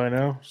expected by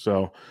now.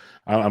 So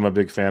I'm a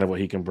big fan of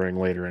what he can bring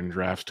later in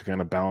drafts to kind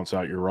of balance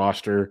out your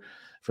roster.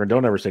 If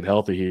Rendon ever stayed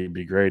healthy, he'd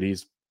be great.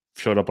 He's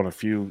showed up on a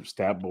few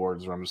stat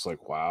boards where I'm just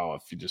like, wow,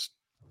 if you just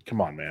come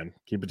on, man,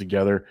 keep it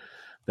together,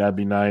 that'd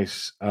be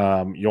nice.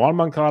 Yoan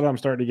Moncada, I'm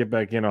starting to get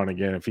back in on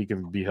again if he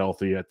can be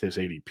healthy at this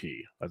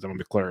ADP. As I'm going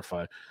to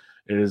clarify,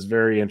 it is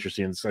very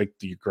interesting. It's like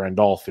the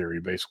Grandal theory,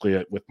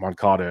 basically, with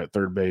Moncada at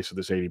third base of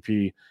this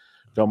ADP.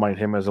 Don't mind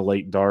him as a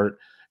late dart.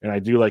 And I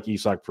do like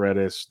Isaac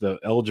Paredes. The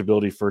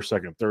eligibility first,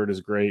 second, third is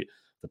great.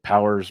 The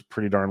power is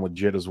pretty darn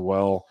legit as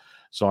well.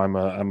 So I'm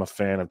a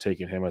fan of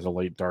taking him as a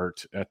late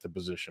dart at the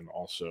position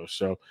also.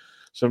 So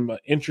some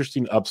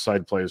interesting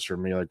upside plays for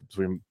me, like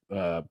between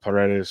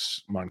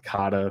Paredes,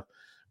 Moncada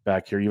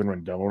back here, even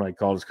Rendon I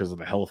call this because of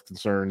the health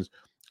concerns.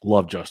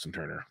 Love Justin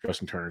Turner.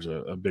 Justin Turner's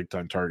a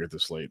big-time target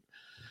this late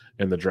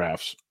in the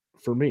drafts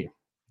for me.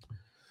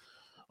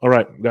 All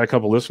right, got a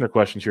couple listener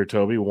questions here,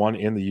 Toby. One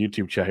in the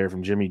YouTube chat here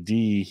from Jimmy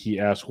D. He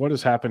asked, what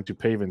has happened to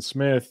Pavin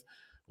Smith?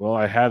 Well,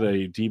 I had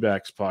a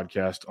D-backs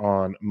podcast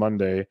on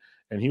Monday,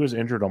 and he was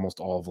injured almost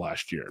all of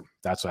last year.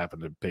 That's what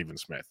happened to Pavin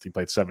Smith. He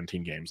played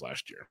 17 games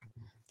last year.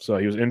 So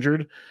he was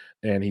injured,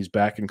 and he's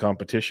back in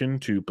competition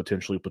to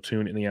potentially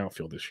platoon in the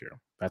outfield this year.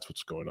 That's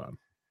what's going on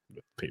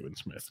with Pavin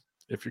Smith,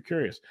 if you're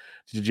curious.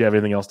 Did you have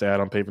anything else to add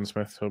on Pavin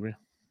Smith, Toby?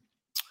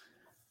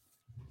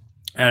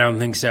 I don't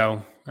think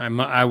so.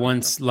 I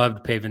once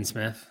loved Pavin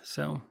Smith,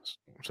 so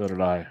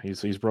did I.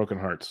 He's broken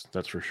hearts,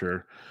 that's for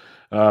sure.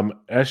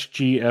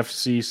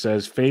 SGFC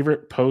says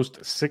favorite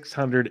post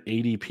 600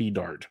 ADP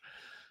dart.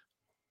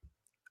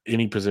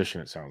 Any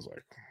position, it sounds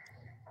like.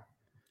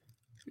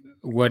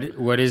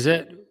 What is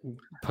it?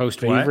 Post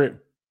favorite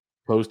what?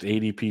 Post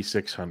ADP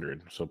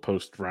 600. So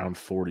post round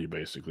 40,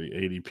 basically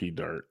ADP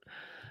dart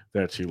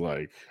that you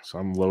like. So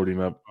I'm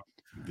loading up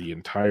the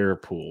entire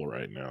pool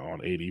right now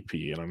on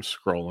ADP, and I'm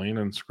scrolling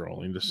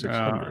to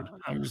 600.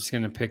 I'm just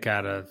gonna pick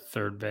out a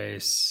third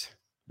base.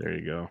 There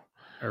you go.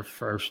 Or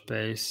first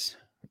base.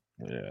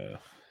 Yeah,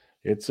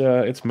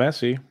 it's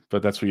messy,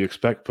 but that's what you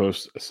expect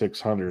post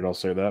 600. I'll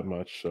say that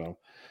much. So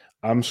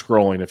I'm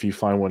scrolling. If you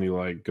find one you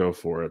like, go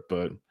for it.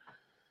 But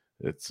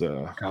it's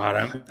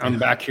God, I'm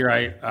back here.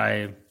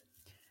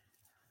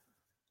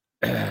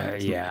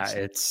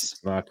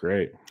 It's not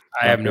great.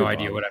 I have no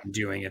idea what I'm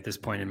doing at this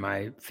point in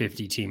my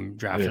 50 team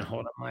draft and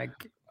hold. I'm like,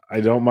 I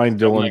don't mind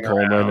Dylan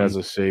Coleman as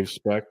a save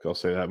spec. I'll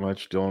say that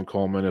much. Dylan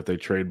Coleman, if they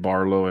trade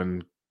Barlow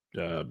and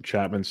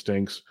Chapman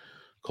stinks,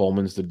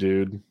 Coleman's the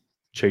dude.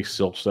 Chase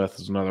Silseth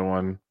is another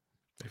one.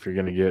 If you're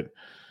going to get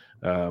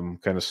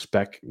kind of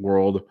spec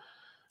world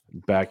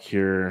back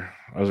here,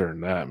 other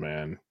than that,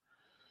 man,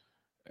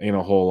 ain't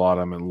a whole lot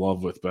I'm in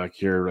love with back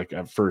here. Like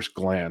at first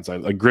glance, I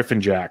like Griffin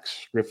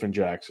Jacks. Griffin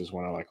Jacks is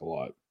one I like a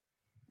lot.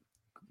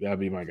 That'd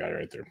be my guy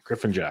right there.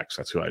 Griffin Jacks.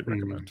 That's who I'd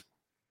recommend.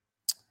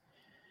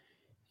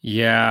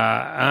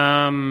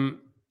 Yeah.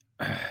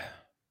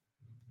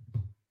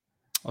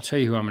 I'll tell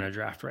you who I'm going to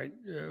draft, right?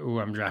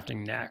 Who I'm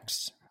drafting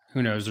next.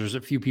 Who knows? There's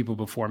a few people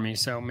before me,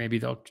 so maybe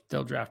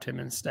they'll draft him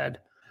instead.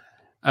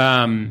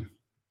 I think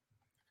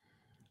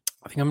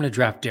I'm going to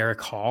draft Derek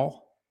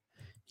Hall.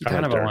 He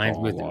kind of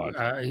aligns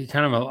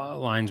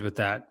with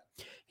that.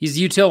 He's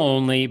util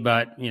only,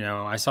 but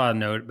I saw a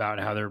note about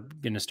how they're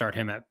going to start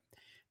him at.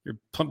 You're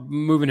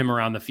moving him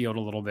around the field a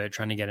little bit,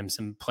 trying to get him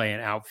some play in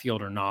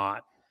outfield or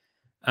not.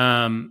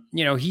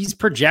 He's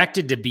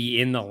projected to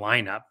be in the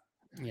lineup,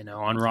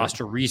 on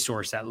roster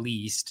resource at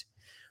least,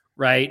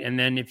 right? And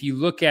then if you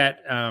look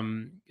at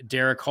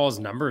Derek Hall's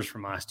numbers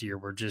from last year,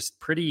 were just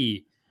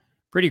pretty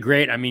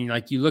great. I mean,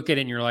 like you look at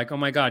it and you're like, oh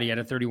my God, he had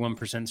a 31%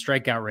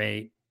 strikeout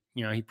rate.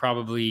 He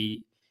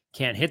probably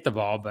can't hit the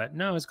ball, but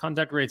no, his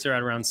contact rates are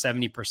at around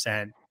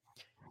 70%.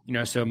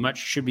 So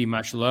should be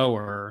much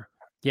lower.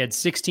 He had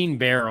 16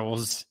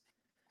 barrels,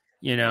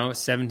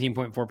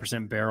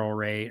 17.4% barrel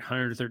rate,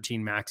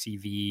 113 max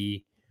EV.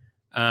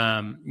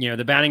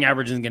 The batting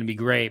average isn't going to be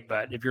great,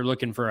 but if you're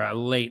looking for a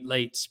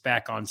late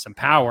spec on some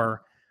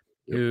power,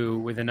 who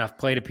with enough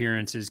plate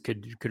appearances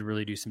could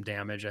really do some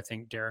damage, I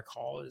think Derek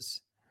Hall is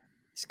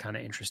kind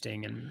of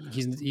interesting. And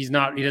he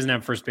doesn't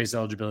have first base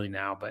eligibility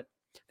now, but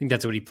I think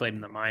that's what he played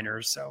in the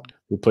minors. So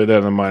he played that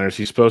in the minors.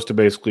 He's supposed to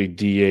basically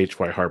DH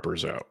while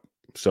Harper's out.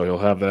 So he'll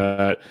have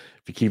that.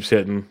 If he keeps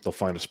hitting, they'll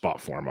find a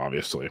spot for him,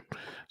 obviously.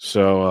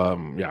 So,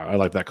 I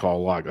like that call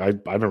a lot. I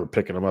remember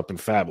picking him up in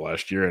Fab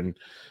last year, and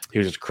he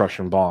was just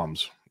crushing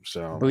bombs.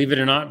 So, believe it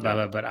or not,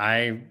 Bubba, but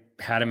I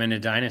had him in a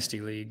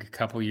dynasty league a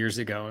couple years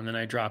ago, and then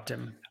I dropped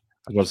him.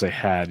 I was going to say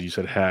had. You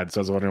said had, so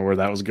I was wondering where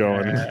that was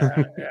going.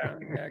 Yeah,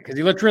 because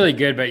he looked really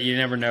good, but you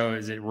never know.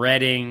 Is it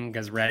Redding?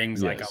 Because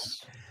Redding's like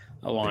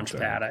a launch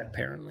pad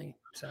apparently.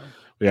 So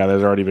yeah,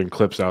 there's already been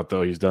clips out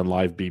though. He's done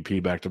live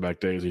BP back-to-back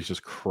days. He's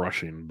just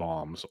crushing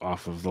bombs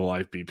off of the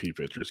live BP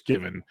pitchers,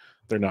 given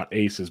they're not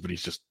aces, but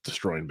he's just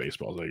destroying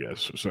baseballs, I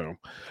guess. So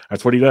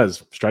that's what he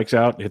does. Strikes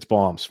out, hits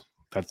bombs.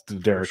 That's the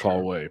Derek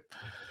Hall way.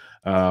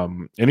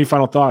 Any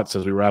final thoughts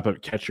as we wrap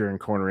up catcher and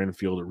corner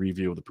infield, a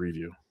review of the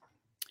preview?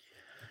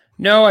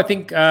 No, I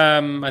think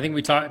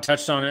we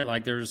touched on it.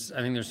 Like there's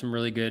some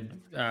really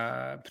good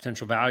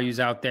potential values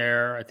out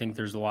there. I think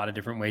there's a lot of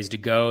different ways to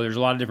go. There's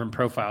a lot of different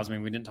profiles. I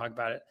mean, we didn't talk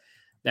about it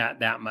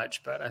that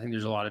much, but I think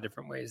there's a lot of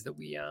different ways that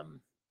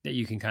that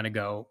you can kind of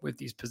go with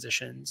these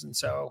positions. And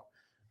so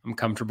I'm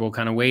comfortable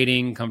kind of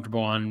waiting,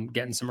 comfortable on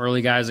getting some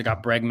early guys. I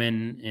got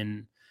Bregman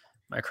in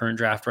my current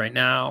draft right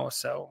now.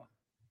 So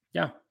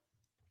yeah.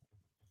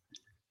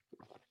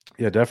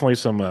 Yeah, definitely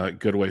some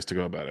good ways to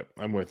go about it.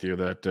 I'm with you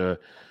that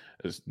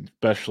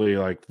especially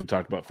like we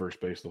talked about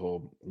first base, the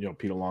whole,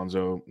 Pete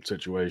Alonso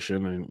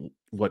situation and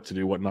what to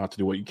do, what not to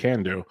do, what you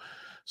can do.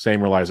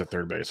 Same relies at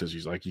third base. As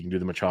he's like, you can do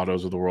the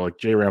Machados of the world. Like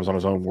J-Ram's on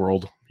his own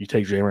world. You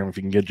take J-Ram if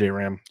you can get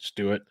J-Ram, just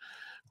do it.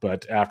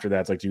 But after that,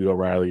 it's like, do you go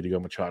Riley, do you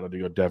go Machado, do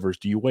you go Devers,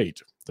 do you wait?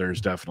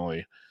 There's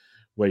definitely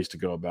ways to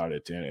go about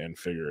it and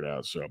figure it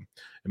out. So it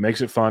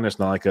makes it fun. It's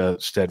not like a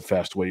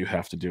steadfast way you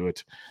have to do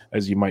it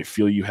as you might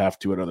feel you have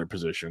to at other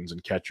positions,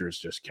 and catcher is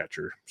just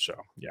catcher. So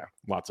yeah,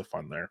 lots of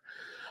fun there.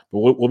 But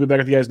we'll be back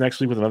with you guys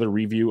next week with another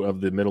review of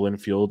the middle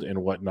infield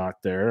and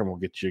whatnot there, and we'll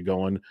get you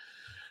going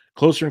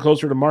closer and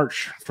closer to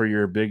March for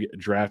your big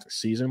draft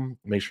season.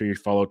 Make sure you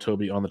follow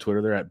Toby on the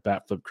Twitter there at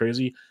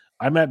BatFlipCrazy.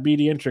 I'm at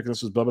BD Intric.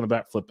 This is Bubba the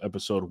Bat Flip,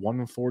 episode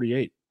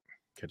 148.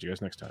 Catch you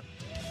guys next time.